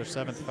Trojans, their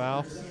 7th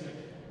foul.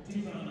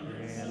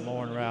 And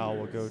Lauren Rowell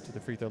will go to the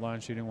free throw line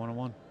shooting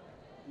 1-on-1.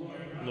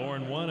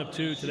 Lauren 1 of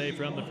 2 today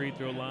from the free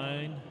throw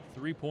line.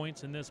 3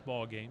 points in this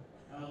ball game.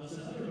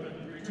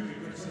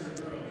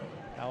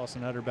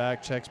 Allison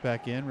Utterback checks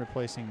back in,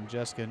 replacing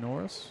Jessica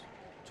Norris.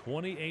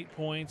 28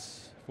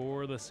 points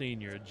for the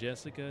senior,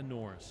 Jessica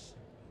Norris.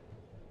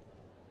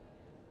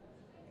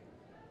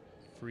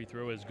 Free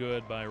throw is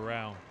good by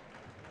Rao.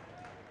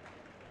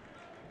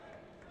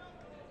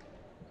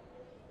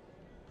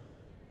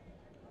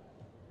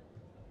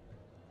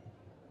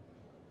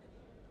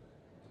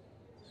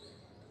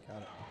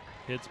 Got it.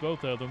 Hits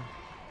both of them.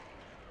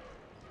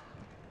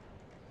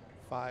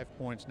 5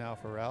 points now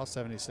for Rao,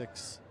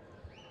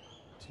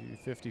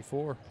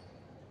 76-54.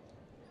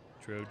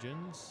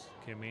 Trojans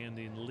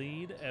commanding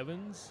lead.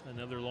 Evans,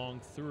 another long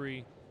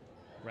 3,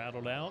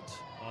 rattled out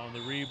on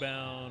the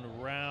rebound.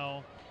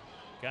 Rao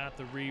got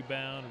the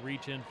rebound.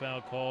 Reach-in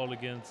foul called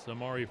against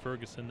Amari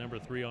Ferguson, number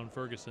 3 on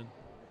Ferguson.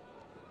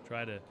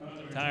 Try to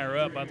tie her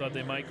up. I thought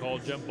they might call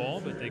jump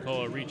ball, but they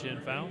call a reach-in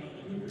foul.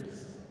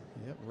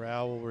 Yep,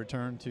 Rao will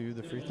return to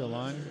the free throw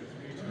line.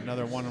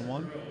 Another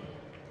 1-on-1.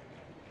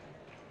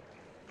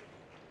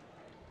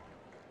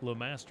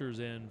 LeMaster's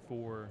in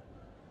for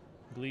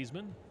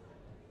Gleesman.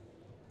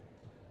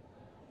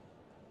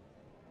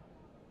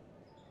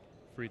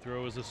 Free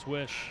throw is a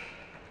swish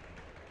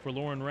for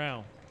Lauren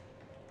Rao.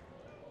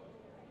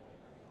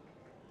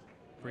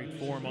 Great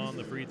form on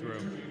the free throw.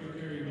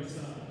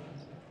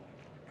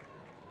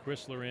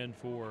 Chrysler in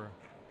for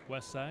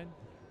Westside.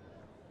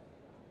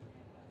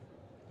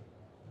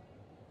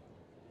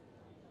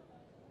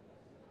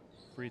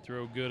 Free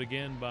throw good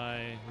again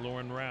by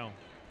Lauren Rao.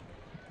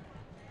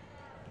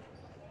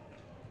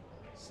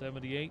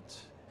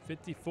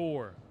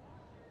 78-54.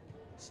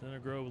 Center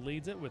Grove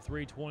leads it with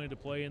 3:20 to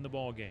play in the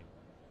ball game.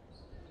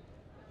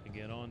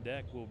 Again, on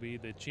deck will be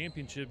the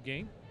championship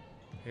game.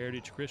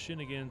 Heritage Christian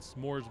against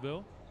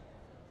Mooresville.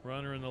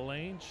 Runner in the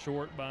lane,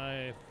 short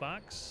by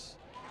Fox,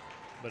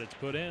 but it's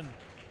put in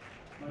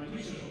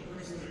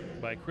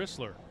by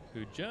Chrysler,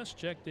 who just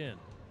checked in.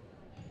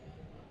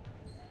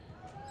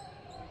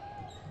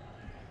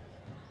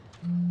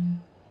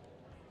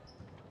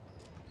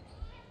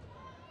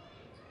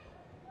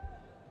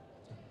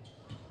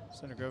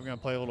 Center Grove going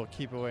to play a little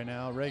keep away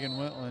now. Reagan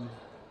Wentland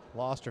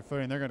lost her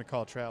footing. They're going to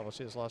call travel.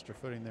 She just lost her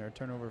footing there.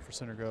 Turnover for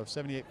Center Grove.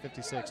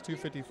 78-56,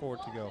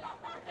 2:54 to go.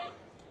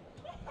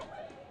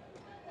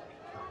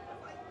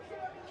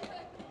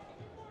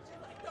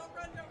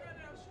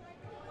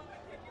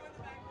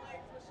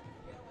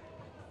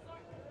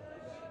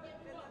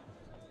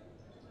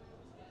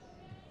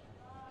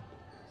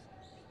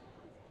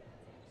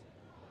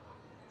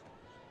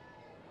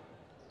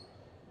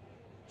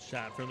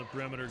 Shot from the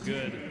perimeter,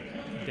 good.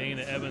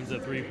 Dana Evans, a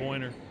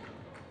three-pointer.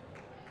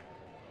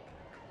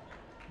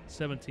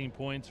 17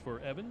 points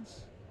for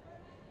Evans.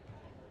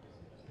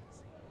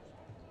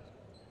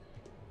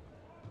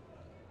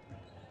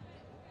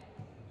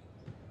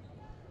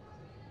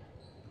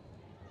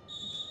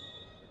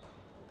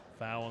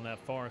 Foul on that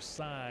far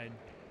side.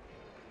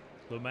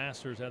 The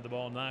Masters had the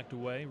ball knocked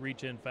away.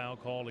 Reach-in foul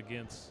called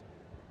against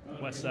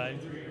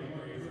Westside.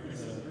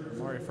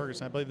 Mari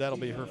Ferguson, I believe that'll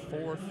be her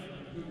fourth.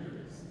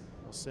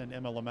 We'll send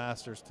Emma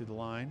LeMasters to the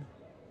line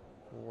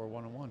for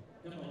 1-on-1.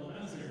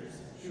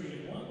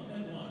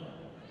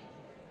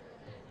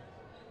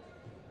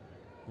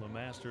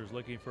 LeMasters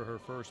looking for her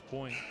first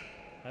point.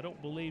 I don't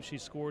believe she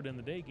scored in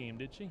the day game,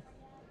 did she?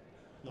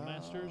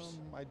 LeMasters?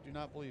 I do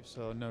not believe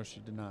so. No, she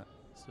did not.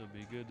 So it'd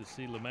be good to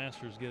see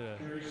LeMasters get a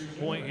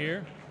point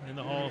here in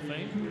the Hall of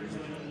Fame.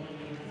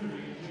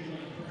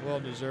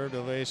 Well-deserved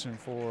ovation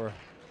for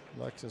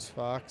Alexis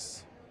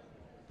Fox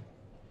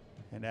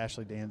and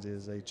Ashley Danzy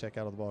as they check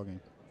out of the ballgame.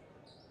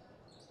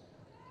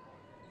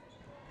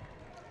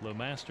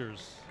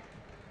 LeMasters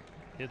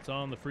hits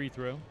on the free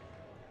throw.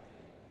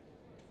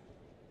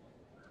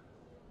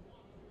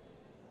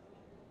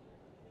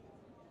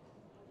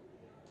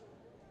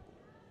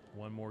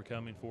 One more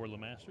coming for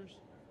LeMasters.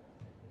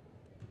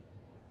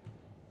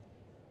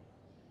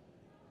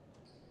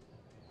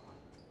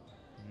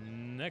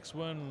 Next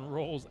one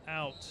rolls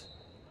out.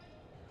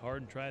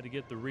 Harden tried to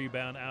get the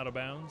rebound out of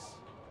bounds.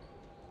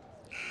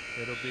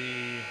 It'll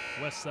be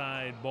West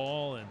Side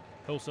ball, and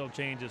wholesale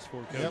changes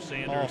for Coach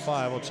Sanders. All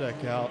five will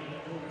check out.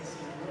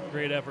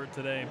 Great effort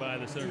today by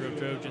the Center Grove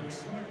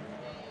Trojans.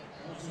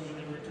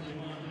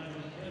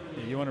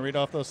 You want to read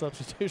off those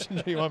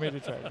substitutions, or you want me to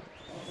try?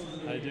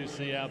 I do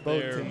see out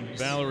Both there teams.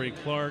 Valerie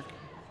Clark.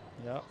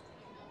 Yep.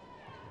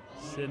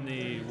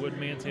 Sydney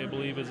Woodmancy, I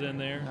believe, is in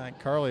there.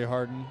 Carly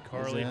Harden.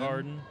 Carly is in.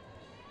 Harden.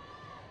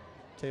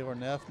 Taylor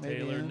Neff, maybe.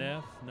 Taylor in.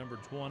 Neff, number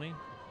 20.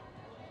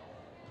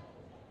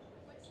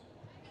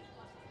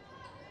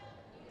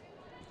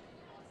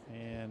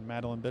 And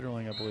Madeline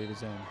Bitterling, I believe,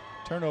 is in.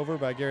 Turnover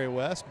by Gary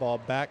West. Ball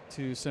back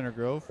to Center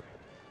Grove.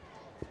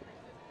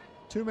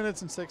 2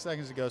 minutes and 6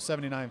 seconds to go.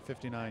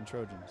 79-59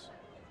 Trojans.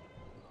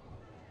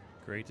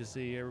 Great to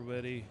see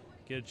everybody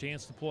get a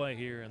chance to play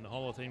here in the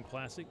Hall of Fame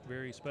Classic.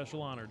 Very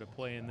special honor to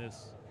play in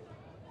this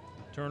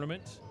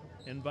tournament.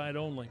 Invite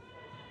only.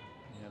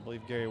 Yeah, I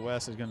believe Gary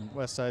West is going.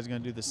 Westside is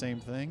going to do the same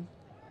thing.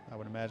 I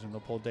would imagine they'll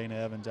pull Dana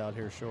Evans out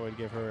here shortly to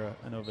give her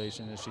an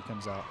ovation as she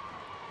comes out.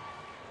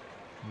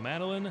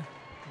 Madeline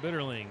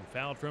Bitterling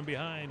fouled from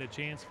behind. A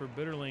chance for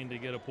Bitterling to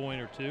get a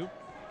point or two.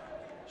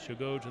 She'll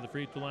go to the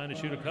free throw line to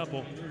shoot a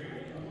couple.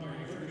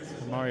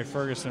 Mari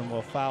Ferguson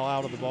will foul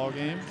out of the ball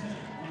game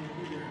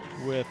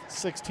with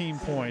 16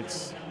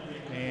 points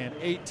and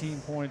 18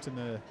 points in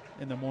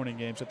the morning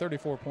game. So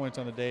 34 points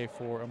on the day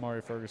for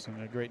Amari Ferguson.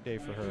 A great day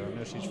for her. I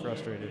know she's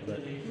frustrated,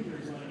 but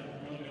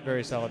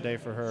very solid day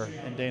for her.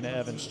 And Dana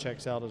Evans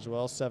checks out as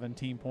well.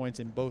 17 points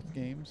in both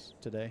games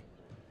today.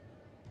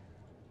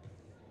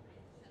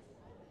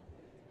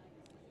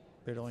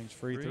 Bitterling's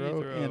free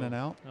throw in and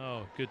out.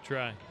 Oh, good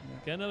try. Yeah.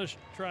 Got another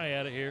try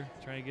at it here.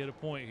 Trying to get a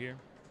point here.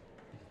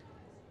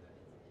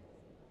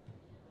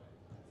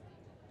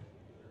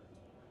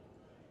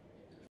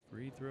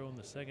 Free throw in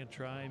the second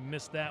try.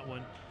 Missed that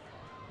one.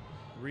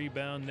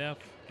 Rebound. Neff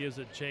gives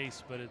it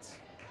chase, but it's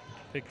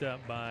picked up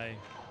by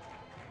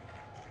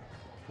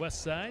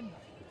Westside.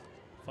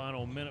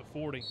 Final minute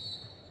 40.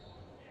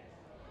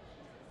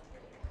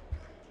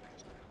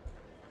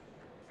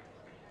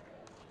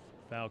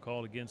 Foul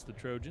called against the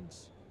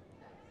Trojans.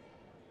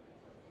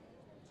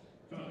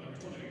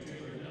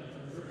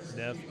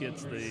 Neff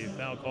gets the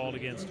foul called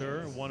against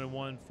her.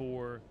 1-and-1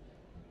 for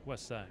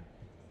Westside.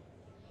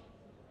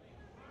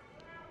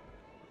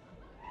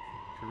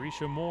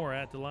 Carisha Moore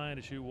at the line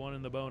to shoot one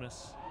in the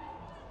bonus.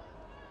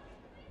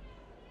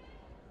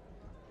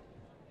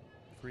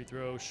 Free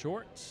throw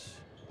short.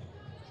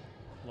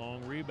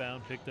 Long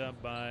rebound picked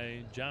up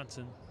by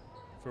Johnson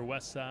for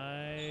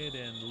Westside,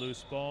 and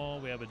loose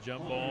ball. We have a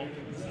jump ball.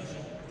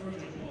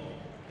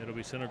 It'll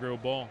be Center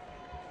Grove ball.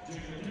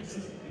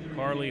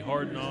 Carly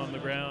Harden on the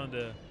ground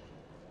to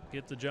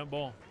get the jump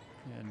ball.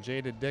 And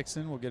Jada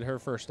Dixon will get her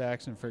first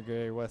action for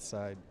Gary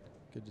Westside.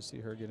 Good to see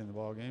her get in the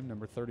ball game.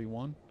 Number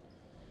 31,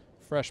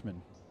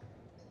 freshman.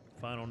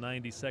 Final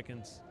 90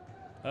 seconds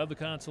of the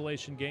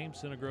consolation game.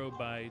 Center Grove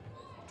by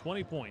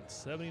 20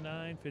 points,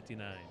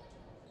 79-59.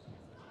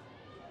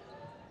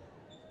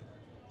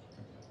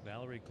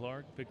 Valerie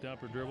Clark picked up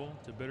her dribble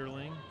to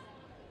Bitterling.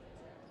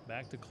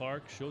 Back to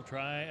Clark. She'll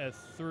try a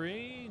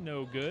three.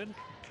 No good.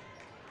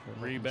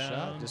 Rebound.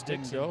 Shot, just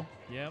Dixon. didn't go.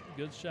 Yep,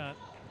 good shot.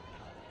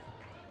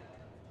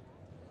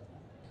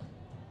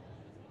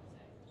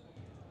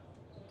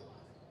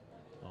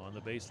 On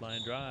the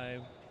baseline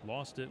drive,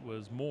 lost it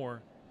was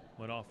Moore.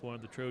 Went off one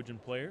of the Trojan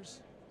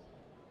players.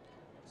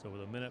 So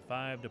with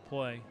 1:05 to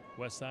play,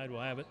 Westside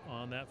will have it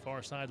on that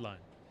far sideline.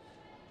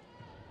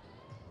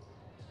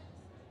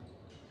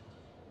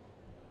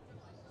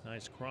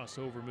 Nice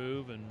crossover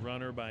move and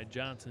runner by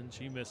Johnson.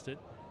 She missed it.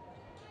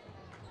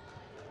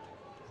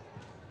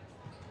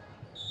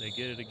 They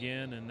get it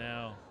again, and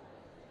now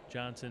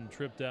Johnson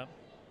tripped up.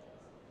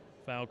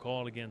 Foul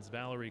called against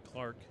Valerie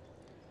Clark.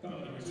 Foul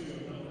number 2,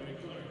 Valerie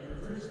Clark, her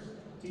first.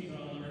 Team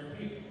foul number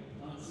 8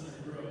 on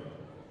Center Grove.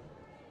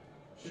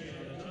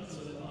 Shayla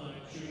Johnson at the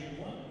line, shooting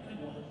 1 and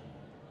 1.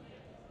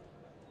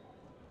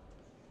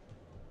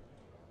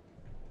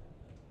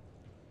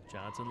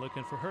 Johnson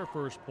looking for her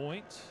first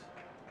point.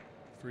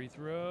 Free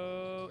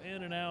throw,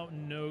 in and out,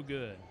 no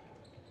good.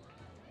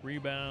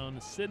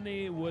 Rebound,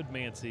 Sydney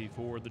Woodmansey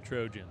for the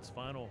Trojans.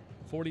 Final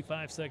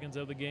 45 seconds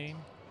of the game.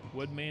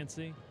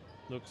 Woodmansey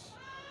looks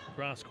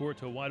cross court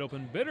to a wide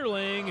open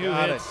Bitterling, who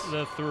hits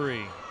the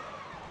three.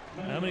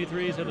 How many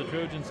threes have the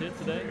Trojans hit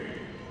today?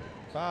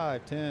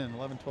 5, 10,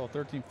 11, 12,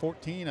 13,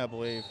 14, I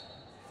believe.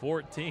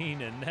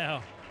 14, and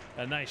now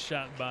a nice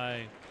shot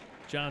by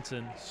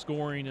Johnson,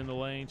 scoring in the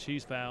lane.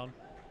 She's fouled.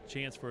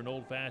 Chance for an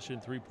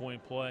old-fashioned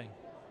three-point play.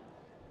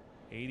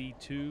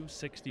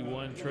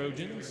 82-61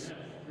 Trojans.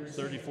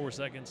 34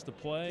 seconds to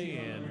play,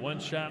 and one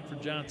shot for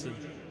Johnson.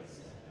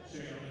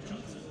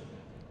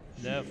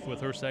 Neff with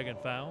her second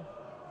foul.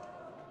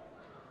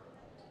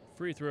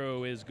 Free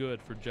throw is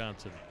good for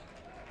Johnson.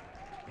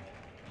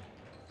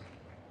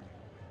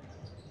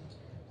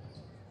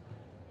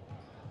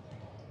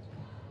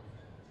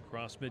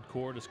 Cross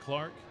midcourt is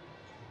Clark.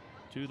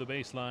 To the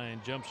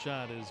baseline. Jump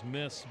shot is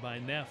missed by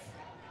Neff.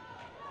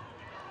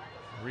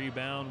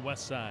 Rebound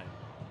Westside.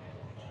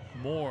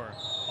 Moore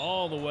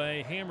all the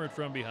way, hammered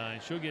from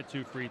behind. She'll get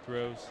 2 free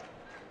throws.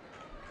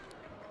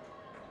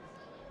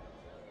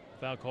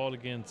 Foul called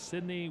against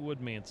Sydney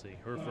Woodmansey,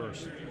 her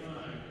first.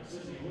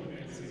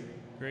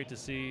 Great to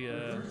see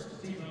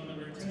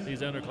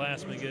these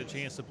underclassmen get a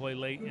chance to play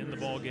late in the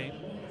ball game.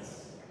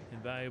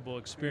 Invaluable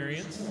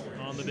experience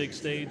on the big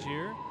stage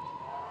here.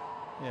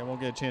 Yeah,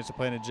 won't get a chance to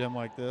play in a gym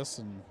like this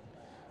and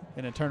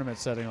in a tournament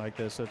setting like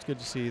this, so it's good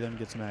to see them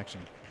get some action.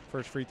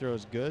 First free throw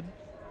is good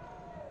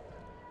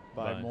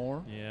by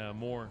Moore. Yeah,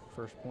 Moore.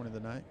 First point of the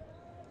night.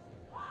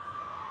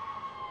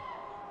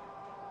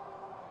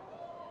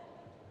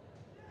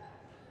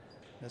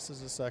 This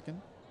is the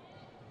second.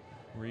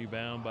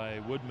 Rebound by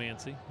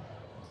Woodmansey.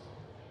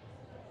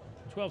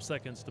 12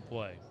 seconds to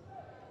play.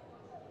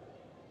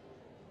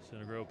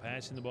 Center Grove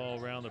passing the ball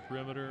around the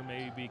perimeter.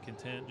 May be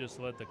content just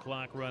to let the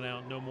clock run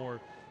out. No more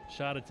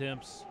shot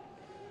attempts.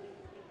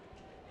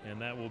 And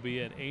that will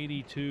be at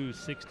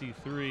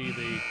 82-63.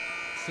 The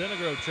Center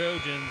Grove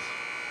Trojans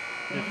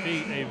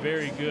defeat a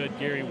very good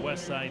Gary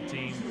Westside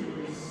team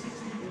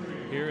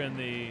here in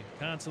the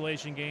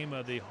consolation game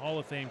of the Hall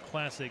of Fame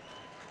Classic.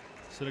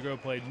 Center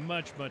Grove played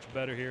much, much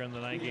better here in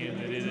the night game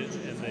than they did it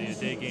in the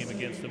day game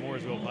against the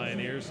Mooresville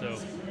Pioneers. So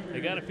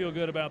they got to feel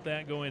good about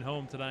that going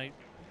home tonight,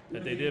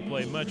 that they did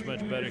play much,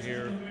 much better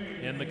here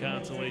in the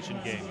consolation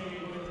game.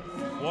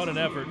 What an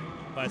effort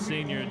by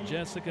senior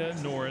Jessica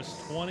Norris.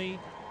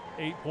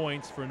 28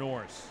 points for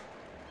Norris.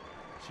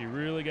 She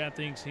really got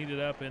things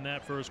heated up in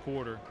that first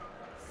quarter.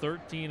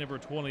 13 of her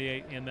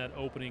 28 in that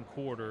opening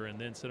quarter, and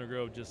then Center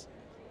Grove just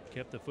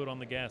kept the foot on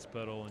the gas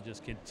pedal and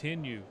just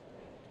continue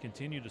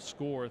to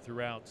score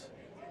throughout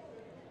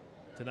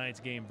tonight's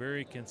game.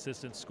 Very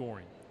consistent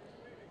scoring.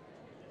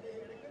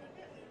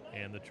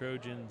 And the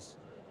Trojans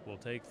will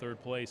take third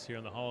place here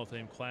in the Hall of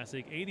Fame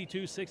Classic.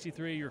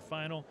 82-63 your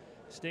final.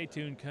 Stay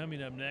tuned.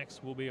 Coming up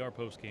next will be our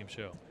post-game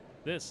show.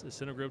 This is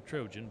Center Grove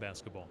Trojan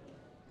basketball.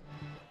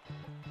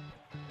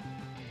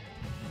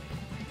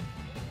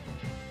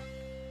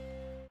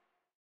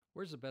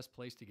 Where's the best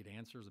place to get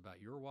answers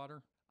about your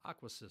water?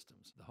 Aqua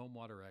Systems, the home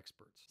water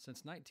experts.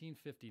 Since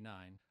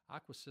 1959,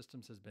 Aqua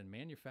Systems has been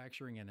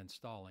manufacturing and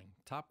installing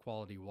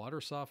top-quality water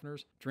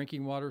softeners,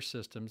 drinking water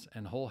systems,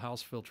 and whole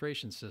house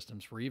filtration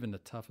systems for even the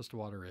toughest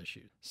water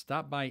issues.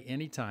 Stop by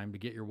anytime to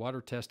get your water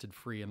tested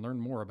free and learn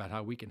more about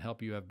how we can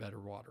help you have better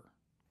water.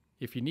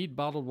 If you need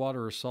bottled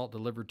water or salt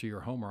delivered to your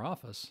home or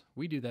office,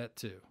 we do that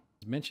too.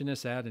 Mention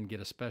this ad and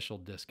get a special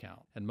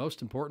discount. And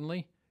most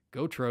importantly,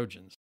 go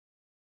Trojans.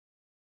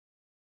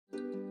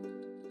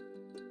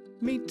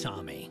 Meet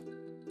Tommy.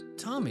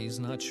 Tommy's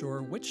not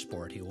sure which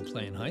sport he will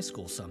play in high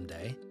school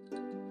someday.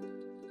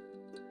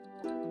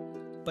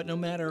 But no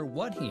matter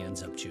what he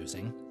ends up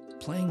choosing,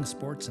 Playing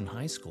sports in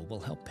high school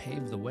will help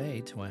pave the way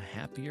to a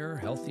happier,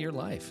 healthier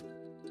life.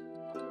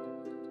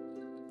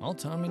 All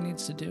Tommy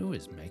needs to do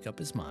is make up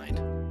his mind.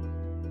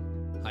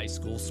 High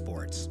school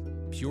sports.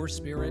 Pure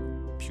spirit,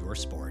 pure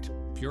sport.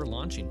 Pure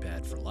launching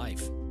pad for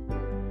life.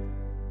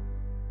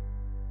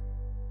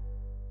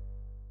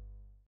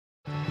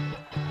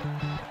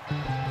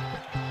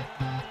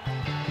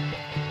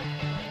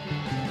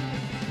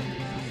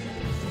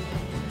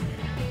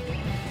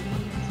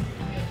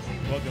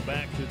 Welcome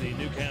back to the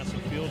Newcastle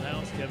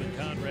Fieldhouse. Kevin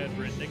Conrad,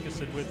 Brent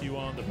Nickerson with you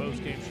on the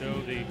postgame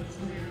show. The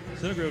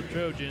Center Grove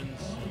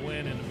Trojans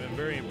win in a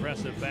very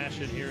impressive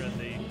fashion here in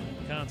the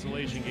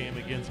consolation game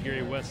against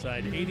Gary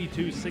Westside.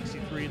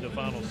 82-63 the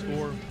final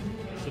score.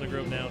 Center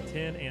Grove now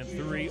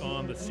 10-3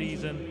 on the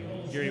season.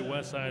 Gary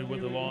Westside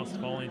with the loss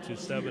falling to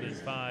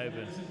 7-5.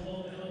 And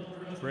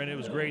Brent, it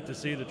was great to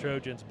see the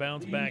Trojans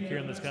bounce back here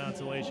in this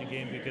consolation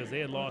game because they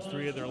had lost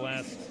 3 of their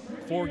last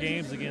 4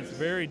 games against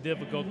very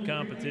difficult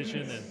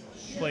competition and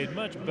played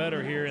much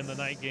better here in the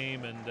night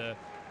game and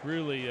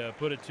really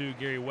put it to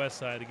Gary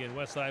Westside. Again,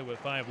 Westside with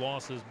 5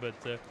 losses, but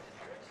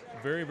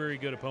very, very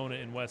good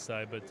opponent in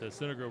Westside. But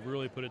Center Grove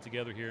really put it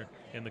together here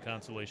in the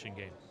consolation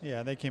game.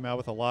 Yeah, they came out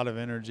with a lot of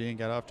energy and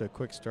got off to a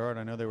quick start.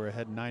 I know they were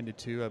ahead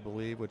 9-2, I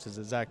believe, which is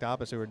the exact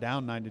opposite. They were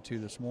down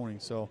 9-2 this morning.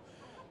 So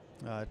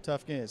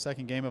tough game,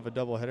 second game of a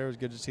doubleheader. It was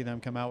good to see them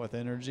come out with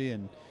energy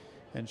and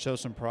show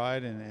some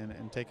pride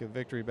and take a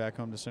victory back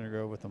home to Center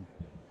Grove with them.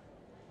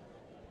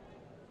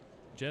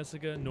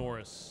 Jessica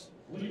Norris,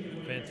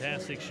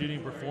 fantastic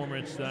shooting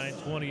performance tonight,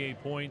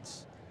 28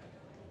 points.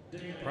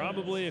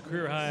 Probably a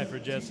career high for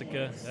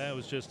Jessica. That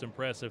was just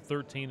impressive,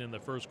 13 in the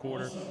first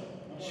quarter.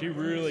 She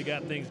really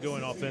got things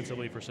going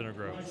offensively for Center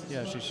Grove.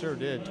 Yeah, she sure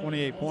did.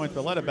 28 points,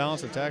 but a lot of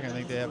balanced attack. I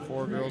think they have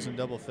 4 girls in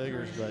double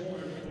figures,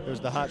 but there's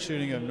the hot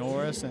shooting of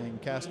Norris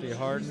and Cassidy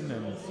Harden,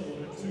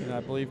 and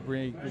I believe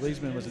Bree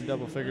Gleesman was in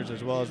double figures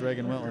as well as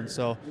Reagan Wentland.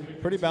 So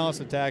pretty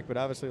balanced attack, but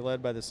obviously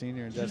led by the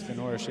senior and Jessica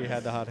Norris. She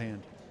had the hot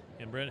hand.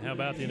 And Brent, how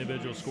about the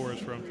individual scores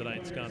from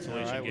tonight's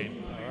consolation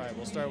game? All right,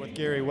 we'll start with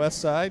Gary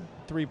Westside.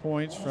 3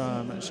 points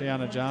from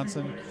Shayana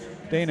Johnson.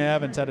 Dana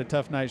Evans had a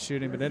tough night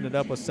shooting, but ended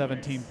up with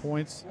 17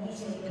 points.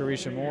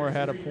 Carisha Moore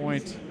had a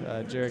point.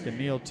 Jerica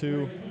Neal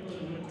 2.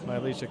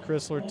 Mylisha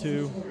Chrysler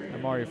 2.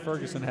 Amari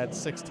Ferguson had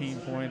 16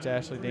 points.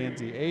 Ashley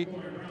Danzy 8.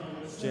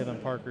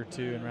 Jalen Parker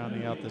 2. And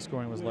rounding out the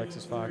scoring was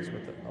Lexus Fox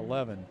with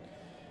 11.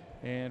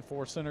 And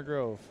for Center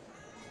Grove,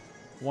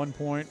 1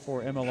 point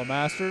for Emma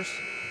LeMasters.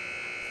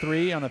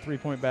 3 on a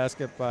 3-point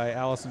basket by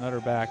Allison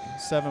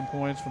Utterback. 7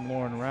 points from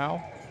Lauren Rao.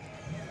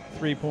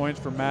 3 points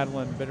for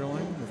Madeline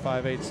Bitterling, the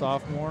 5'8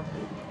 sophomore.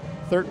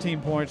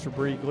 13 points for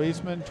Bree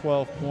Gleesman.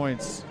 12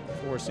 points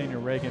for senior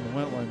Reagan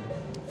Wentland.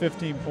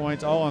 15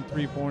 points, all on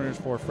 3-pointers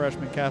for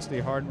freshman Cassidy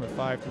Harden with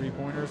 5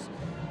 3-pointers.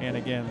 And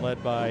again,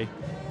 led by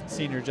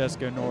senior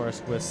Jessica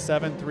Norris with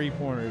 7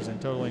 3-pointers and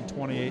totaling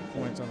 28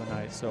 points on the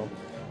night. So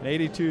an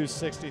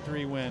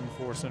 82-63 win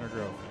for Center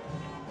Grove.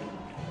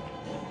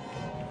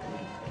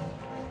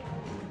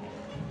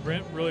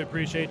 Brent, really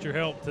appreciate your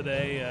help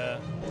today.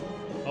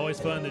 Always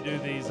fun to do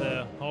these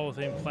Hall of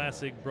Fame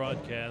Classic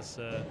broadcasts.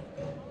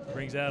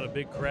 Brings out a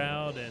big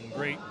crowd and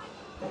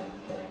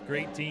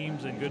great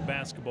teams and good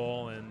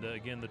basketball. And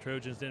again, the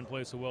Trojans didn't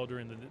play so well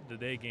during the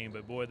day game,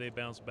 but boy, they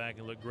bounced back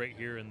and looked great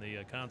here in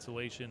the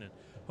consolation. And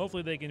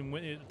hopefully they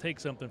can take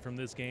something from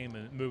this game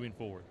and moving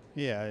forward.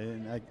 Yeah,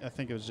 and I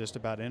think it was just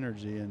about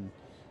energy, and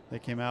they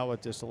came out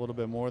with just a little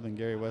bit more than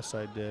Gary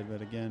Westside did. But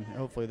again,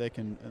 hopefully they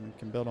can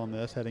build on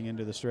this heading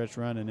into the stretch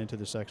run and into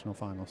the sectional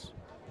finals.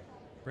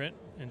 Brent,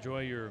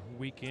 enjoy your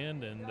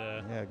weekend, and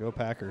yeah, go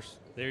Packers.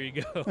 There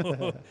you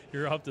go.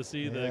 You're off to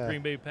see the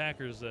Green Bay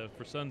Packers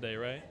for Sunday,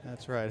 right?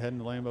 That's right. Heading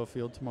to Lambeau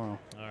Field tomorrow.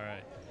 All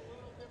right.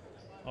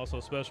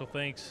 Also, special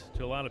thanks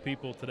to a lot of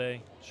people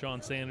today.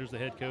 Sean Sanders, the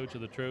head coach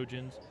of the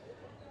Trojans,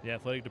 the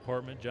athletic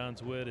department, John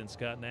Zwitt and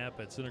Scott Knapp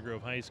at Center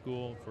Grove High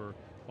School for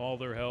all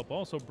their help.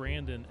 Also,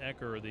 Brandon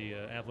Ecker, the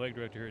athletic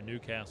director here at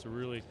Newcastle,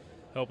 really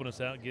helping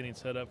us out, getting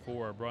set up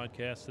for our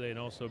broadcast today. And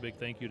also a big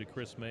thank you to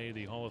Chris May,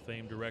 the Hall of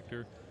Fame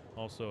director.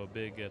 Also a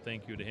big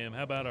thank you to him.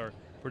 How about our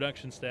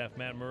production staff,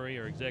 Matt Murray,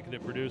 our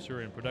executive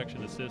producer and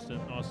production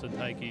assistant, Austin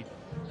Tyke,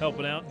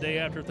 helping out day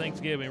after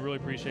Thanksgiving. Really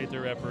appreciate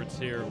their efforts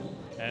here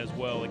as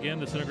well.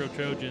 Again, the Center Grove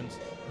Trojans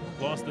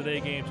lost the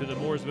day game to the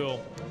Mooresville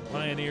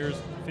Pioneers,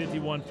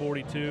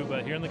 51-42,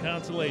 but here in the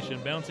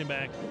consolation, bouncing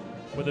back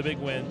with a big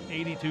win,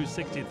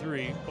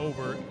 82-63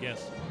 over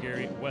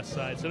Gary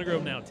Westside. Center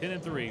Grove now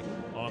 10-3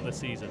 on the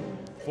season.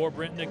 For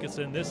Brent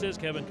Nickerson, this is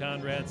Kevin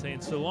Conrad saying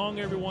so long,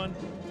 everyone,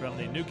 from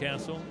the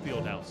Newcastle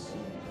Fieldhouse.